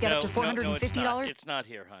here. Get up to $450. It's not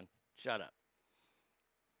here, hon. Shut up.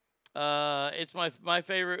 It's my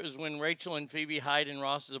favorite is when Rachel and Phoebe hide in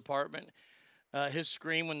Ross's apartment. His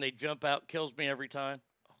scream when they jump out kills me every time.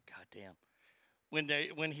 Oh, goddamn.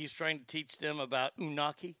 When he's trying to teach them about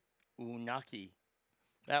Unaki.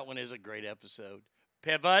 That one is a great episode.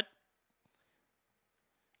 Pivot.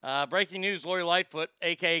 Breaking news, Lori Lightfoot,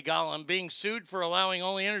 a.k.a. Gollum, being sued for allowing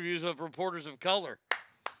only interviews of reporters of color.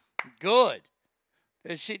 Good.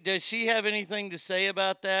 Does she have anything to say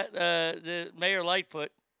about that? The Mayor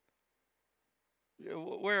Lightfoot.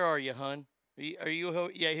 Where are you, hun? Are you?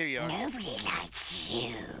 Yeah, here you are. Nobody likes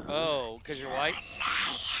you. Oh, because you're white?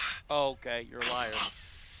 Oh, okay. You're a liar.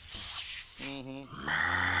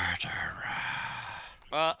 Murderer.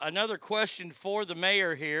 Another question for the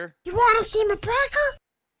mayor here. You want to see my pecker?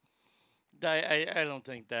 I don't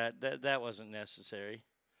think that wasn't necessary.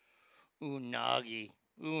 Unagi.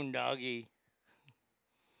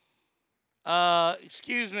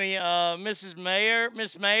 Excuse me, Mrs. Mayor,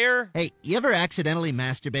 Miss Mayor. Hey, you ever accidentally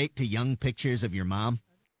masturbate to young pictures of your mom?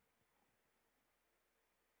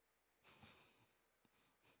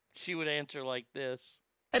 She would answer like this.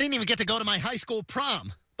 I didn't even get to go to my high school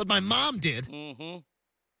prom, but my mom did. Mm-hmm.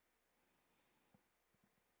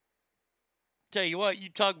 Tell you what, you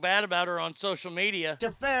talk bad about her on social media. It's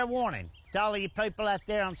a fair warning to all of you people out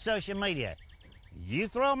there on social media. You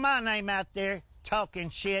throw my name out there talking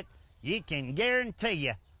shit, you can guarantee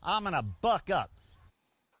you I'm going to buck up.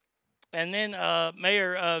 And then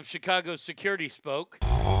Mayor of Chicago Security spoke.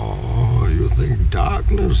 Oh, you think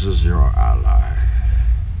darkness is your ally?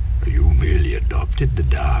 You merely adopted the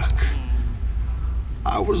dark.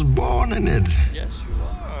 I was born in it. Yes, you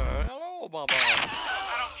are. Hello, Baba.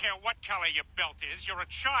 I don't care what color your belt is. You're a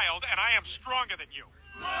child, and I am stronger than you.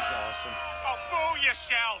 This is awesome. Oh, boo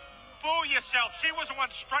yourself. Boo yourself. She was the one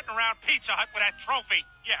strutting around Pizza Hut with that trophy.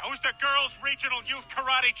 Yeah, who's the girls' regional youth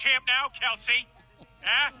karate champ now, Kelsey?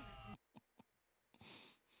 Huh?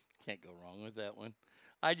 Can't go wrong with that one.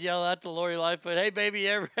 I'd yell out to Lori Lightfoot, hey, baby, you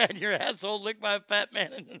ever had your asshole licked by a fat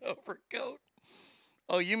man in an overcoat?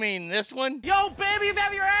 Oh, you mean this one? Yo, baby, you've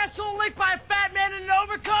had your asshole licked by a fat man in an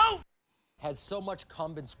overcoat? Has so much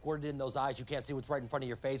cum been squirted in those eyes you can't see what's right in front of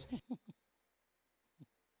your face?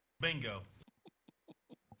 Bingo.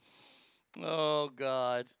 Oh,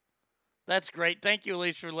 God. That's great. Thank you,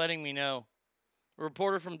 Elise, for letting me know. A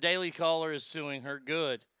reporter from Daily Caller is suing her.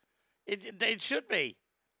 Good. It should be.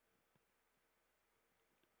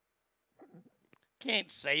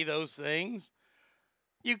 Can't say those things.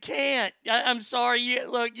 You can't. I'm sorry.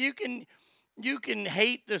 Look, you can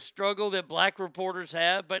hate the struggle that black reporters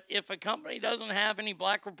have, but if a company doesn't have any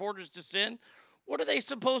black reporters to send, what are they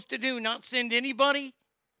supposed to do? Not send anybody?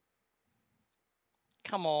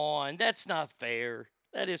 Come on. That's not fair.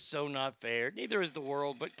 That is so not fair. Neither is the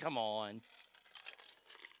world, but come on.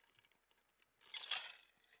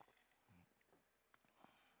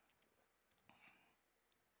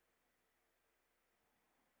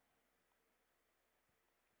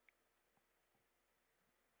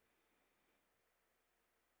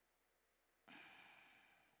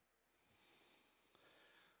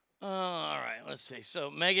 All right, let's see.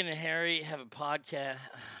 So Meghan and Harry have a podcast.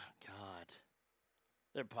 Oh, God.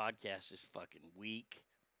 Their podcast is fucking weak.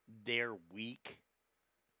 They're weak.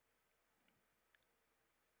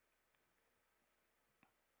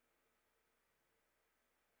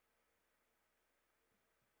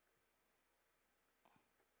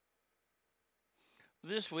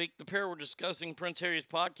 This week, the pair were discussing Prince Harry's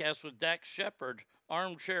podcast with Dax Shepard,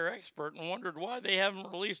 armchair expert, and wondered why they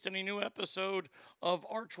haven't released any new episode of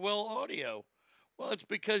Archwell Audio. Well, it's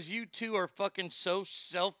because you two are fucking so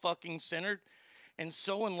self-fucking-centered and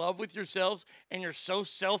so in love with yourselves, and you're so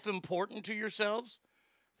self-important to yourselves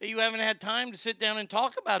that you haven't had time to sit down and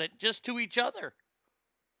talk about it just to each other.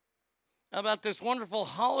 About this wonderful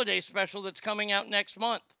holiday special that's coming out next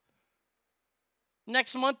month.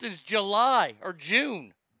 Next month is July or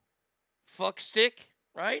June. Fuck stick,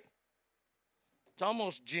 right? It's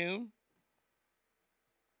almost June.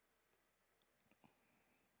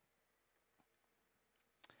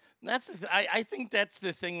 And I think that's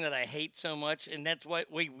the thing that I hate so much, and that's why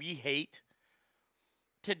we hate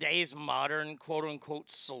today's modern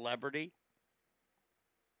quote-unquote celebrity,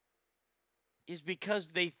 is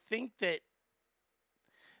because they think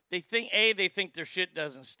they think their shit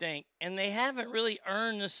doesn't stink, and they haven't really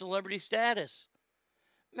earned the celebrity status.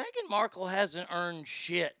 Meghan Markle hasn't earned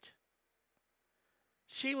shit.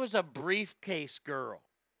 She was a briefcase girl.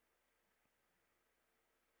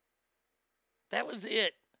 That was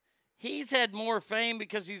it. He's had more fame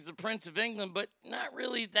because he's the Prince of England, but not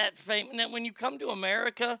really that fame. And then when you come to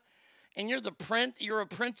America and you're a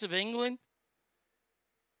Prince of England,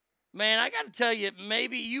 man, I got to tell you,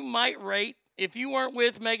 maybe you might rate, if you weren't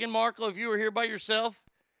with Meghan Markle, if you were here by yourself,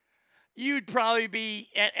 you'd probably be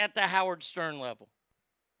at the Howard Stern level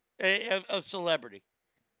of celebrity.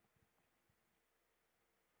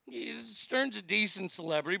 Stern's a decent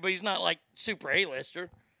celebrity, but he's not like super A-lister.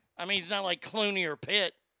 I mean, he's not like Clooney or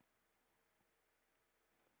Pitt.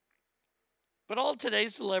 But all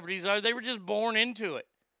today's celebrities they were just born into it.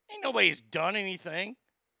 Ain't nobody's done anything.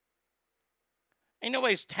 Ain't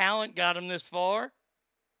nobody's talent got them this far.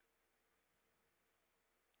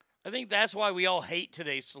 I think that's why we all hate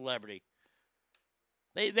today's celebrity.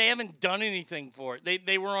 They haven't done anything for it.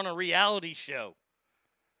 They were on a reality show.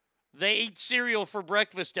 They ate cereal for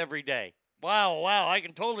breakfast every day. Wow, I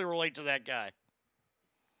can totally relate to that guy.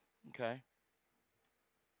 Okay.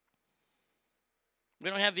 We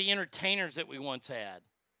don't have the entertainers that we once had.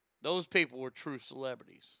 Those people were true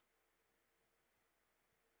celebrities.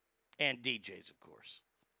 And DJs, of course.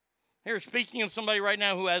 Here, speaking of somebody right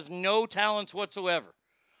now who has no talents whatsoever,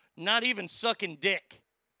 not even sucking dick,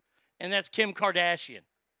 and that's Kim Kardashian.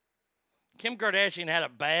 Kim Kardashian had a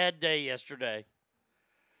bad day yesterday.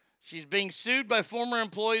 She's being sued by former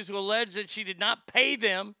employees who allege that she did not pay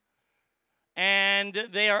them And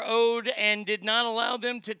they are owed and did not allow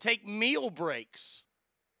them to take meal breaks.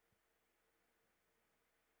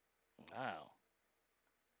 Wow.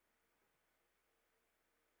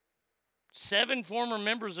 7 former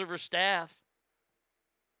members of her staff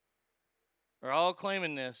are all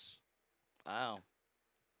claiming this. Wow.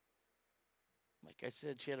 Like I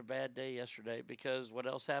said, she had a bad day yesterday because what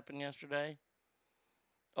else happened yesterday?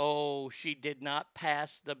 Oh, she did not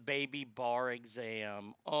pass the baby bar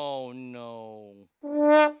exam. Oh, no.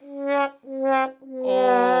 Oh,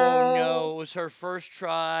 no. It was her first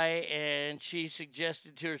try, and she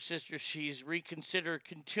suggested to her sister she's reconsidered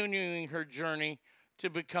continuing her journey to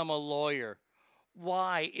become a lawyer.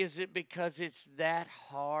 Why? Is it because it's that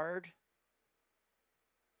hard?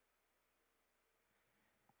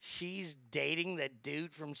 She's dating the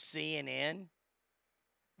dude from CNN?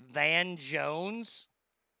 Van Jones?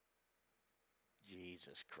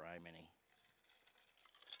 Jesus criminy.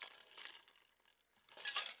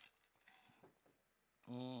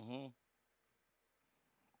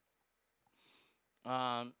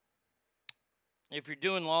 If you're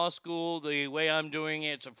doing law school the way I'm doing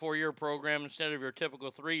it, it's a 4-year program instead of your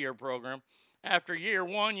typical 3-year program. After year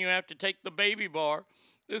 1, you have to take the baby bar.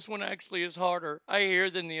 This one actually is harder, I hear,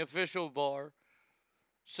 than the official bar.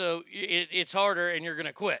 So it's harder and you're going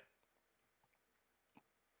to quit.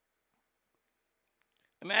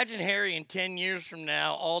 Imagine Harry in 10 years from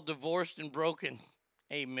now, all divorced and broken.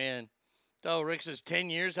 Amen. Oh, Rick says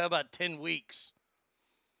 10 years? How about 10 weeks?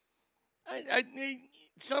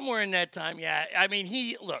 Somewhere in that time, yeah. I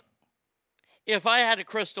mean, look, if I had a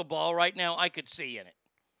crystal ball right now, I could see in it.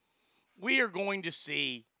 We are going to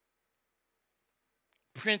see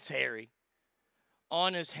Prince Harry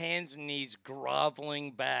on his hands and knees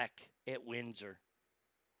groveling back at Windsor.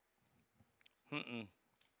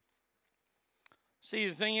 See,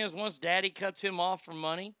 the thing is, once Daddy cuts him off for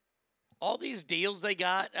money, all these deals they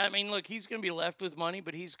got, I mean, look, he's going to be left with money,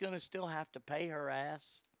 but he's going to still have to pay her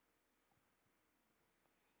ass.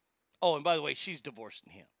 Oh, and by the way, she's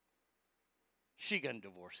divorcing him. She going to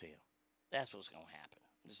divorce him. That's what's going to happen.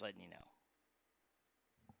 Just letting you know.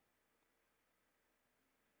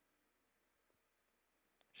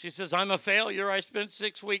 She says, I'm a failure. I spent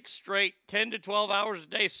 6 weeks straight, 10 to 12 hours a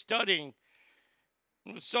day studying.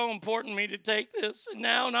 It was so important to me to take this. And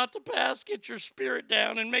now, not to pass, get your spirit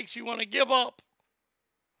down and makes you want to give up.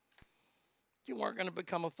 You weren't going to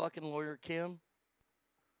become a fucking lawyer, Kim.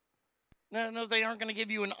 No, they aren't going to give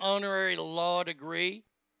you an honorary law degree.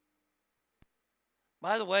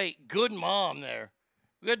 By the way, good mom there.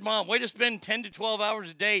 Good mom. Way to spend 10 to 12 hours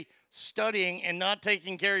a day studying and not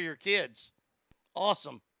taking care of your kids.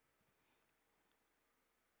 Awesome.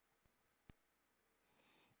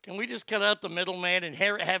 Can we just cut out the middleman and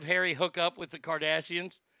have Harry hook up with the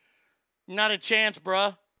Kardashians? Not a chance,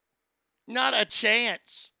 bruh. Not a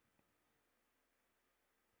chance.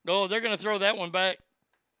 Oh, they're going to throw that one back.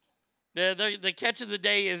 The catch of the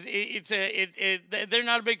day is they're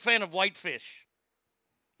not a big fan of whitefish,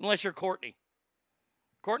 unless you're Courtney.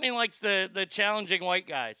 Courtney likes the challenging white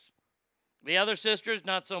guys. The other sisters,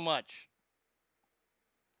 not so much.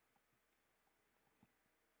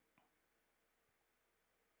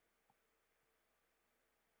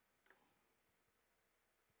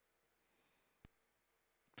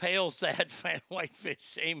 Pale, sad, fat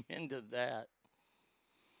whitefish. Amen to that.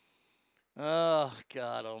 Oh,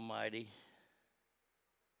 God almighty.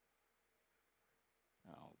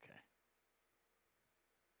 Okay.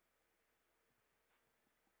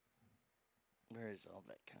 Where is all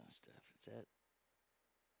that kind of stuff? Is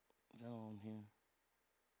that on here?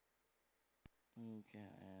 Okay,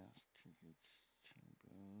 ass, tickets,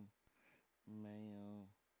 mail.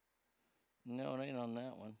 No, it ain't on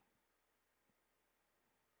that one.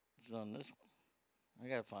 It's on this one. I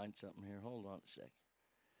gotta find something here. Hold on a second.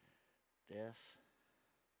 Death.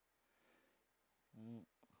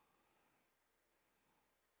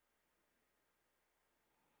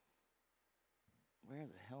 Where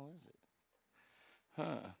the hell is it?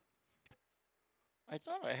 Huh. I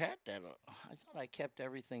thought I had that. I thought I kept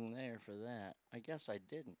everything there for that. I guess I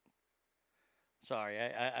didn't. Sorry,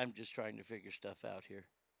 I'm just trying to figure stuff out here.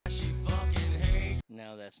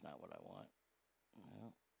 No, that's not what I want.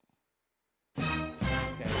 No.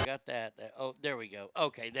 Okay, I got that. Oh, there we go.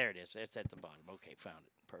 Okay, there it is. It's at the bottom. Okay, found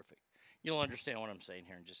it. Perfect. You'll understand what I'm saying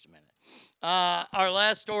here in just a minute. Our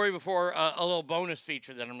last story before a little bonus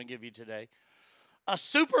feature that I'm going to give you today. A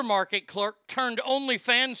supermarket clerk turned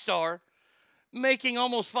OnlyFans star, making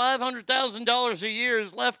almost $500,000 a year,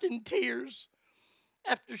 is left in tears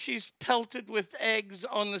after she's pelted with eggs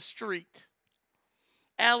on the street.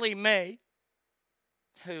 Allie Mae,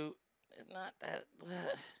 who is not that...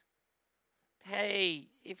 Hey,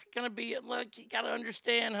 if you're going to be, look, you got to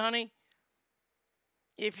understand, honey.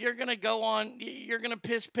 If you're going to go on, you're going to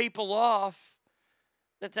piss people off.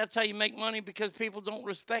 That's how you make money, because people don't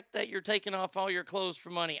respect that you're taking off all your clothes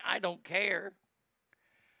for money. I don't care.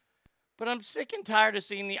 But I'm sick and tired of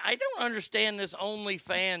seeing I don't understand this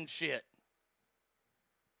OnlyFans shit.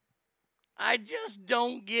 I just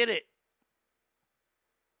don't get it.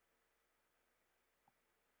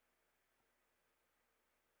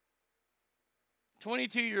 A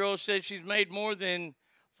 22-year-old said she's made more than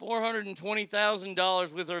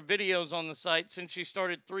 $420,000 with her videos on the site since she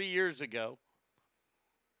started 3 years ago.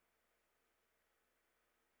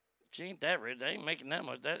 She ain't that rich. They ain't making that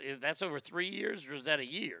much. That's over 3 years, or is that a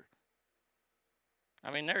year? I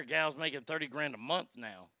mean, there are gals making $30,000 a month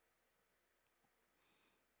now.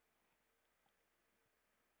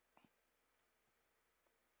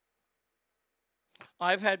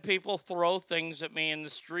 I've had people throw things at me in the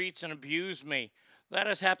streets and abuse me. That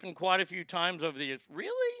has happened quite a few times over the years.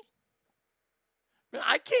 Really?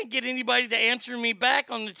 I can't get anybody to answer me back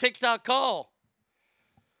on the TikTok call.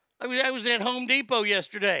 I was at Home Depot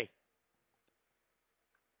yesterday.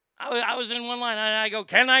 I was in one line, and I go,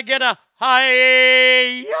 can I get a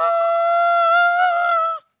hi-ya?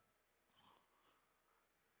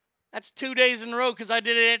 That's 2 days in a row because I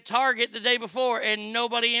did it at Target the day before, and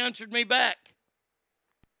nobody answered me back.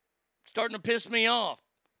 Starting to piss me off.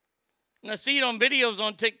 And I see it on videos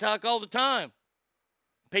on TikTok all the time.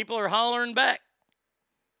 People are hollering back.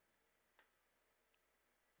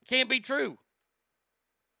 Can't be true.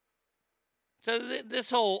 So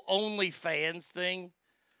this whole OnlyFans thing,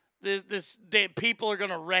 that people are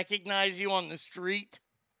going to recognize you on the street.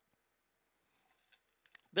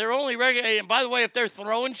 They're only and by the way, if they're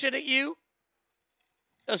throwing shit at you,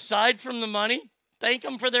 aside from the money, thank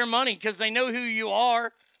them for their money because they know who you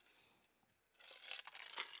are.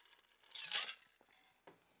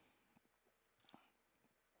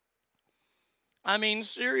 I mean,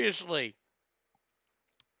 seriously.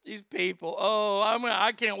 These people,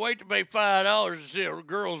 I can't wait to pay $5 to see a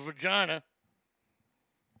girl's vagina.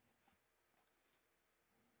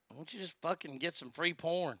 Why don't you just fucking get some free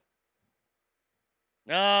porn?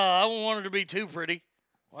 No, I don't want her to be too pretty.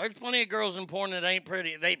 Well, there's plenty of girls in porn that ain't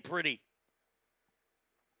pretty. They ain't pretty.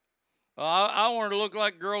 I want her to look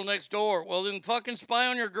like girl next door. Well, then fucking spy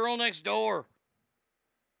on your girl next door.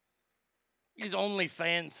 These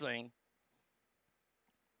OnlyFans thing.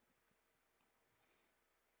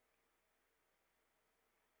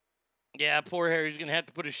 Yeah, poor Harry's going to have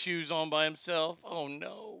to put his shoes on by himself. Oh,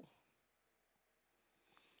 no.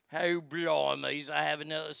 Hey, blimey, I have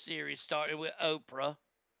another series starting with Oprah.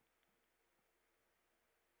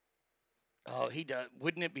 Oh, he does.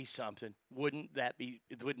 Wouldn't it be something? Wouldn't that be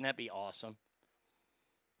awesome?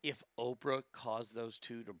 If Oprah caused those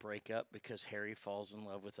two to break up because Harry falls in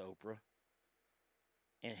love with Oprah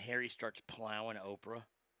and Harry starts plowing Oprah.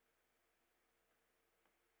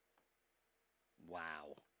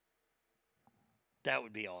 Wow. That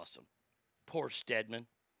would be awesome. Poor Stedman.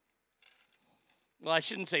 Well, I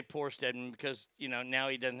shouldn't say poor Stedman because, now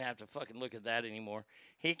he doesn't have to fucking look at that anymore.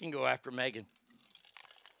 He can go after Meghan.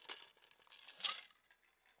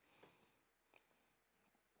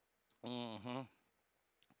 Mm-hmm.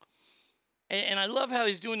 And I love how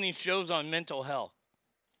he's doing these shows on mental health.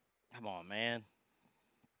 Come on, man.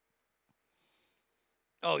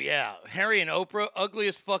 Oh, yeah. Harry and Oprah,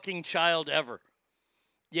 ugliest fucking child ever.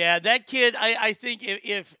 Yeah, that kid, I think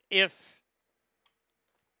if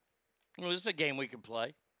well, this is a game we could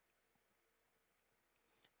play.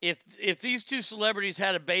 If these two celebrities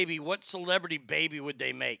had a baby, what celebrity baby would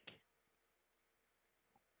they make?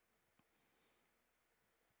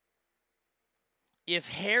 If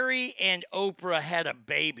Harry and Oprah had a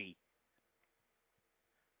baby,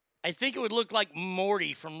 I think it would look like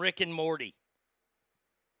Morty from Rick and Morty.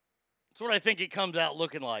 That's what I think it comes out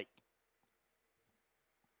looking like.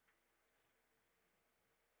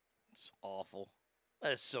 It's awful.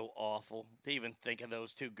 That is so awful to even think of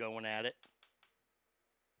those two going at it.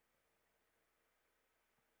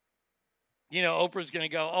 Oprah's going to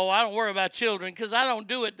go, oh, I don't worry about children because I don't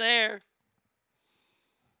do it there.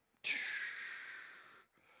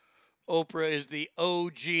 Oprah is the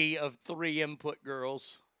OG of 3 input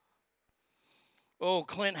girls. Oh,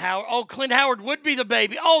 Clint Howard. Oh, Clint Howard would be the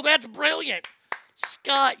baby. Oh, that's brilliant.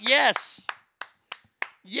 Scott, yes.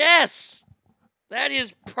 Yes. That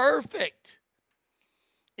is perfect.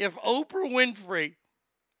 If Oprah Winfrey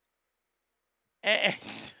and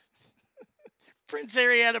Prince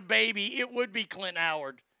Harry had a baby, it would be Clint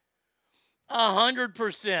Howard.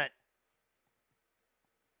 100%.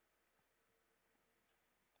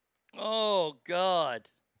 Oh, God.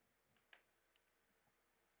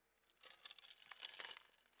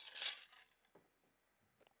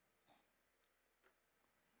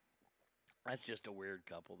 That's just a weird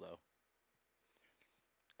couple, though.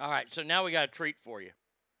 All right, so now we got a treat for you.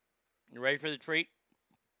 You ready for the treat?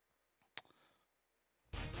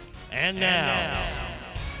 And now,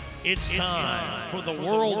 it's time for the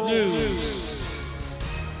World News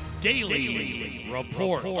Daily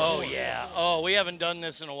Report. Oh, yeah. Oh, we haven't done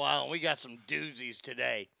this in a while, and we got some doozies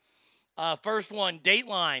today. First one,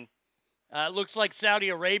 Dateline. Looks like Saudi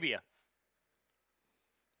Arabia.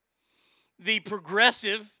 The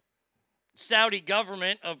progressive Saudi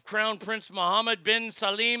government of Crown Prince Mohammed bin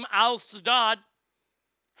Salim Al Saud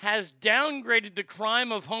has downgraded the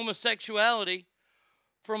crime of homosexuality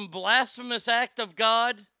from blasphemous act to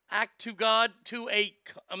God to a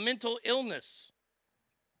mental illness.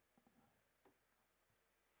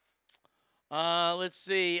 Let's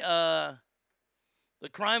see. The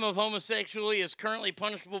crime of homosexuality is currently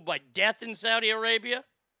punishable by death in Saudi Arabia.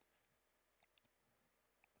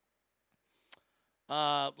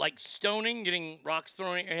 Like stoning, getting rocks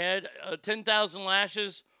thrown at your head, 10,000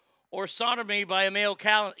 lashes, or sodomy by a male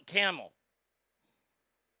camel.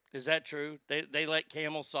 Is that true? They let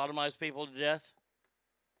camels sodomize people to death?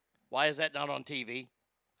 Why is that not on TV?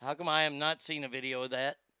 How come I have not seen a video of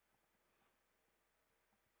that?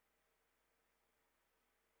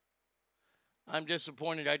 I'm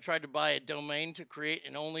disappointed. I tried to buy a domain to create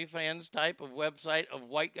an OnlyFans type of website of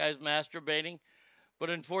white guys masturbating, but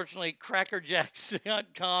unfortunately,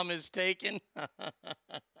 crackerjacks.com is taken.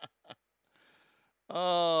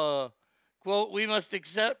 Quote, we must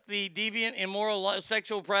accept the deviant, immoral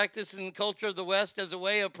sexual practice and culture of the West as a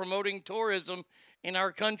way of promoting tourism in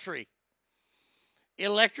our country.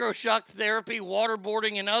 Electroshock therapy,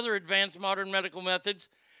 waterboarding, and other advanced modern medical methods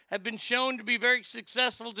have been shown to be very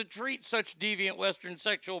successful to treat such deviant Western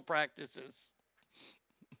sexual practices.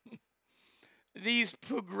 These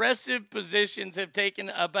progressive positions have taken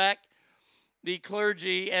aback the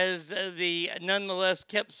clergy as they nonetheless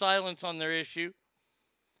kept silence on their issue.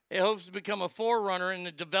 It hopes to become a forerunner in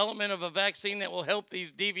the development of a vaccine that will help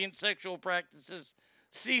these deviant sexual practices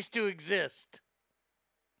cease to exist.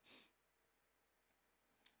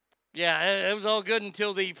 Yeah, it was all good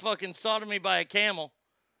until the fucking sodomy by a camel.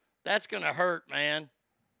 That's going to hurt, man.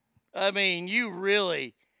 I mean,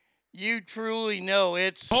 you truly know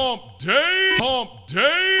it's Pump day, pump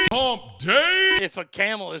day, pump day. If a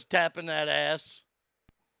camel is tapping that ass.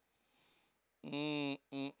 All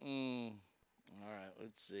right,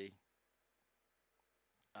 let's see.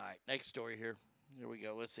 All right, next story here. Here we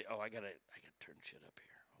go. Let's see. Oh, I gotta turn shit up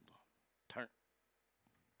here. Hold on. Turn.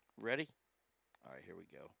 Ready? All right, here we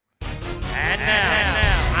go. And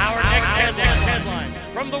now our next headline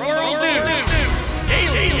from the World News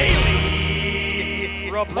Daily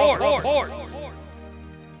Report.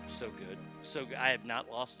 So good. So good. I have not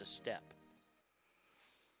lost a step.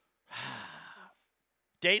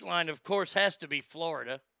 Dateline, of course, has to be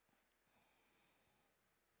Florida.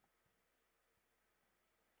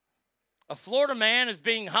 A Florida man is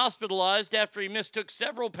being hospitalized after he mistook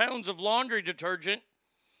several pounds of laundry detergent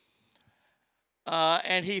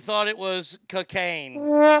and he thought it was cocaine.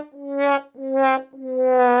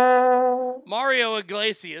 Mario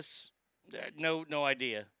Iglesias, no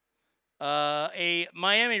idea. A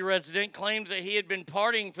Miami resident claims that he had been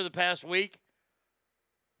partying for the past week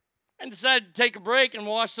and decided to take a break and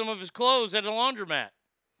wash some of his clothes at a laundromat.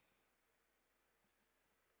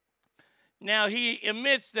 Now, he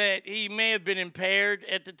admits that he may have been impaired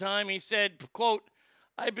at the time. He said, quote,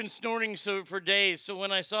 I've been snorting for days, so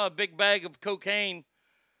when I saw a big bag of cocaine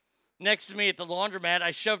next to me at the laundromat,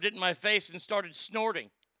 I shoved it in my face and started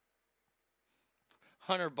snorting.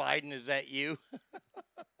 Hunter Biden, is that you?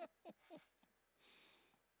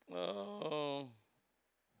 Oh.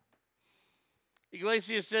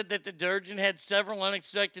 Iglesias said that the detergent had several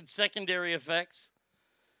unexpected secondary effects.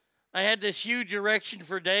 I had this huge erection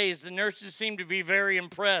for days. The nurses seemed to be very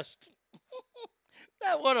impressed.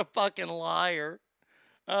 What a fucking liar.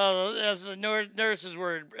 The nurses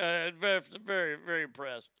were very, very, very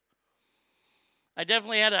impressed. I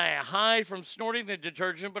definitely had a high from snorting the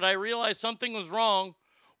detergent, but I realized something was wrong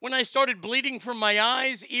when I started bleeding from my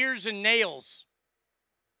eyes, ears, and nails.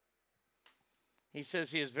 He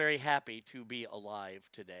says he is very happy to be alive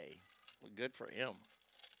today. Well, good for him.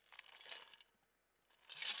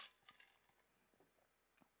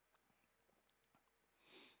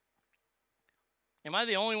 Am I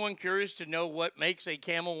the only one curious to know what makes a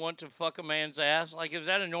camel want to fuck a man's ass? Like, is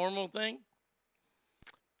that a normal thing?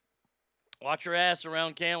 Watch your ass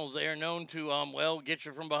around camels. They are known to, get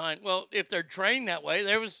you from behind. Well, if they're trained that way,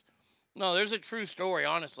 there's a true story,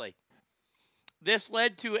 honestly. This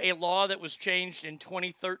led to a law that was changed in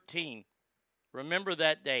 2013. Remember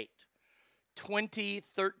that date.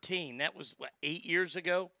 2013. That was, 8 years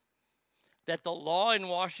ago? That the law in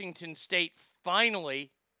Washington state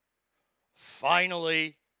finally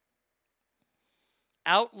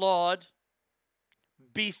outlawed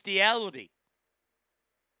bestiality.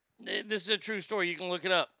 This is a true story. You can look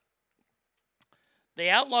it up. They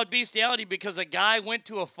outlawed bestiality because a guy went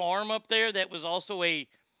to a farm up there that was also an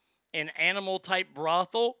animal-type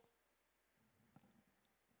brothel.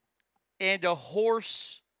 And a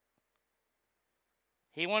horse,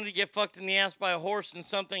 he wanted to get fucked in the ass by a horse, and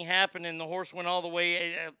something happened, and the horse went all the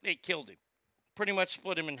way, it killed him. Pretty much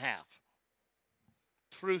split him in half.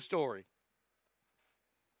 True story.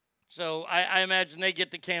 So I imagine they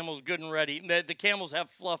get the camels good and ready. The camels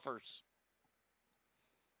have fluffers.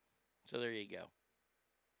 So there you go.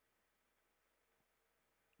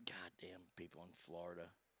 Goddamn people in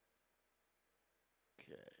Florida.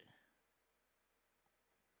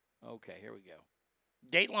 Okay, here we go.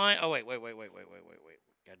 Dateline. Oh, wait.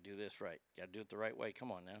 Got to do this right. Got to do it the right way.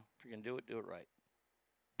 Come on now. If you're going to do it right.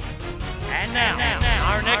 And now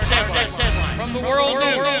our next headline from the World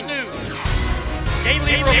News.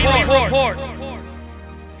 Daily Report.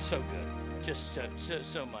 So good. Just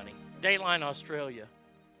so money. Dateline Australia.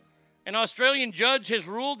 An Australian judge has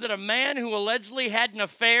ruled that a man who allegedly had an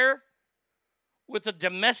affair with a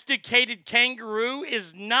domesticated kangaroo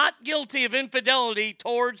is not guilty of infidelity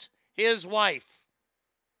towards his wife.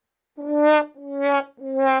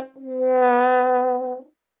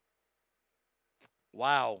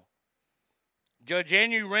 Wow. Judge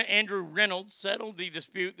Andrew Reynolds settled the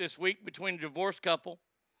dispute this week between a divorced couple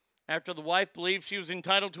after the wife believed she was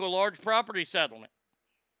entitled to a large property settlement.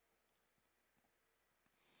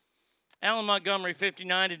 Alan Montgomery,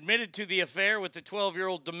 59, admitted to the affair with the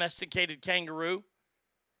 12-year-old domesticated kangaroo,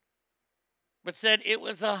 but said it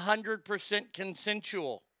was 100%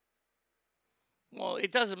 consensual. Well,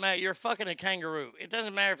 it doesn't matter. You're fucking a kangaroo. It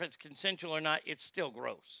doesn't matter if it's consensual or not. It's still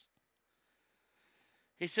gross.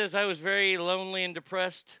 He says, I was very lonely and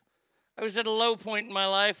depressed. I was at a low point in my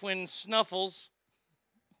life when Snuffles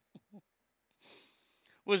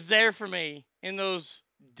was there for me in those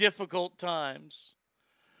difficult times.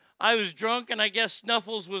 I was drunk, and I guess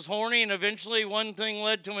Snuffles was horny, and eventually one thing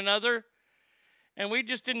led to another, and we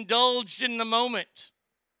just indulged in the moment.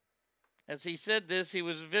 As he said this, he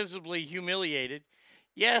was visibly humiliated.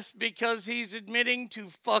 Yes, because he's admitting to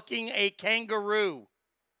fucking a kangaroo.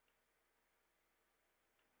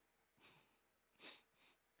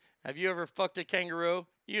 Have you ever fucked a kangaroo?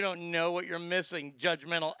 You don't know what you're missing,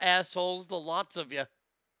 judgmental assholes, the lots of you.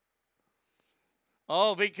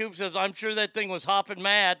 Oh, V. Coop says, I'm sure that thing was hopping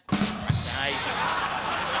mad. Nice.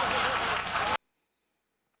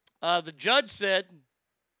 The judge said,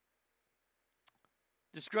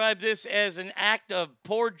 described this as an act of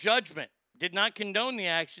poor judgment, did not condone the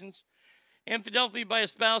actions. Infidelity by a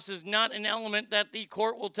spouse is not an element that the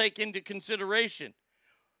court will take into consideration.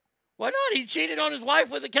 Why not? He cheated on his wife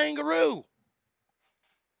with a kangaroo.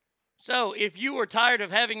 So, if you are tired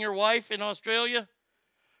of having your wife in Australia,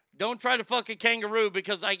 don't try to fuck a kangaroo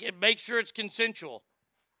because make sure it's consensual.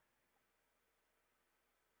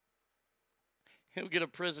 He'll get a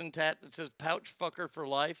prison tat that says pouch fucker for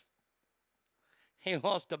life. He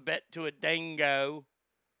lost a bet to a dango.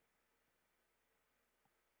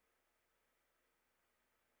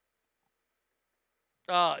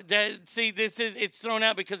 It's thrown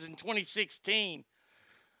out because in 2016,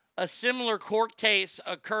 a similar court case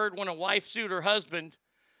occurred when a wife sued her husband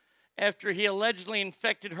after he allegedly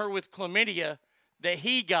infected her with chlamydia that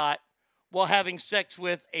he got while having sex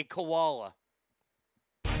with a koala.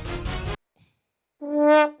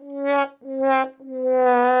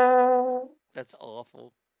 That's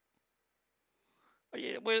awful.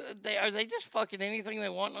 Are they just fucking anything they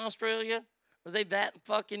want in Australia? Are they that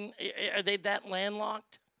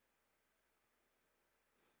landlocked?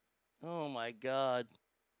 Oh my God.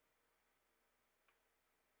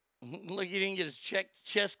 Look, he didn't get his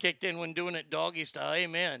chest kicked in when doing it doggy style.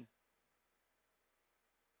 Amen.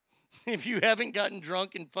 If you haven't gotten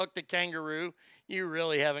drunk and fucked a kangaroo, you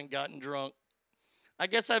really haven't gotten drunk. I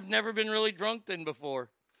guess I've never been really drunk then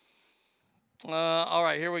before. All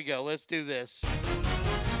right, here we go. Let's do this.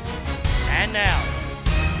 And now,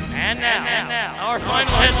 our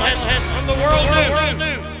final headline from the World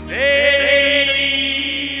News.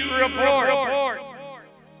 Daily Report.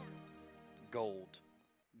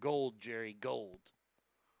 Gold, Jerry, gold.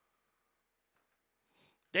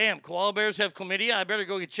 Damn, koala bears have chlamydia? I better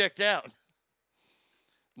go get checked out.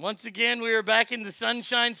 Once again, we are back in the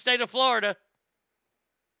sunshine state of Florida.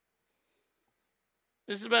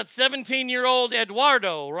 This is about 17-year-old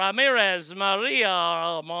Eduardo Ramirez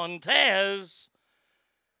Maria Montez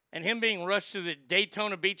and him being rushed to the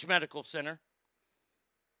Daytona Beach Medical Center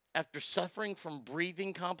after suffering from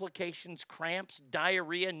breathing complications, cramps,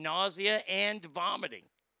 diarrhea, nausea, and vomiting.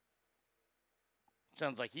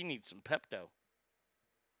 Sounds like he needs some Pepto.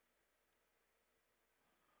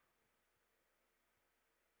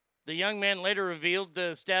 The young man later revealed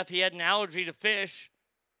to staff he had an allergy to fish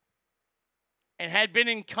and had been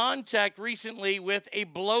in contact recently with a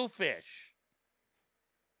blowfish.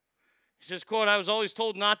 He says, quote, I was always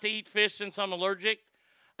told not to eat fish since I'm allergic.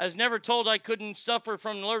 I was never told I couldn't suffer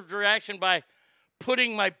from an allergic reaction by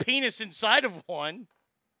putting my penis inside of one.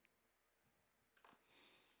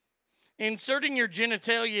 Inserting your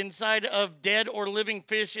genitalia inside of dead or living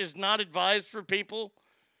fish is not advised for people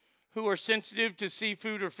who are sensitive to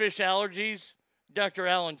seafood or fish allergies, Dr.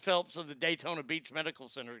 Alan Phelps of the Daytona Beach Medical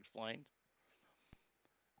Center explained.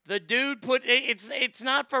 The dude put, it's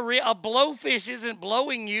not for real. A blowfish isn't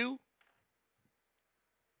blowing you.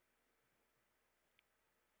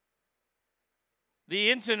 The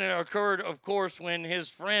incident occurred, of course, when his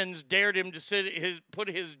friends dared him to put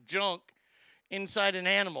his junk inside an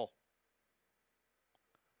animal.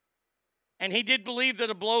 And he did believe that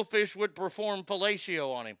a blowfish would perform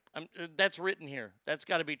fellatio on him. That's written here. That's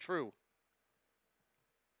got to be true.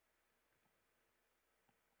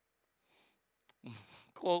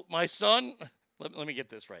 Quote, my son, let me get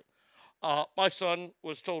this right. My son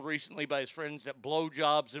was told recently by his friends that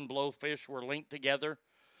blowjobs and blowfish were linked together.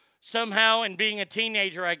 Somehow, in being a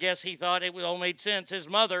teenager, I guess he thought it all made sense. His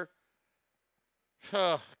mother,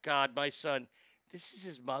 oh, God, my son. This is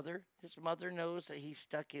his mother. His mother knows that he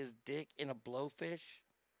stuck his dick in a blowfish.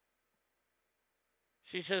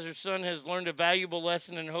 She says her son has learned a valuable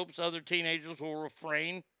lesson and hopes other teenagers will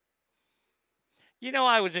refrain. You know,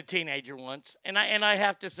 I was a teenager once, and I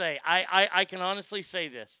have to say, I can honestly say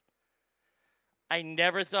this. I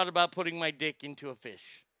never thought about putting my dick into a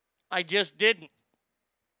fish. I just didn't.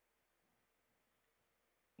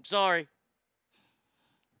 I'm sorry.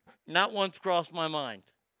 Not once crossed my mind.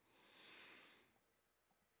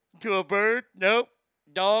 To a bird? Nope.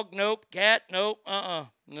 Dog? Nope. Cat? Nope.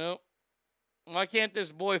 Nope. Why can't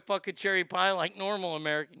this boy fuck a cherry pie like normal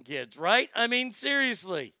American kids, right? I mean,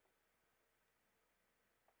 seriously.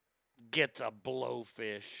 Gets a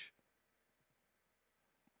blowfish.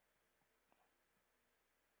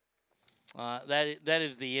 That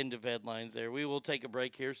is the end of headlines there. We will take a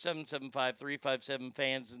break here.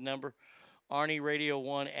 775-357-FANS is the number.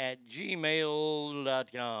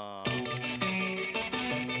 ArnieRadio1@gmail.com.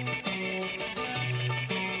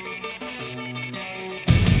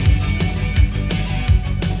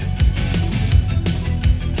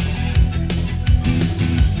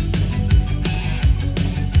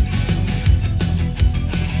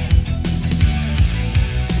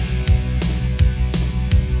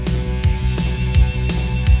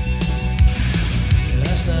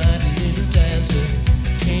 Last night a little dancer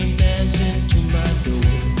came dancing to my door.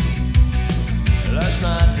 Last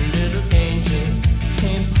night a little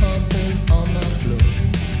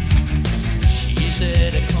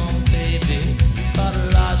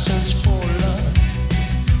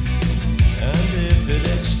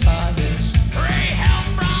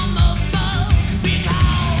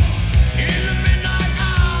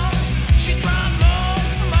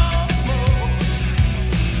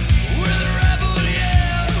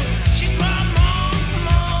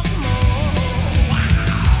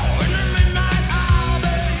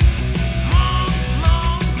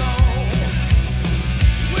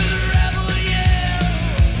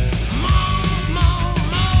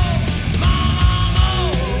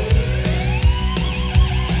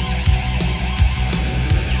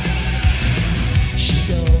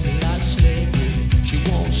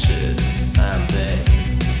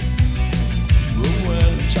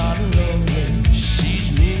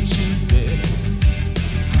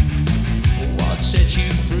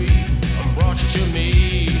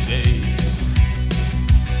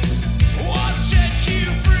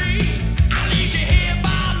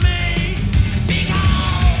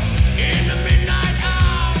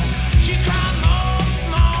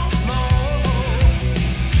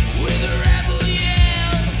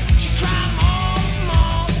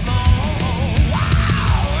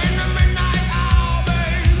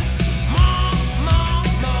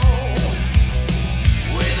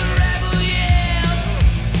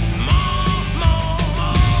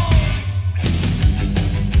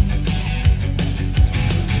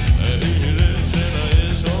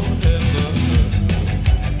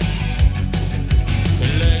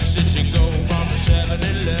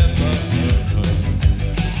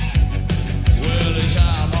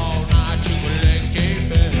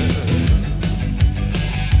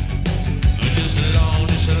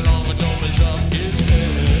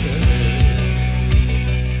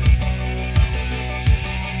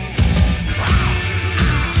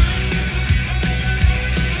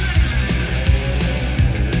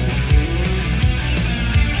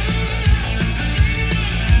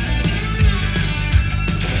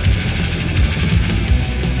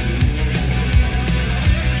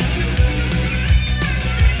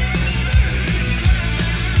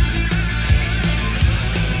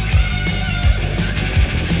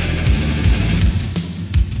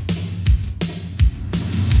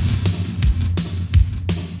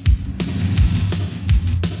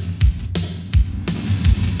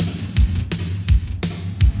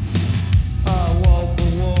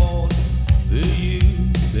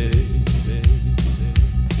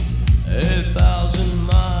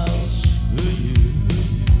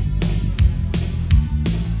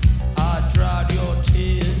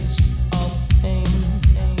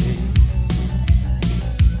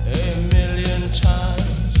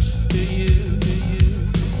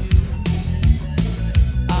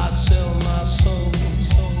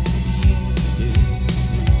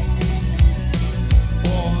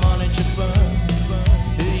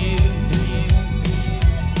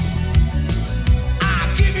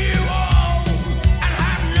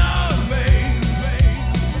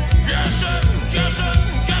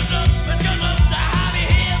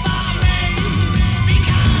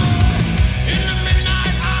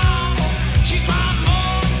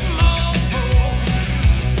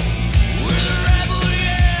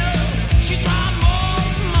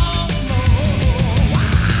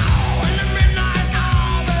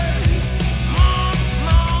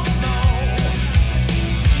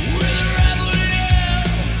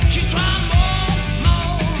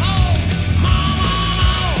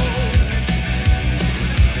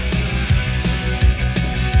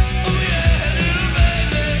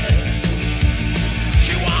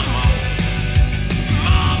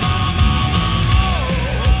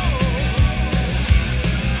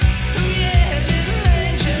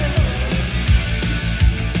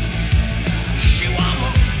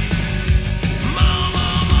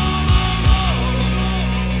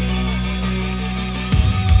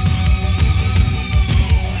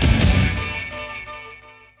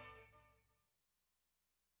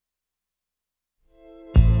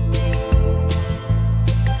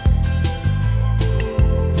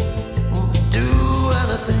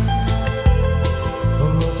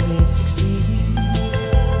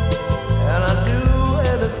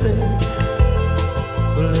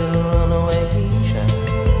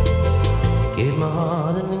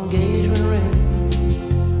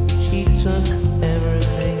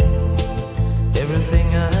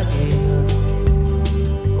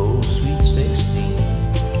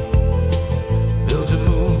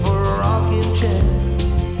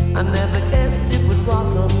I never guessed it would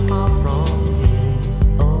walk up far from here.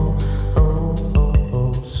 Oh, oh, oh,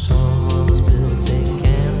 oh, someone's built a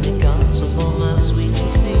candy castle for my sweet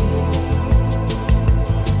 16.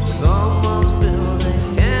 Someone's built a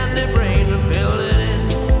candy brain to fill it in.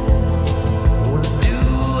 Would do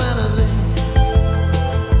anything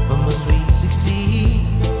for my sweet 16.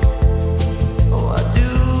 Oh, I'd do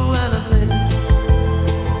anything.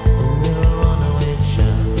 A little runaway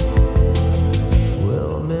child.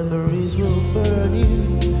 Well, memories will burn you.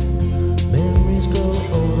 Memories grow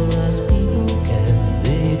older as people can.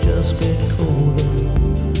 They just get colder,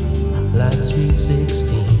 like sweet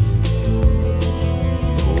 16.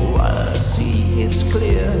 Oh, I see it's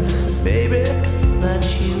clear, baby, that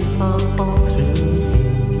you are all through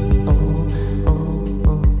here. Oh, oh,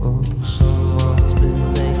 oh, oh, someone's been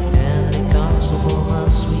a candy castle for my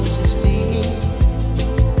sweet 16.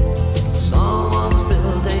 Someone's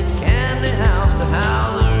built a candy house to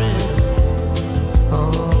house her in.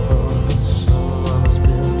 Oh, oh, someone's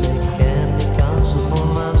built a candy castle for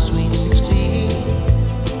my sweet 16.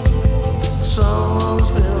 Someone's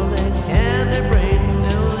built a candy brain to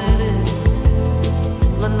fill it in.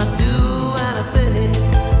 When I do anything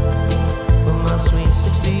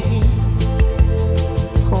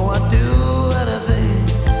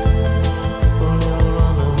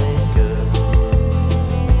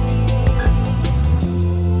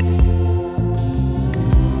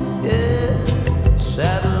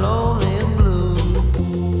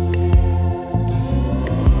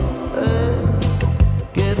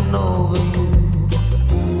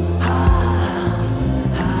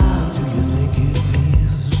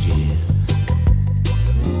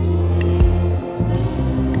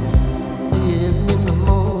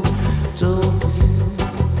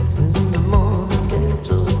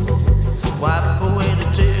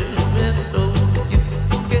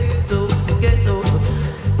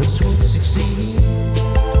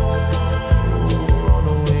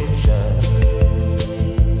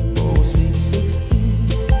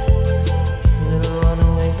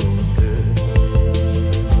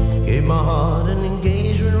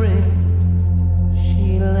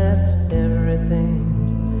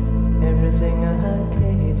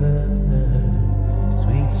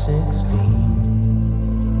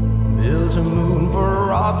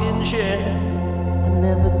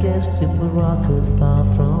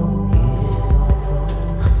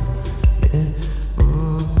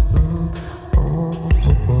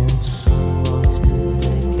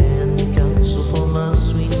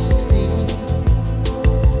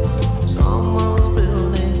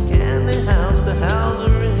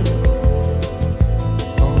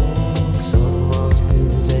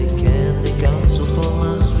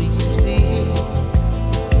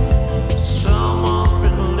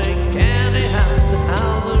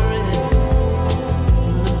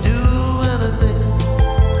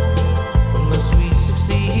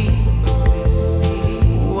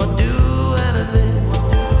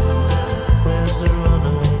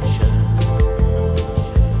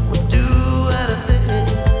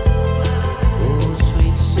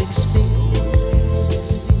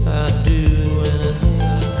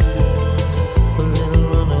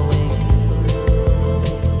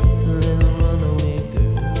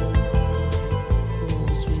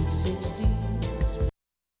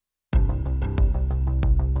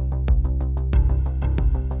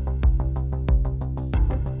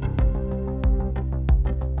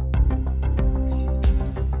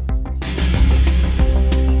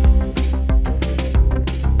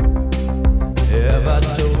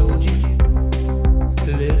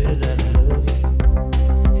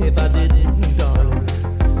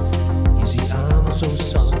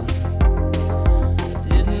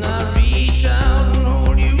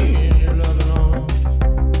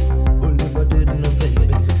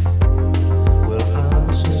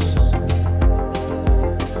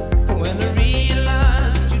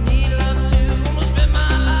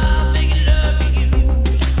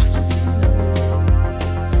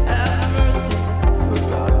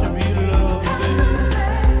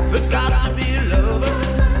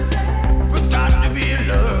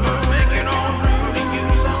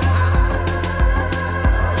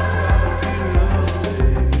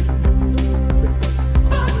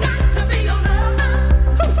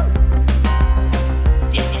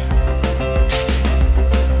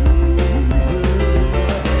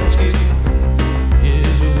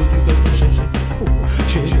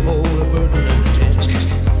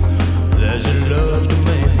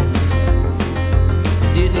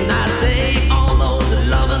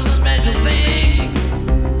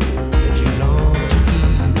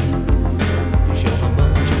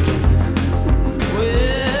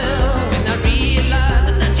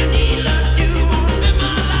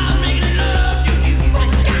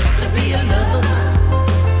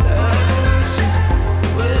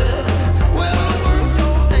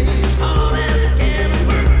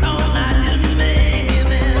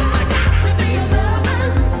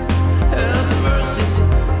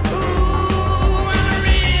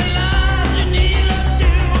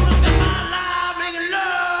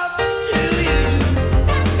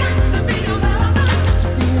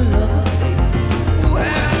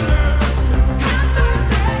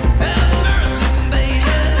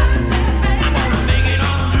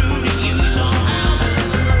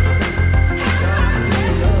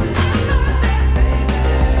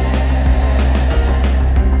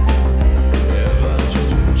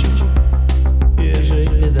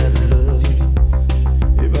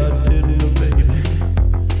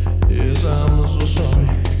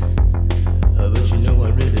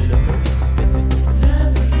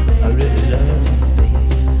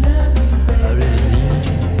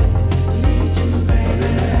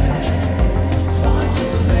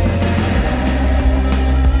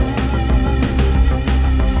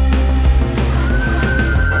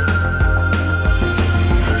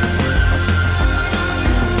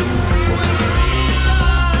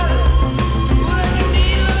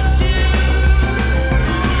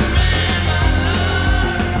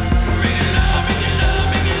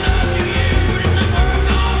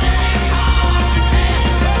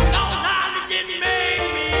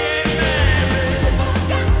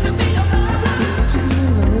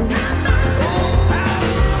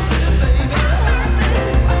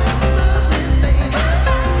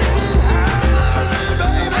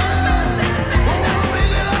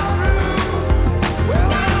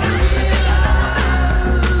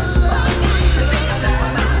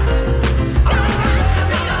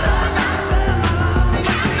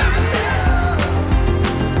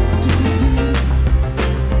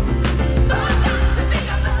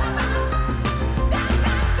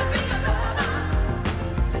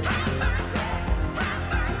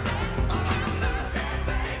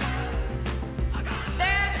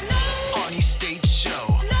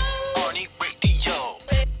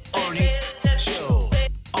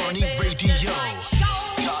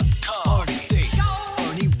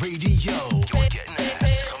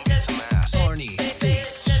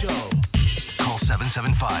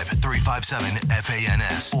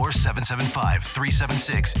 877-FANS or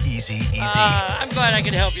 775-376-EASY-EASY. I'm glad I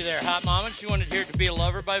could help you there, Hot Mama. She wanted to hear To Be a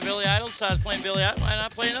Lover by Billy Idol, so I was playing Billy Idol. Why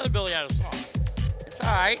not play another Billy Idol song? It's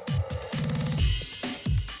all right.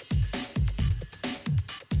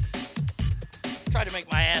 Try to make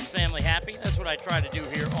my ass family happy. That's what I try to do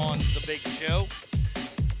here on The Big Show.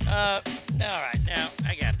 All right, now,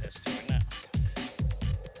 I got this to it now.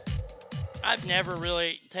 I've never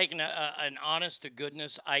really taken an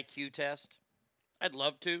honest-to-goodness IQ test. I'd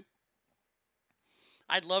love to.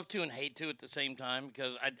 I'd love to and hate to at the same time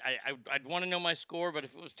because I'd want to know my score, but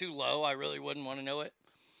if it was too low, I really wouldn't want to know it.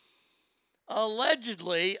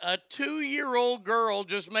 Allegedly, a 2-year-old girl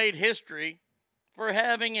just made history for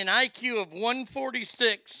having an IQ of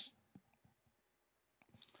 146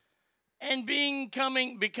 and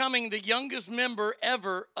becoming the youngest member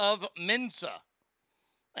ever of Mensa.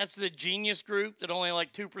 That's the genius group that only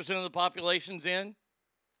like 2% of the population's in.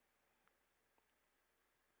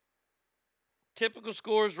 Typical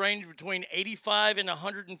scores range between 85 and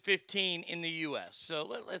 115 in the U.S. So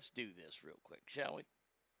let's do this real quick, shall we?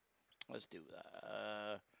 Let's do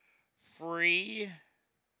that. Free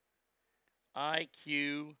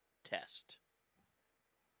IQ test.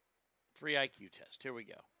 Free IQ test. Here we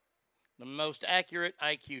go. The most accurate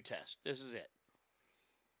IQ test. This is it.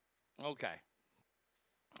 Okay.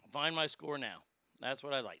 Find my score now. That's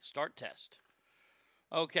what I like. Start test.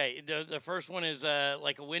 Okay. The first one is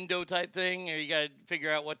like a window type thing. You got to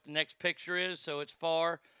figure out what the next picture is. So it's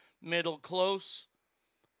far, middle, close.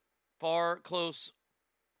 Far, close.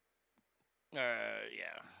 Yeah.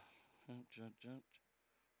 It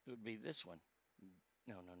would be this one.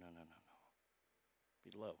 No.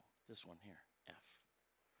 Below. This one here. F.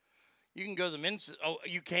 You can go to the Mensa. Oh,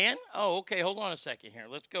 you can? Oh, okay. Hold on a second here.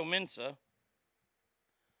 Let's go Mensa.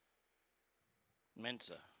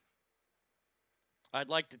 Mensa. I'd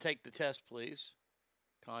like to take the test, please.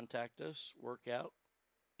 Contact us. Workout.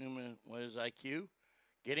 What is IQ?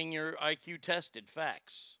 Getting your IQ tested.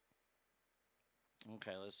 Fax.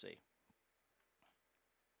 Okay, let's see.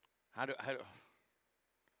 How do can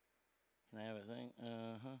I have a thing?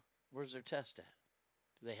 Where's their test at?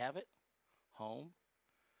 Do they have it? Home.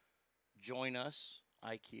 Join us.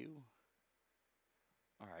 IQ.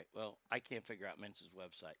 All right. Well, I can't figure out Mensa's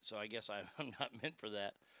website, so I guess I'm not meant for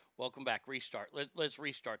that. Welcome back. Restart. Let's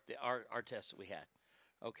restart our test that we had.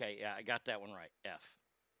 Okay. Yeah, I got that one right. F.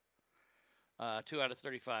 2 out of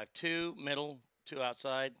 35. 2 middle. 2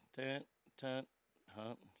 outside. Tunt.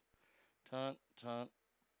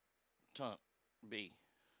 B.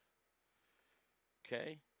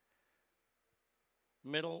 Okay.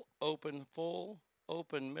 Middle, open, full.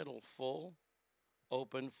 Open, middle, full.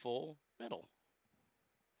 Open, full, middle.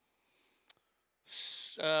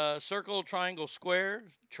 Circle, triangle,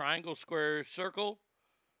 square. Triangle, square, circle.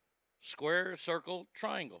 Square, circle,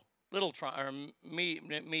 triangle. Little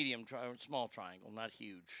medium, small triangle, not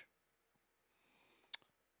huge.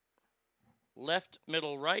 Left,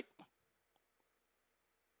 middle, right.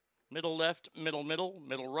 Middle, left, middle,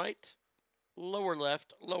 middle, right. Lower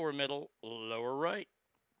left, lower middle, lower right.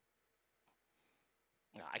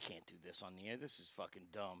 No, I can't do this on the air. This is fucking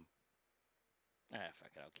dumb.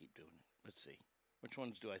 Fuck it. I'll keep doing it. Let's see. Which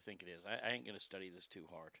ones do I think it is? I ain't going to study this too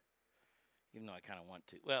hard. Even though I kind of want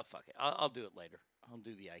to. Well, fuck it. I'll do it later. I'll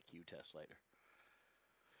do the IQ test later.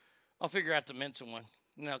 I'll figure out the Mensa one.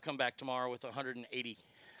 And I'll come back tomorrow with 180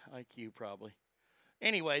 IQ probably.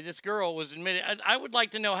 Anyway, this girl was admitted. I would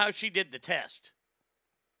like to know how she did the test.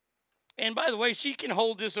 And by the way, she can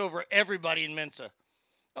hold this over everybody in Mensa.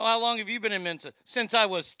 Oh, how long have you been in Mensa? Since I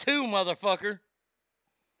was 2, motherfucker.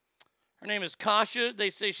 Her name is Kasha. They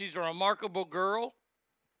say she's a remarkable girl.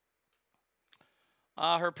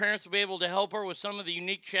 Her parents will be able to help her with some of the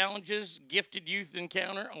unique challenges gifted youth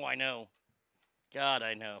encounter. Oh, I know. God,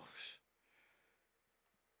 I know.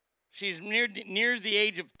 She's near the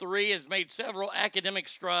age of 3, has made several academic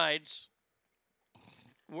strides.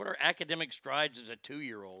 What are academic strides as a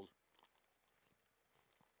 2-year-old?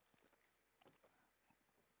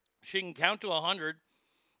 She can count to 100,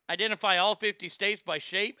 identify all 50 states by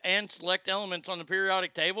shape, and select elements on the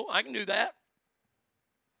periodic table. I can do that.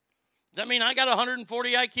 Does that mean I got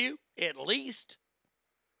 140 IQ? At least.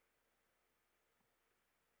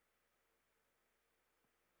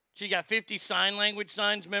 She got 50 sign language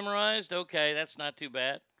signs memorized. Okay, that's not too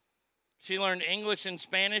bad. She learned English and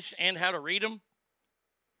Spanish and how to read them.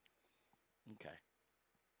 Okay.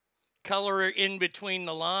 Color in between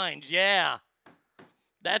the lines. Yeah.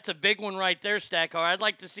 That's a big one right there, Stackar. I'd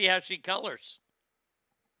like to see how she colors.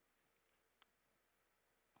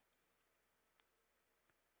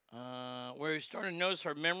 Where you started to notice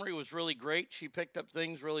her memory was really great. She picked up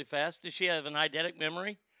things really fast. Does she have an eidetic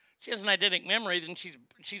memory? If she has an eidetic memory, then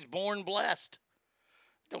she's born blessed.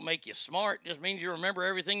 Don't make you smart. Just means you remember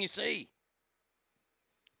everything you see.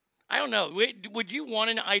 I don't know. Would you want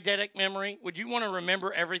an eidetic memory? Would you want to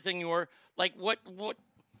remember everything you were? Like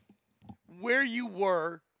where you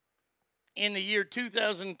were in the year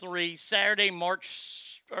 2003, Saturday,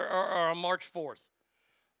 March 4th.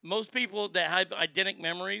 Most people that have eidetic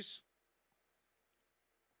memories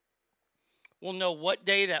will know what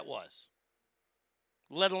day that was,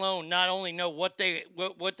 let alone not only know what they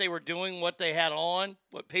were doing, what they had on,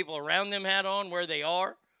 what people around them had on, where they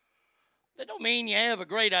are. That don't mean you have a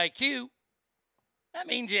great IQ. That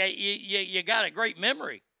means you got a great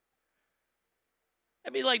memory.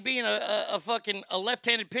 That'd be like being a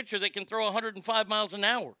left-handed pitcher that can throw 105 miles an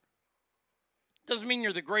hour. Doesn't mean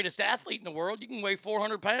you're the greatest athlete in the world. You can weigh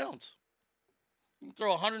 400 pounds. You can throw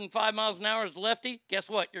 105 miles an hour as a lefty. Guess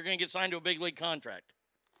what? You're going to get signed to a big league contract.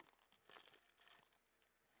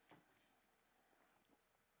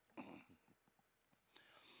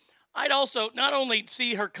 I'd also not only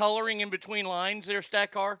see her coloring in between lines there,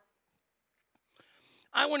 Stackar.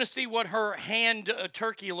 I want to see what her hand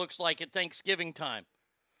turkey looks like at Thanksgiving time.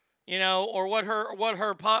 You know, or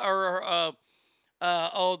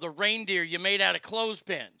the reindeer you made out of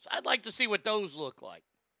clothespins. I'd like to see what those look like.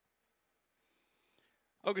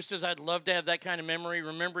 Ogre says, I'd love to have that kind of memory,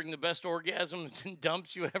 remembering the best orgasms and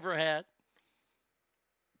dumps you ever had.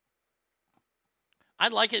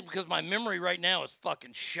 I'd like it because my memory right now is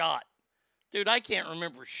fucking shot. Dude, I can't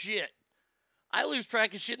remember shit. I lose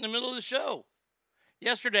track of shit in the middle of the show.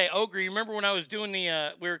 Yesterday, Ogre, you remember when I was doing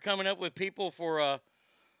we were coming up with people for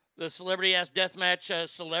the Celebrity Ass Deathmatch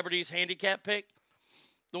Celebrities Handicap Pick?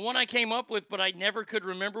 The one I came up with, but I never could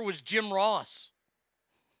remember, was Jim Ross.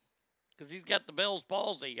 Because he's got the Bell's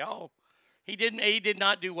palsy, y'all. He did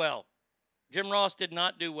not do well. Jim Ross did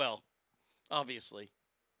not do well, obviously.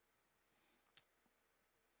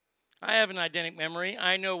 I have an eidetic memory.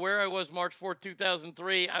 I know where I was March 4th,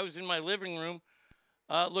 2003. I was in my living room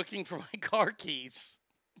looking for my car keys.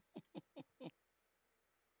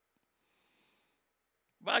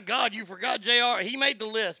 By God, you forgot JR. He made the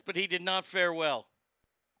list, but he did not fare well.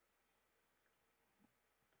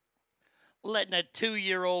 Letting a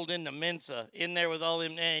 2-year-old in the Mensa in there with all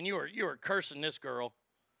them, man, you were cursing this girl.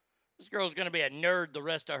 This girl's going to be a nerd the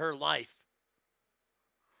rest of her life.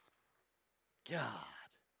 God.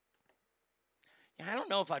 Yeah, I don't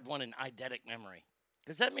know if I'd want an eidetic memory,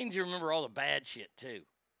 because that means you remember all the bad shit, too.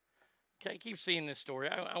 Okay, I keep seeing this story.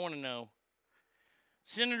 I want to know.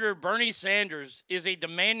 Senator Bernie Sanders is a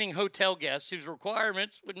demanding hotel guest whose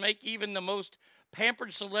requirements would make even the most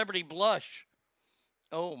pampered celebrity blush.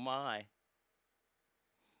 Oh, my.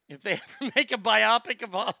 If they ever make a biopic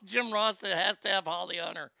of Jim Ross, it has to have Holly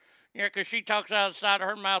Hunter. Yeah, because she talks outside of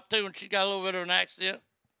her mouth, too, and she's got a little bit of an accent.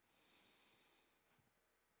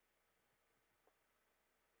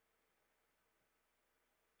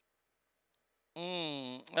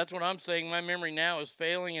 That's what I'm saying. My memory now is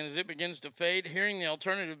failing, and as it begins to fade, hearing the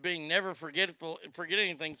alternative being never forget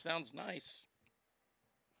anything sounds nice.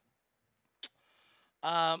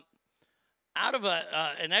 Out of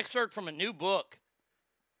an excerpt from a new book,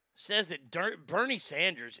 says that Bernie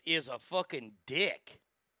Sanders is a fucking dick.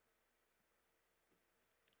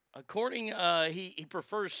 According, he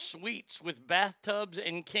prefers suites with bathtubs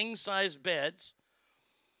and king-size beds,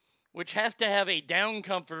 which have to have a down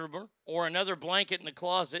comforter or another blanket in the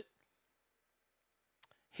closet.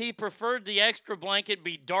 He preferred the extra blanket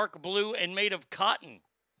be dark blue and made of cotton.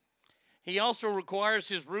 He also requires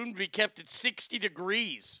his room to be kept at 60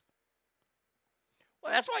 degrees.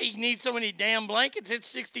 Well, that's why you need so many damn blankets. It's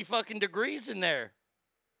 60 fucking degrees in there.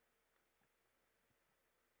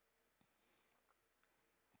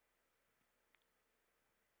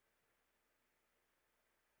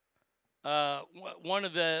 One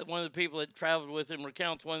of the people that traveled with him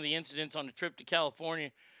recounts one of the incidents on a trip to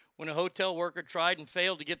California when a hotel worker tried and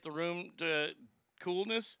failed to get the room to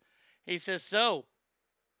coolness. He says, so,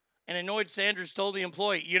 an annoyed Sanders told the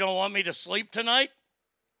employee, you don't want me to sleep tonight?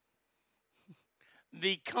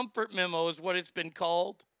 The comfort memo is what it's been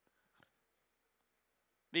called.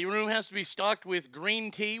 The room has to be stocked with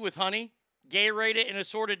green tea with honey, Gatorade, and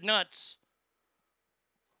assorted nuts.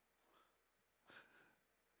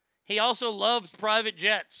 He also loves private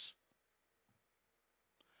jets.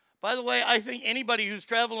 By the way, I think anybody who's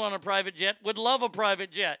traveled on a private jet would love a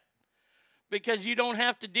private jet because you don't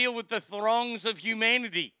have to deal with the throngs of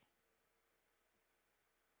humanity.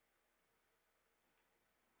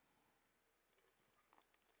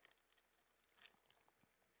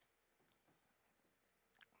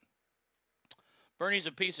 Bernie's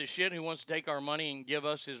a piece of shit who wants to take our money and give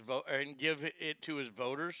us his vote and give it to his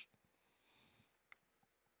voters.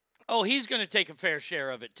 Oh, he's going to take a fair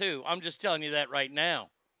share of it too. I'm just telling you that right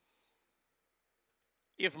now.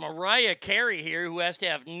 If Mariah Carey here, who has to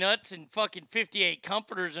have nuts and fucking 58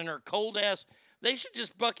 comforters in her cold ass, they should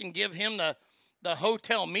just fucking give him the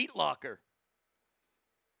hotel meat locker.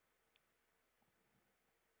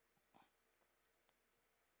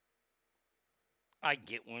 I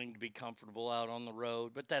get wanting to be comfortable out on the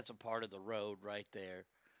road, but that's a part of the road right there.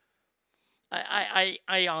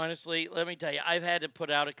 I honestly, let me tell you, I've had to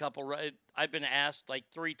put out a couple. I've been asked like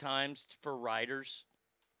 3 times for riders,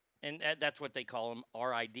 and that's what they call them,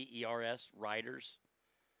 RIDERS, riders,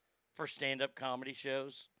 for stand-up comedy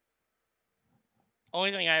shows.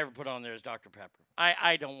 Only thing I ever put on there is Dr. Pepper.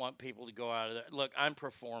 I don't want people to go out of there. Look, I'm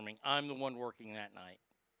performing. I'm the one working that night.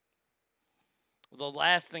 The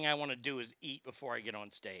last thing I want to do is eat before I get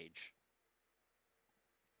on stage.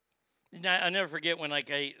 I never forget when I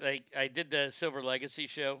did the Silver Legacy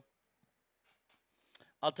show.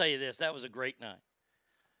 I'll tell you this, that was a great night.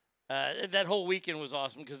 That whole weekend was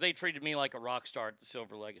awesome because they treated me like a rock star at the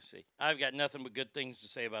Silver Legacy. I've got nothing but good things to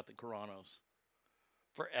say about the Coronos.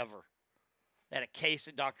 Forever. I had a case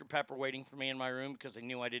of Dr. Pepper waiting for me in my room because they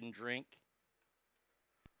knew I didn't drink.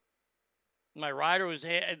 My rider was...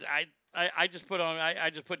 I just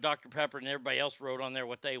put Dr. Pepper and everybody else wrote on there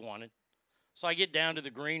what they wanted. So I get down to the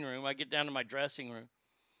green room. I get down to my dressing room.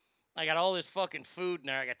 I got all this fucking food in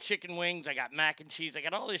there. I got chicken wings. I got mac and cheese. I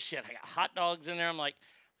got all this shit. I got hot dogs in there. I'm like,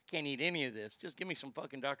 I can't eat any of this. Just give me some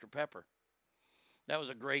fucking Dr. Pepper. That was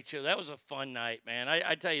a great show. That was a fun night, man.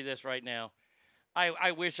 I tell you this right now.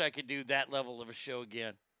 I wish I could do that level of a show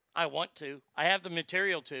again. I want to. I have the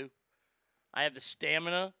material to. I have the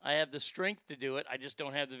stamina. I have the strength to do it. I just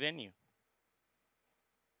don't have the venue.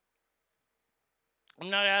 I'm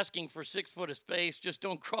not asking for 6 foot of space. Just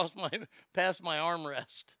don't cross past my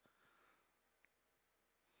armrest.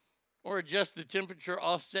 Or adjust the temperature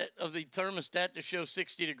offset of the thermostat to show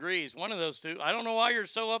 60 degrees. One of those two. I don't know why you're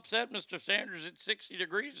so upset, Mr. Sanders. It's 60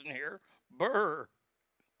 degrees in here. Brr.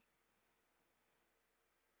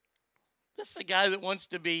 That's the guy that wants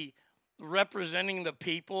to be representing the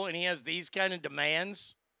people, and he has these kind of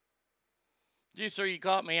demands. Gee, sir, you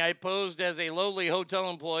caught me. I posed as a lowly hotel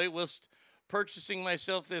employee whilst purchasing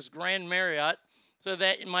myself this Grand Marriott so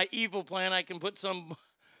that in my evil plan I can put some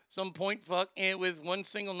point fuck in with one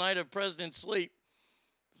single night of president's sleep.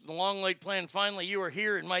 It's a long laid plan. Finally, you are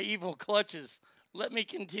here in my evil clutches. Let me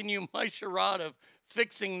continue my charade of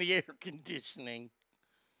fixing the air conditioning.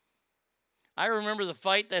 I remember the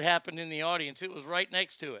fight that happened in the audience. It was right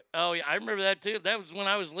next to it. Oh, yeah, I remember that too. That was when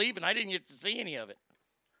I was leaving. I didn't get to see any of it.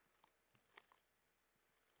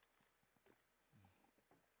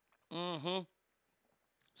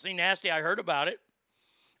 See, Nasty, I heard about it.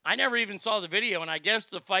 I never even saw the video, and I guess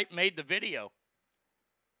the fight made the video.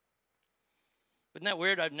 Isn't that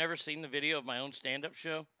weird? I've never seen the video of my own stand-up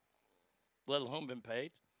show, let alone been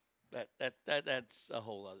paid. That's a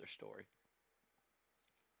whole other story.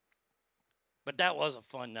 But that was a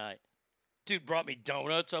fun night. Dude brought me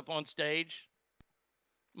donuts up on stage.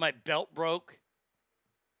 My belt broke.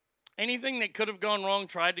 Anything that could have gone wrong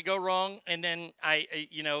tried to go wrong, and then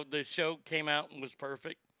the show came out and was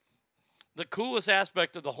perfect. The coolest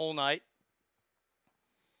aspect of the whole night,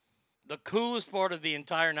 the coolest part of the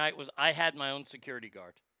entire night was I had my own security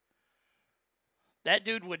guard. That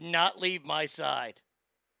dude would not leave my side.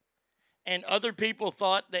 And other people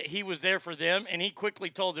thought that he was there for them, and he quickly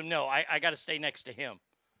told them, no, I got to stay next to him.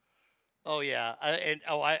 Oh, yeah.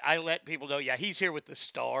 I let people know, yeah, he's here with the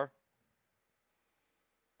star.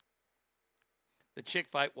 The chick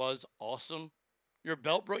fight was awesome. Your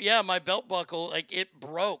belt broke? Yeah, my belt buckle, it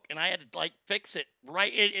broke, and I had to, fix it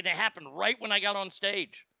right. It happened right when I got on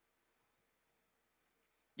stage.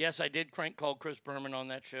 Yes, I did crank call Chris Berman on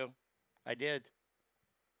that show. I did.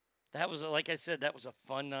 That was, like I said, that was a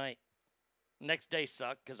fun night. Next day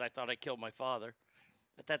sucked because I thought I killed my father,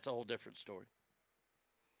 but that's a whole different story.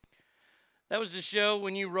 That was the show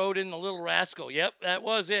when you rode in the Little Rascal. Yep, that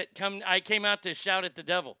was it. I came out to shout at the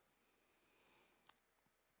devil.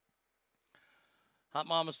 Hot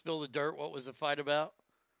Mama Spill the Dirt. What was the fight about?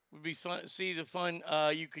 Would be fun. See the fun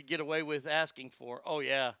you could get away with asking for. Oh,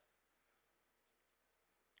 yeah.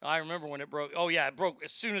 I remember when it broke. Oh, yeah, it broke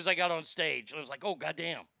as soon as I got on stage. I was like, oh,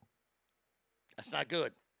 goddamn. That's not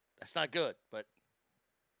good. That's not good. But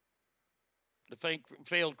the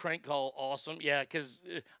failed crank call, awesome. Yeah, because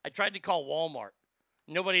I tried to call Walmart.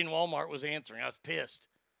 Nobody in Walmart was answering. I was pissed.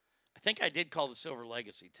 I think I did call the Silver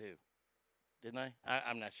Legacy, too. Didn't I?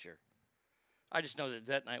 I'm not sure. I just know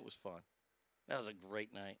that night was fun. That was a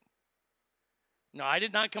great night. No, I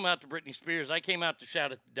did not come out to Britney Spears. I came out to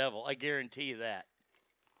shout at the devil. I guarantee you that.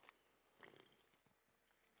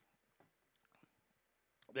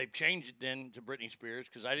 They've changed it then to Britney Spears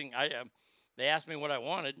because they asked me what I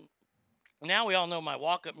wanted. Now we all know my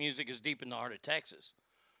walk-up music is Deep in the Heart of Texas.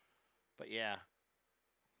 But yeah.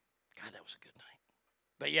 God, that was a good night.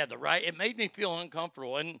 But yeah, it made me feel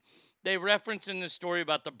uncomfortable. And they referenced in this story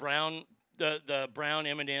about the brown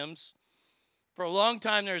M&Ms. For a long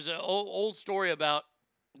time, there's an old story about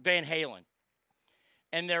Van Halen.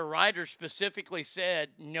 And their writer specifically said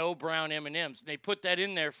no brown M&Ms. And they put that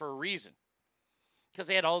in there for a reason. Because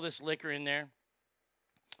they had all this liquor in there.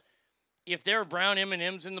 If there are brown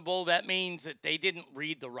M&Ms in the bowl, that means that they didn't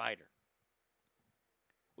read the writer.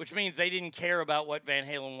 Which means they didn't care about what Van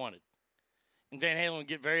Halen wanted. And Van Halen would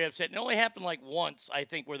get very upset. It only happened like once, I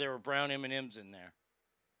think, where there were brown M&Ms in there.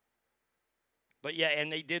 But yeah, and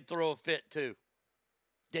they did throw a fit too.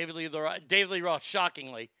 David Lee Roth,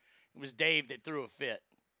 shockingly, it was Dave that threw a fit.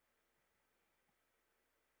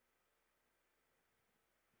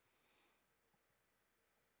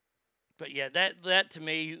 But yeah, that to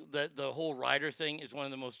me, the whole writer thing is one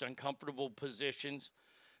of the most uncomfortable positions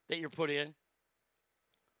that you're put in.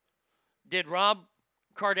 Did Rob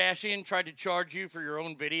Kardashian try to charge you for your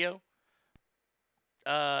own video?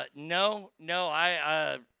 No,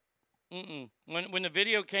 When the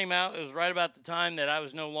video came out, it was right about the time that I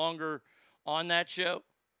was no longer on that show.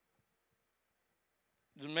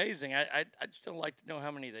 It was amazing. I'd still like to know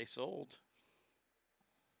how many they sold.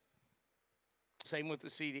 Same with the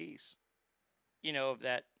CDs. You know, of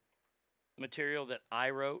that material that I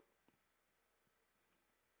wrote,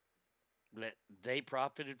 that they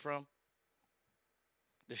profited from.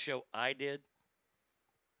 The show I did,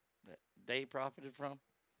 that they profited from.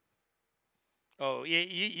 Oh,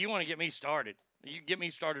 you want to get me started. You get me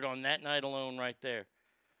started on that night alone right there.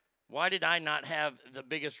 Why did I not have the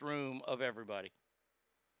biggest room of everybody?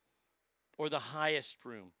 Or the highest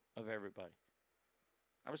room of everybody?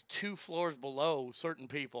 I was 2 floors below certain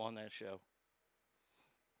people on that show.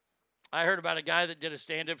 I heard about a guy that did a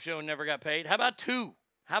stand-up show and never got paid. How about 2?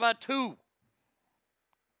 How about 2?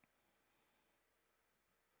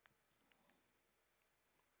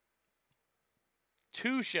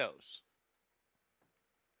 Two shows.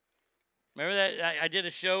 Remember that I did a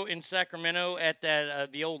show in Sacramento at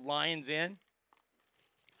that the old Lions Inn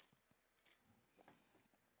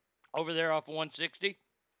over there off of 160.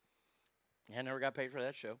 I never got paid for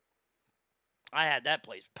that show. I had that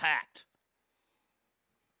place packed.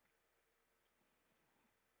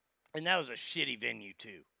 And that was a shitty venue,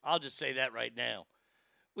 too. I'll just say that right now.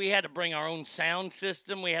 We had to bring our own sound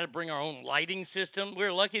system. We had to bring our own lighting system. We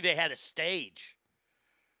were lucky they had a stage.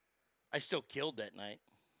 I still killed that night.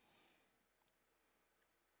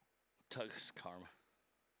 Douglas Karma.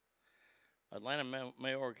 Atlanta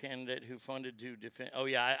mayor candidate who funded to defend. Oh,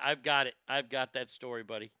 yeah, I've got it. I've got that story,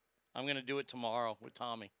 buddy. I'm going to do it tomorrow with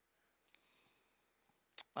Tommy.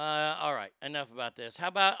 All right, enough about this. How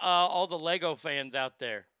about all the Lego fans out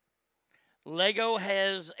there? Lego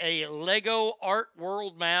has a Lego Art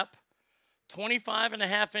World map,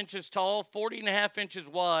 25.5 inches tall, 40.5 inches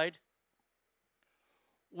wide,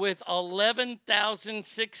 with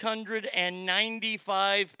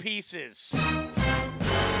 11,695 pieces.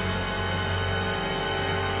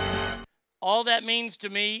 All that means to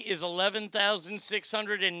me is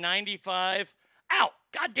 11,695. Ow!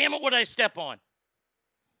 God damn it, what did I step on?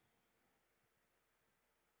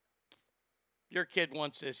 Your kid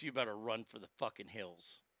wants this, you better run for the fucking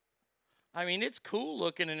hills. I mean, it's cool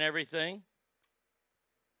looking and everything.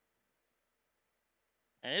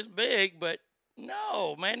 And it's big, but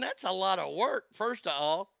no, man, that's a lot of work, first of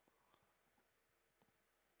all.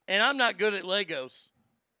 And I'm not good at Legos.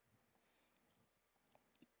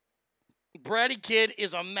 Bratty Kid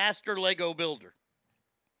is a master Lego builder.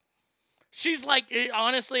 She's like,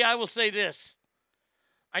 honestly, I will say this.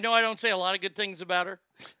 I know I don't say a lot of good things about her.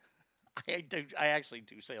 I actually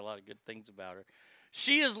do say a lot of good things about her.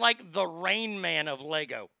 She is like the Rain Man of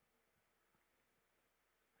Lego.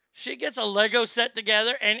 She gets a Lego set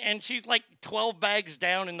together, and she's like 12 bags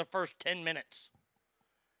down in the first 10 minutes.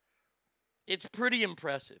 It's pretty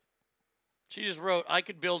impressive. She just wrote, I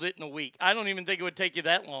could build it in a week. I don't even think it would take you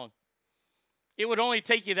that long. It would only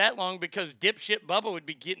take you that long because dipshit Bubba would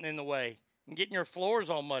be getting in the way and getting your floors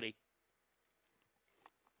all muddy.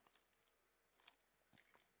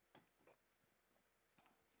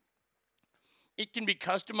 It can be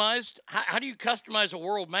customized. How do you customize a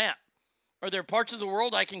world map? Are there parts of the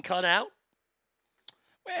world I can cut out?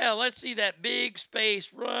 Well, let's see that big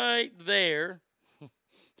space right there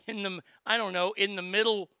in the, I don't know, in the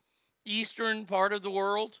middle eastern part of the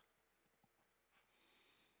world.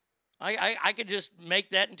 I could just make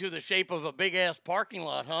that into the shape of a big-ass parking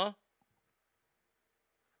lot, huh?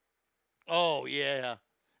 Oh, yeah.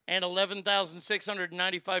 And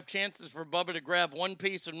 11,695 chances for Bubba to grab one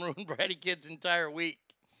piece and ruin Bratty Kid's entire week.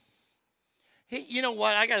 You know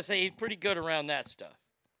what? I got to say, he's pretty good around that stuff.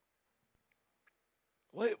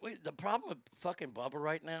 Wait, the problem with fucking Bubba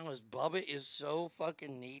right now is Bubba is so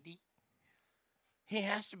fucking needy. He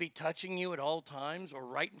has to be touching you at all times or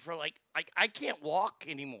right in front. Like I can't walk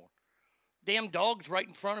anymore. Damn dog's right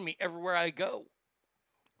in front of me everywhere I go.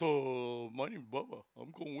 My name's Bubba.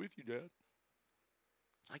 I'm going with you, Dad.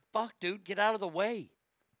 Like, fuck, dude, get out of the way.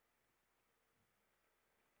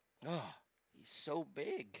 Oh, he's so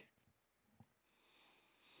big.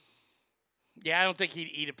 Yeah, I don't think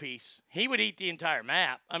he'd eat a piece. He would eat the entire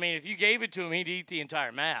map. I mean, if you gave it to him, he'd eat the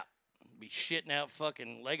entire map. He'd be shitting out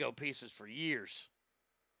fucking Lego pieces for years.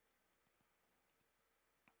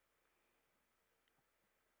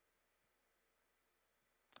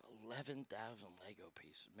 $11,000 Lego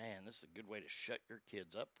pieces. Man, this is a good way to shut your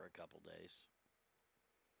kids up for a couple days.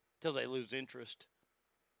 Till they lose interest.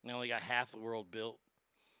 They only got half the world built.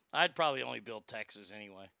 I'd probably only build Texas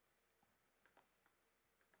anyway.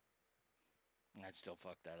 I'd still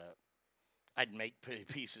fuck that up. I'd make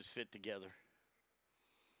pieces fit together.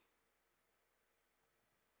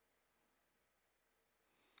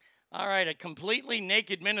 All right, a completely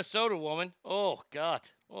naked Minnesota woman. Oh, God.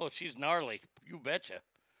 Oh, she's gnarly. You betcha.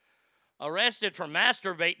 Arrested for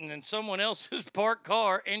masturbating in someone else's parked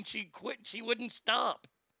car, and she quit. She wouldn't stop.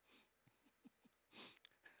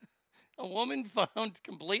 A woman found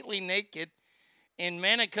completely naked in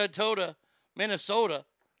Mankato, Minnesota,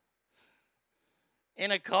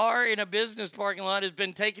 in a car in a business parking lot has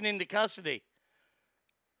been taken into custody.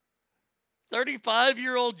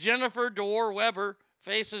 35-year-old Jennifer DeWar Weber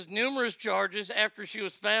faces numerous charges after she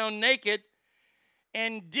was found naked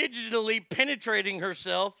and digitally penetrating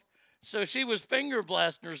herself. So she was finger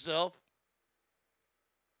blasting herself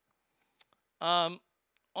on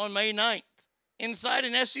May 9th inside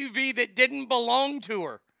an SUV that didn't belong to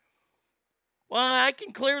her. Well, I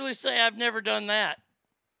can clearly say I've never done that.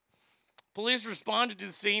 Police responded to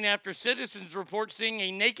the scene after citizens report seeing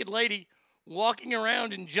a naked lady walking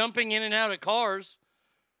around and jumping in and out of cars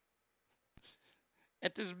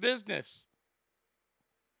at this business.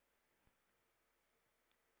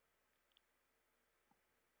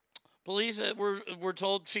 Police were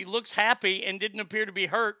told she looks happy and didn't appear to be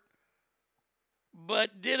hurt,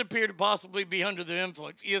 but did appear to possibly be under the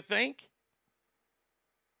influence. You think?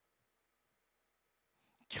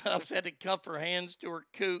 Cops had to cuff her hands to her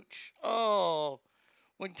cooch. Oh,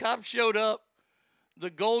 when cops showed up, the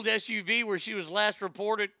gold SUV where she was last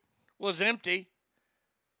reported was empty,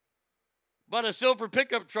 but a silver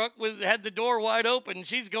pickup truck had the door wide open.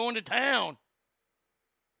 She's going to town.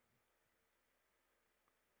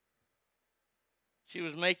 She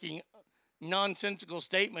was making nonsensical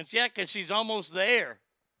statements. Yeah, because she's almost there.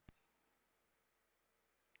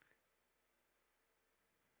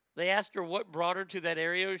 They asked her what brought her to that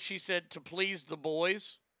area. She said, to please the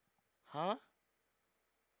boys. Huh?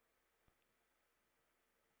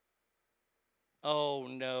 Oh,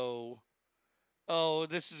 no. Oh,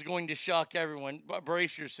 this is going to shock everyone.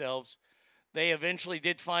 Brace yourselves. They eventually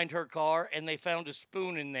did find her car, and they found a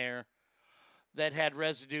spoon in there that had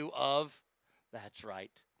residue of, that's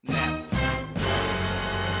right, meth.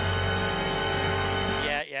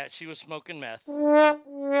 Yeah, she was smoking meth.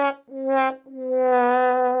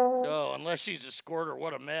 Oh, unless she's a squirter,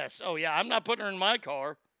 what a mess. Oh, yeah, I'm not putting her in my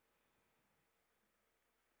car.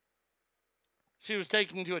 She was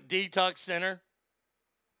taken to a detox center.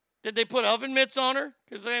 Did they put oven mitts on her?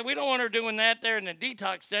 Because we don't want her doing that there in the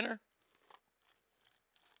detox center.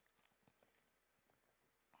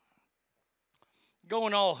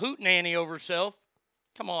 Going all hootenanny over herself.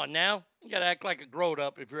 Come on now. You got to act like a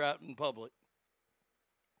grown-up if you're out in public.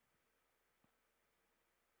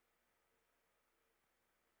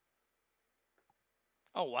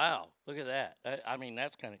 Oh, wow. Look at that. I mean,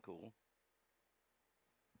 that's kind of cool.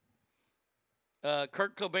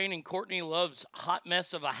 Kurt Cobain and Courtney Love's hot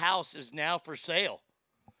mess of a house is now for sale.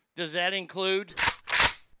 Does that include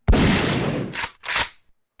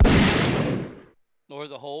or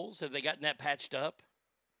the holes? Have they gotten that patched up?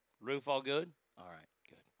 Roof all good? All right,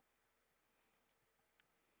 good.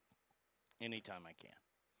 Anytime I can.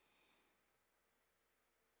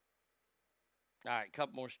 All right,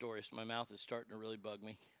 couple more stories. My mouth is starting to really bug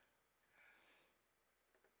me.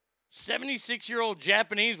 76-year-old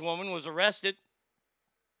Japanese woman was arrested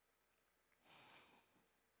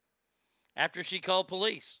after she called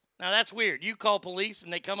police. Now, that's weird. You call police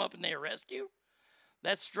and they come up and they arrest you?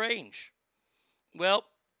 That's strange. Well,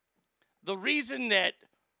 The reason that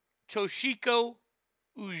Toshiko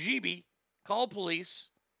Ujibi called police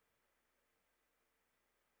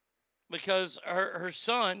because her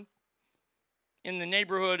son in the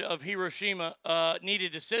neighborhood of Hiroshima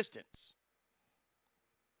needed assistance.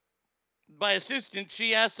 By assistance,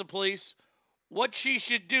 she asked the police what she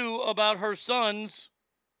should do about her son's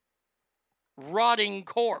rotting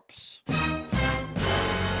corpse.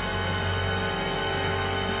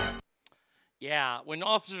 Yeah, when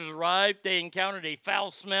officers arrived, they encountered a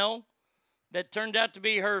foul smell that turned out to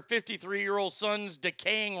be her 53-year-old son's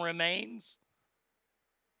decaying remains.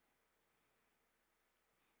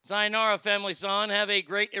 Sayonara, family son. Have a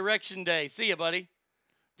great erection day. See ya, buddy.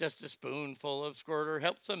 Just a spoonful of squirter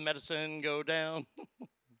helps the medicine go down.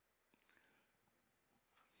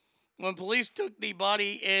 When police took the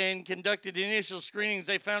body and conducted initial screenings,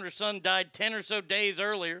 they found her son died 10 or so days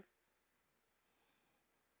earlier.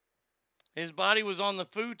 His body was on the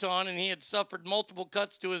futon and he had suffered multiple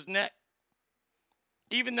cuts to his neck.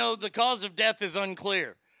 Even though the cause of death is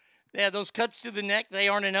unclear. Yeah, those cuts to the neck, they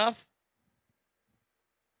aren't enough.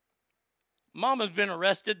 Mama's been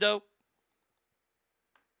arrested, though,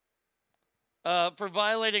 for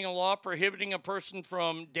violating a law prohibiting a person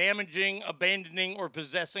from damaging, abandoning, or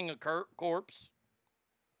possessing a corpse.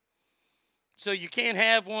 So you can't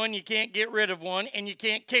have one, you can't get rid of one, and you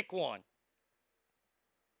can't kick one.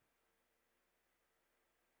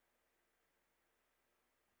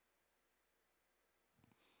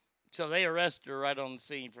 So they arrested her right on the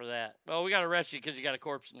scene for that. Well, we got to arrest you because you got a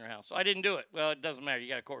corpse in your house. So I didn't do it. Well, it doesn't matter. You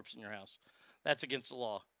got a corpse in your house. That's against the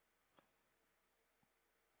law.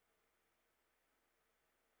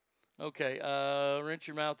 Okay, rinse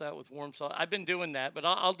your mouth out with warm salt. I've been doing that, but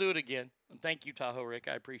I'll do it again. And thank you, Tahoe Rick.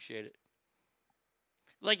 I appreciate it.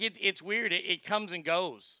 Like, it's weird. It comes and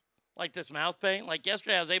goes. Like this mouth pain. Like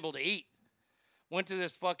yesterday I was able to eat. Went to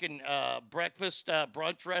this fucking breakfast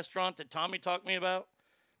brunch restaurant that Tommy told me about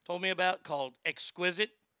called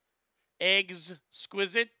Exquisite.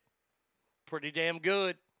 Exquisite. Pretty damn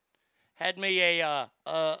good. Had me a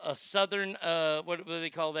Southern, what do they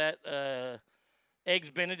call that?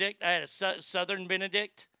 Eggs Benedict. I had a Southern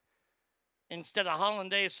Benedict. Instead of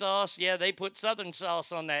hollandaise sauce, yeah, they put Southern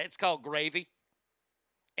sauce on that. It's called gravy.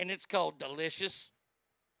 And it's called delicious.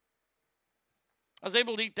 I was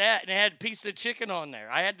able to eat that, and it had a piece of chicken on there.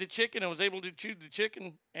 I had the chicken. I was able to chew the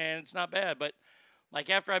chicken, and it's not bad. But,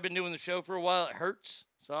 like, after I've been doing the show for a while, it hurts.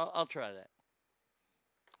 So I'll try that.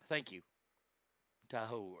 Thank you,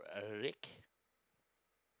 Tahoe Rick.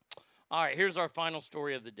 All right, here's our final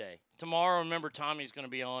story of the day. Tomorrow, remember, Tommy's going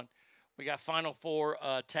to be on. We got Final Four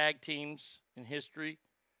tag teams in history.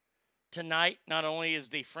 Tonight, not only is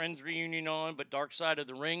the Friends reunion on, but Dark Side of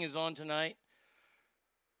the Ring is on tonight.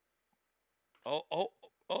 Oh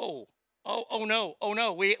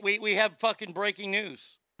no. We have fucking breaking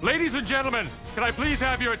news. Ladies and gentlemen, can I please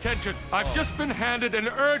have your attention? I've just been handed an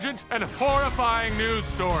urgent and horrifying news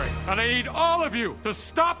story, and I need all of you to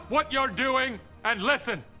stop what you're doing and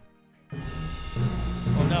listen.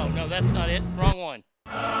 Oh, no, that's not it. Wrong one.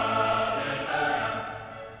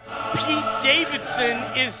 Pete Davidson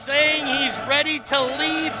is saying he's ready to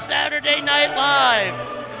leave Saturday Night Live.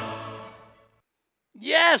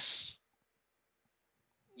 Yes.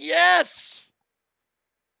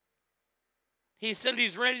 He said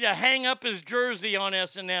he's ready to hang up his jersey on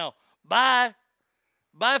SNL. Bye,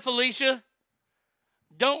 Felicia.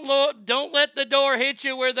 Don't let the door hit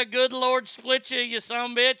you where the good Lord split you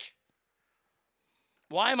son of a bitch.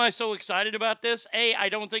 Why am I so excited about this? A, I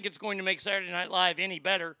don't think it's going to make Saturday Night Live any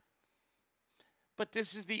better. But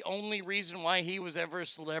this is the only reason why he was ever a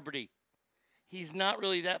celebrity. He's not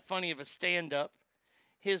really that funny of a stand-up.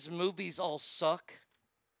 His movies all suck.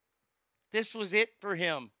 This was it for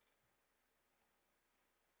him.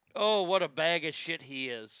 Oh, what a bag of shit he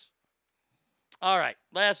is. All right,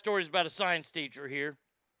 last story is about a science teacher here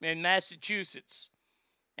in Massachusetts.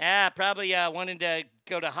 Probably wanted to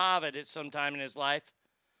go to Harvard at some time in his life,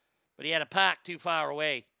 but he had a park too far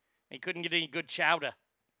away. He couldn't get any good chowder.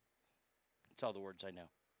 That's all the words I know.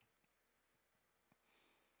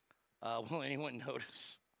 Will anyone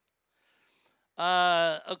notice?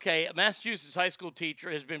 Okay, a Massachusetts high school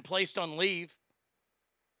teacher has been placed on leave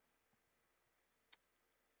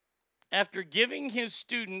after giving his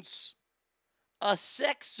students a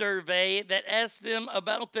sex survey that asked them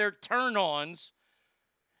about their turn-ons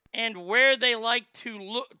and where they like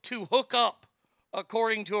to hook up,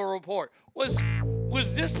 according to a report. Was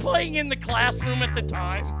this playing in the classroom at the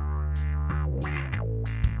time?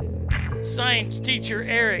 Science teacher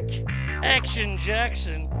Eric Action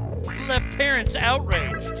Jackson left parents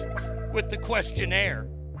outraged with the questionnaire.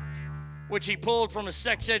 which he pulled from a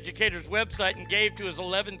sex educator's website and gave to his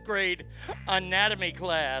 11th grade anatomy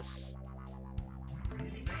class.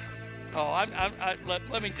 Oh,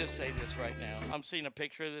 let me just say this right now. I'm seeing a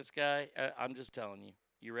picture of this guy. I'm just telling you.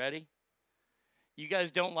 You ready? You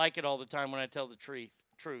guys don't like it all the time when I tell the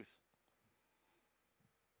truth.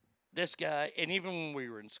 This guy, and even when we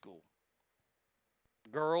were in school.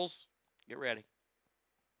 Girls, get ready.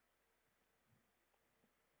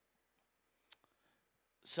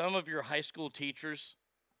 Some of your high school teachers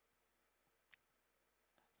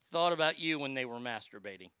thought about you when they were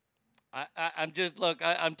masturbating.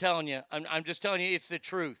 I'm telling you. I'm just telling you it's the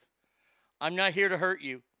truth. I'm not here to hurt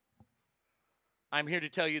you. I'm here to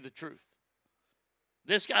tell you the truth.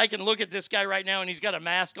 This guy, I can look at this guy right now and he's got a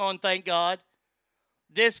mask on, thank God.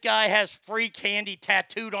 This guy has free candy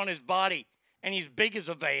tattooed on his body and he's big as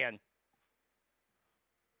a van.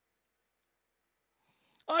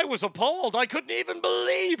 I was appalled. I couldn't even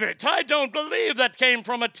believe it. I don't believe that came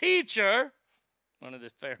from a teacher, one of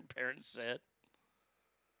the parents said.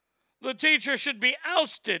 The teacher should be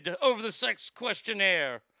ousted over the sex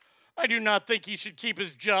questionnaire. I do not think he should keep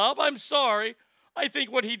his job. I'm sorry. I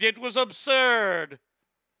think what he did was absurd.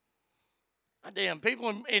 Damn,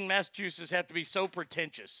 people in Massachusetts have to be so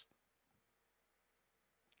pretentious.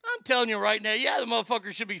 I'm telling you right now, yeah, the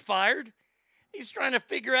motherfucker should be fired. He's trying to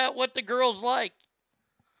figure out what the girls like.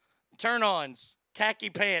 Turn-ons, khaki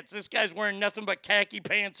pants. This guy's wearing nothing but khaki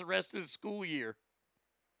pants the rest of the school year.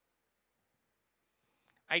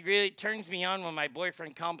 It turns me on when my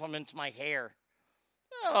boyfriend compliments my hair.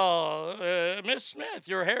 Oh, Miss Smith,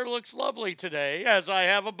 your hair looks lovely today, as I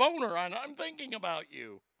have a boner and I'm thinking about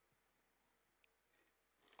you.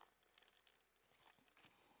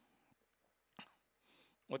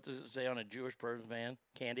 What does it say on a Jewish person's van?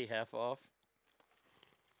 Candy half off.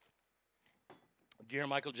 Did you hear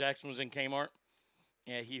Michael Jackson was in Kmart?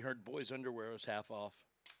 Yeah, he heard boys' underwear was half off.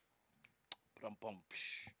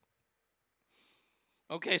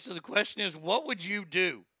 Okay, so the question is, what would you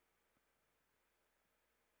do?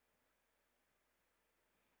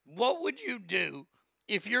 What would you do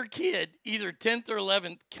if your kid, either 10th or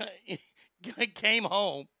 11th, came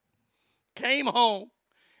home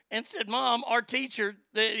and said, Mom, our teacher,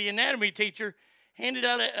 the anatomy teacher, handed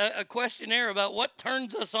out a questionnaire about what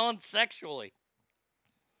turns us on sexually.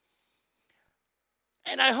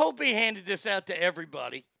 And I hope he handed this out to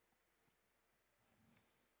everybody.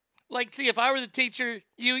 Like, see, if I were the teacher,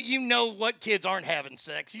 you know what kids aren't having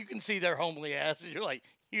sex. You can see their homely asses. You're like,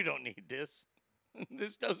 you don't need this.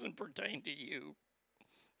 This doesn't pertain to you.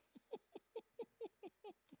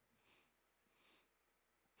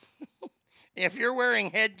 If you're wearing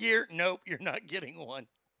headgear, nope, you're not getting one.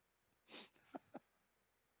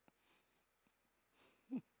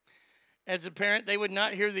 As a parent, they would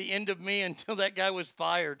not hear the end of me until that guy was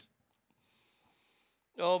fired.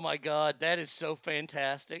 Oh, my God, that is so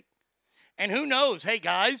fantastic. And who knows? Hey,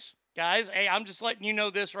 guys, hey, I'm just letting you know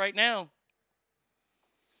this right now.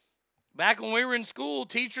 Back when we were in school,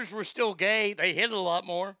 teachers were still gay. They hit a lot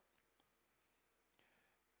more.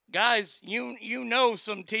 Guys, you know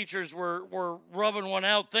some teachers were rubbing one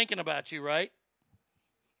out thinking about you, right?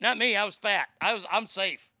 Not me. I was fat. I'm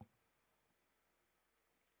safe.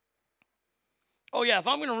 Oh, yeah, if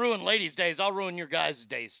I'm going to ruin ladies' days, I'll ruin your guys'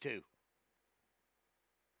 days, too.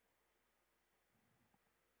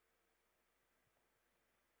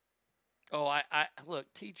 Oh, I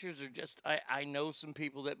look, teachers are just, I know some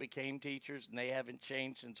people that became teachers, and they haven't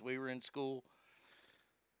changed since we were in school.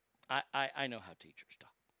 I know how teachers talk.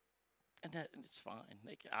 And it's fine.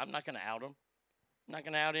 I'm not going to out them. I'm not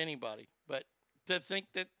going to out anybody. But to think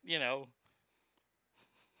that,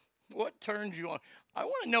 what turns you on? I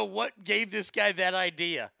want to know what gave this guy that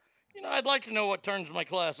idea. I'd like to know what turns my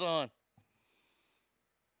class on.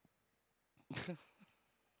 It's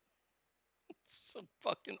so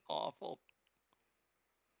fucking awful.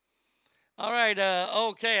 All right,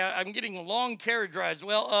 okay, I'm getting long carriage rides.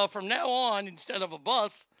 Well, from now on, instead of a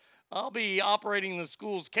bus, I'll be operating the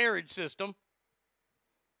school's carriage system.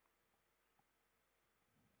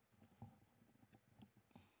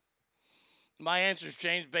 My answers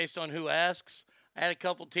change based on who asks. I had a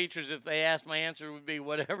couple teachers, if they asked, my answer would be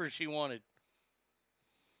whatever she wanted.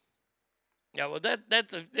 Yeah, well,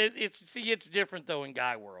 it's different, though, in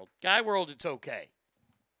Guy World. Guy World, it's okay.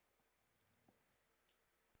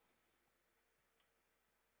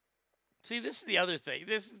 See, this is the other thing.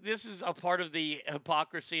 This is a part of the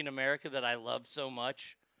hypocrisy in America that I love so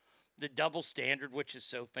much. The double standard, which is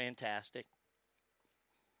so fantastic.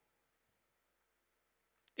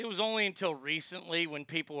 It was only until recently when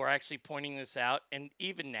people were actually pointing this out, and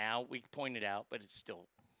even now we point it out, but it's still.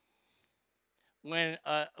 when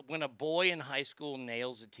a boy in high school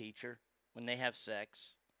nails a teacher when they have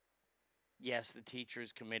sex, yes, the teacher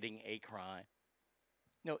is committing a crime.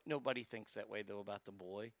 No, nobody thinks that way though about the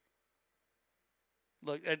boy.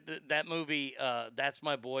 Look, that movie, That's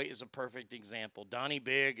My Boy, is a perfect example. Donnie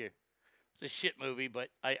Big, it's a shit movie, but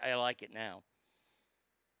I like it now.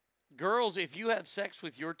 Girls, if you have sex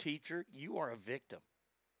with your teacher, you are a victim.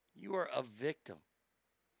 You are a victim.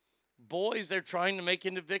 Boys, they're trying to make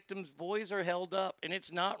into victims. Boys are held up, and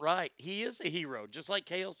it's not right. He is a hero, just like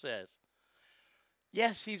Kale says.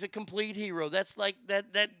 Yes, he's a complete hero. That's like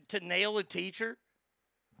that to nail a teacher.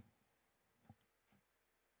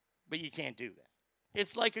 But you can't do that.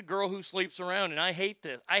 It's like a girl who sleeps around, and I hate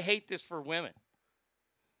this. I hate this for women.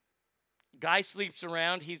 Guy sleeps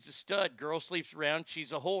around, he's a stud. Girl sleeps around,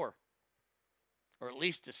 she's a whore. Or at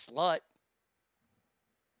least a slut.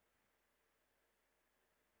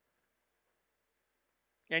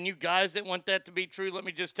 And you guys that want that to be true, let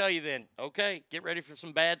me just tell you then, okay, get ready for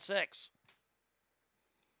some bad sex.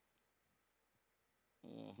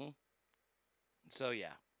 So,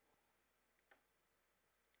 yeah.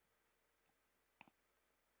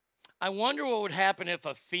 I wonder what would happen if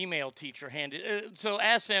a female teacher handed... so,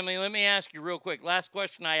 Ask Family, let me ask you real quick. Last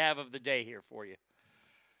question I have of the day here for you.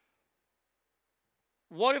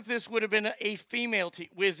 What if this would have been a female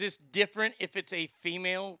teacher? Was this different if it's a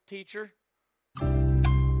female teacher?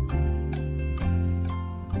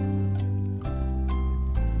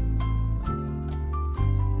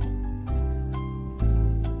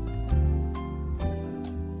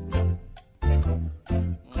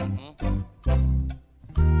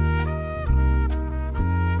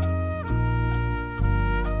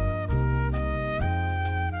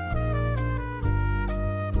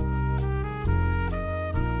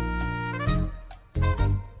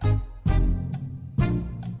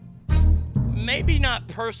 Maybe not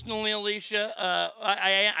personally, Alicia.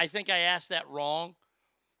 I think I asked that wrong.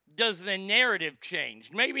 Does the narrative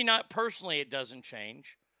change? Maybe not personally it doesn't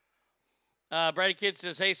change. Brady Kid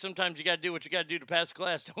says, hey, sometimes you got to do what you got to do to pass the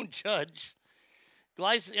class. Don't judge.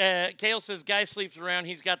 Kale says, guy sleeps around.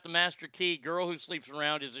 He's got the master key. Girl who sleeps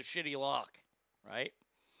around is a shitty lock. Right?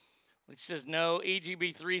 Which says, no.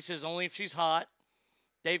 EGB3 says, only if she's hot.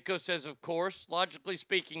 Daveco says, of course. Logically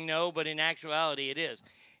speaking, no. But in actuality, it is.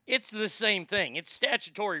 It's the same thing. It's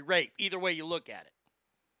statutory rape, either way you look at it.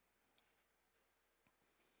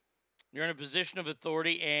 You're in a position of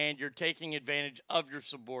authority and you're taking advantage of your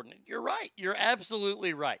subordinate. You're right. You're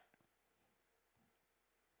absolutely right.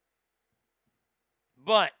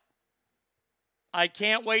 But I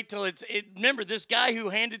can't wait till remember, this guy who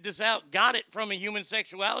handed this out got it from a human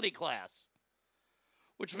sexuality class,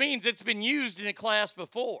 which means it's been used in a class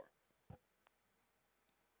before.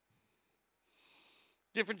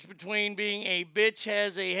 Difference between being a bitch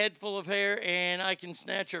has a head full of hair and I can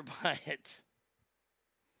snatch her by it.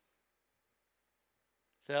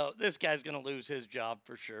 So this guy's going to lose his job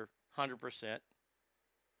for sure, 100%.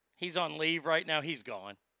 He's on leave right now. He's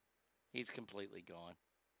gone. He's completely gone.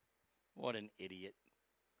 What an idiot.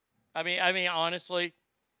 I mean, honestly,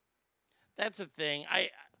 that's the thing.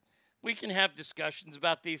 We can have discussions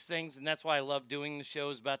about these things, and that's why I love doing the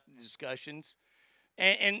shows about the discussions.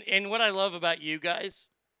 And what I love about you guys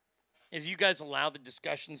is you guys allow the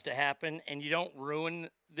discussions to happen, and you don't ruin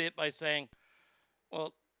it by saying,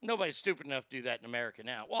 well, nobody's stupid enough to do that in America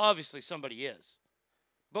now. Well, obviously somebody is.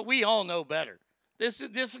 But we all know better. This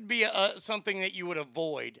would be something that you would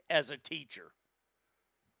avoid as a teacher.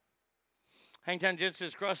 Hangtown Jen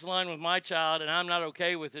says, cross the line with my child, and I'm not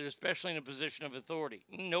okay with it, especially in a position of authority.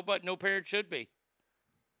 No parent should be.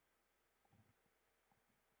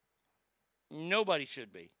 Nobody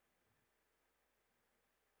should be.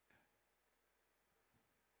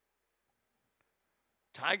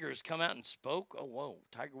 Tiger has come out and spoke. Oh, whoa,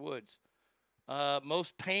 Tiger Woods.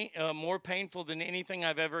 More painful than anything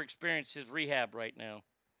I've ever experienced is rehab right now.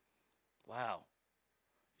 Wow.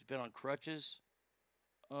 He's been on crutches.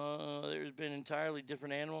 There's been an entirely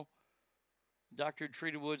different animal. Doctor who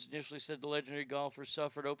treated Woods initially said the legendary golfer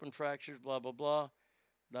suffered open fractures, blah, blah, blah.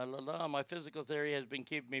 La, la, la. My physical therapy has been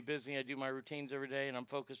keeping me busy. I do my routines every day, and I'm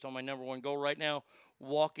focused on my number one goal right now,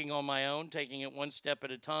 walking on my own, taking it one step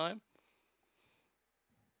at a time.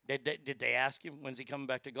 Did they ask him, when's he coming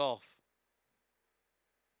back to golf?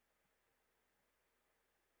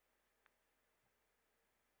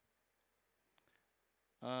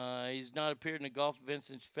 He's not appeared in a golf event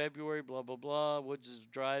since February, blah, blah, blah. Woods is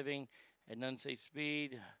driving at an unsafe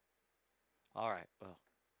speed. All right, well.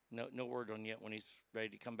 No word on yet when he's ready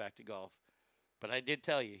to come back to golf. But I did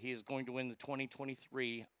tell you, he is going to win the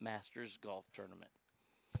 2023 Masters Golf Tournament.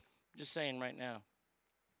 Just saying right now.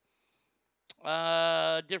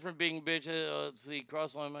 Different being bitches. Let's see.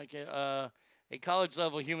 Crossline. A college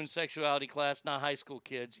level human sexuality class, not high school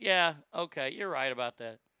kids. Yeah. Okay. You're right about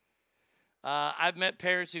that. I've met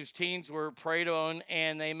parents whose teens were preyed on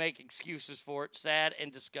and they make excuses for it. Sad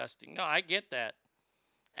and disgusting. No, I get that.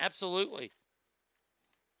 Absolutely.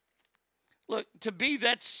 Look, to be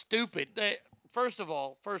that stupid, first of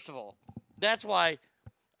all, that's why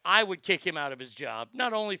I would kick him out of his job.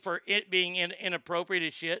 Not only for it being inappropriate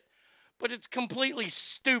as shit, but it's completely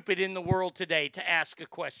stupid in the world today to ask a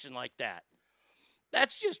question like that.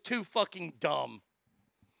 That's just too fucking dumb.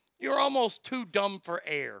 You're almost too dumb for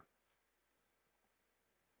air.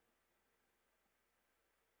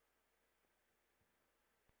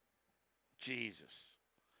 Jesus.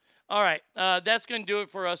 All right, that's going to do it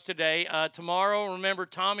for us today. Tomorrow, remember,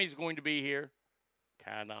 Tommy's going to be here.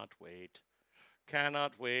 Cannot wait.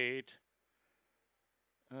 Cannot wait.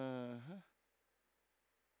 Oh,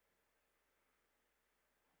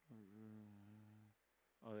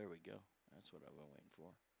 there we go. That's what I've been waiting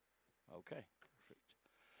for. Okay,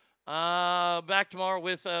 perfect. Back tomorrow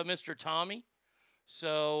with Mr. Tommy.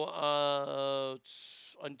 So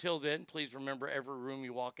until then, please remember every room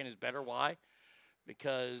you walk in is better. Why?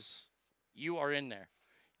 Because you are in there.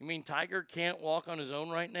 You mean Tiger can't walk on his own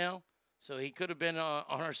right now? So he could have been on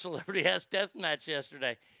our Celebrity Ass Death Match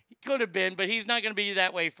yesterday. He could have been, but he's not going to be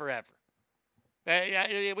that way forever.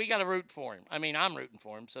 We got to root for him. I mean, I'm rooting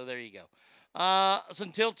for him, so there you go. So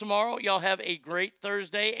until tomorrow, y'all have a great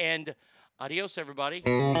Thursday, and adios, everybody.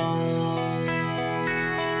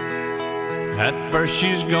 At first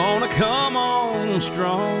she's gonna come on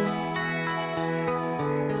strong,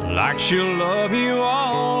 like she'll love you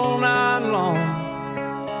all night long,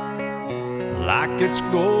 like it's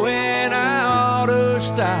going out of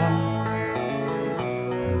style.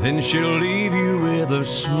 Then she'll leave you with a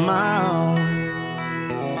smile.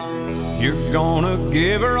 You're gonna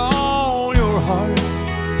give her all your heart,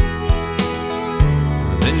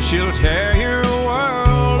 then she'll tear your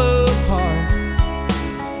world apart.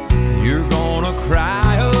 You're gonna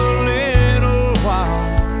cry a little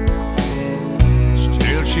while,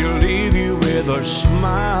 still she'll leave you with a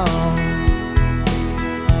smile.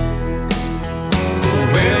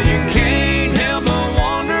 Well, you can't help but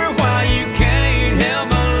wonder why you can't help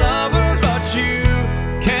but love her, but you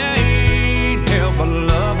can't help but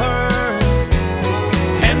love her.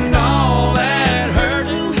 And all that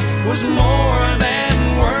hurting was more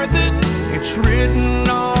than worth it. It's written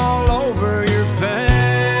all over your face.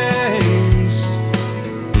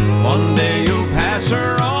 One day you'll pass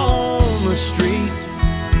her on the street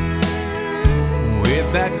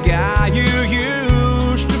with that guy you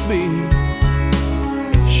used to be.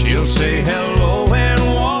 She'll say hello and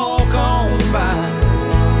walk on by,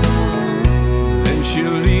 then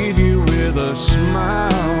she'll leave you with a smile.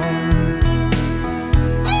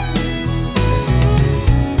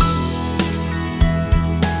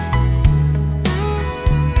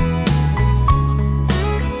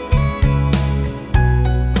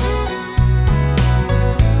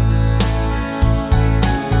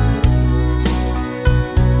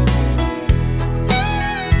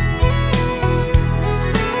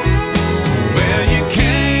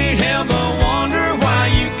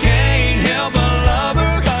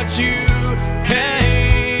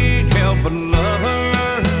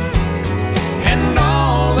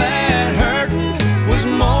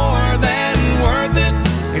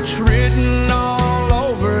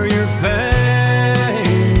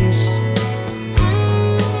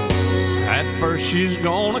 She's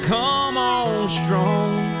gonna come on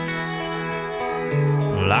strong,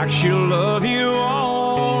 like she'll love you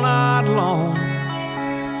all night long,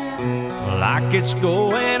 like it's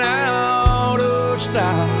going out of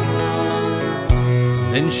style.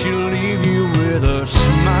 Then she'll leave you with a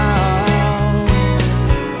smile.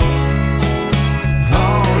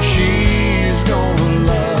 Oh, she's gonna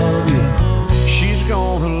love you, she's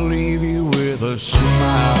gonna leave you with a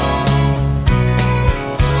smile.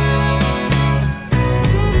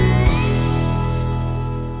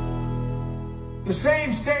 The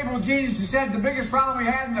same stable genius who said the biggest problem we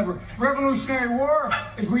had in the Revolutionary War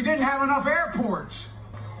is we didn't have enough airports.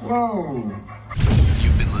 Whoa.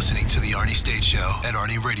 You've been listening to The Arnie State Show at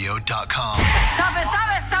ArnieRadio.com. Stop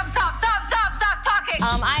talking.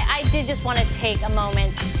 I did just want to take a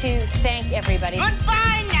moment to thank everybody.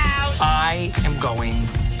 Goodbye now. I am going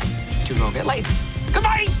to go get laid.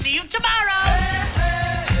 Goodbye. See you tomorrow.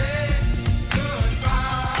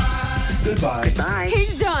 Goodbye. Bye.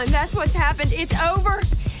 He's done. That's what's happened. It's over.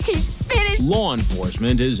 He's finished. Law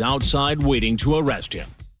enforcement is outside waiting to arrest him.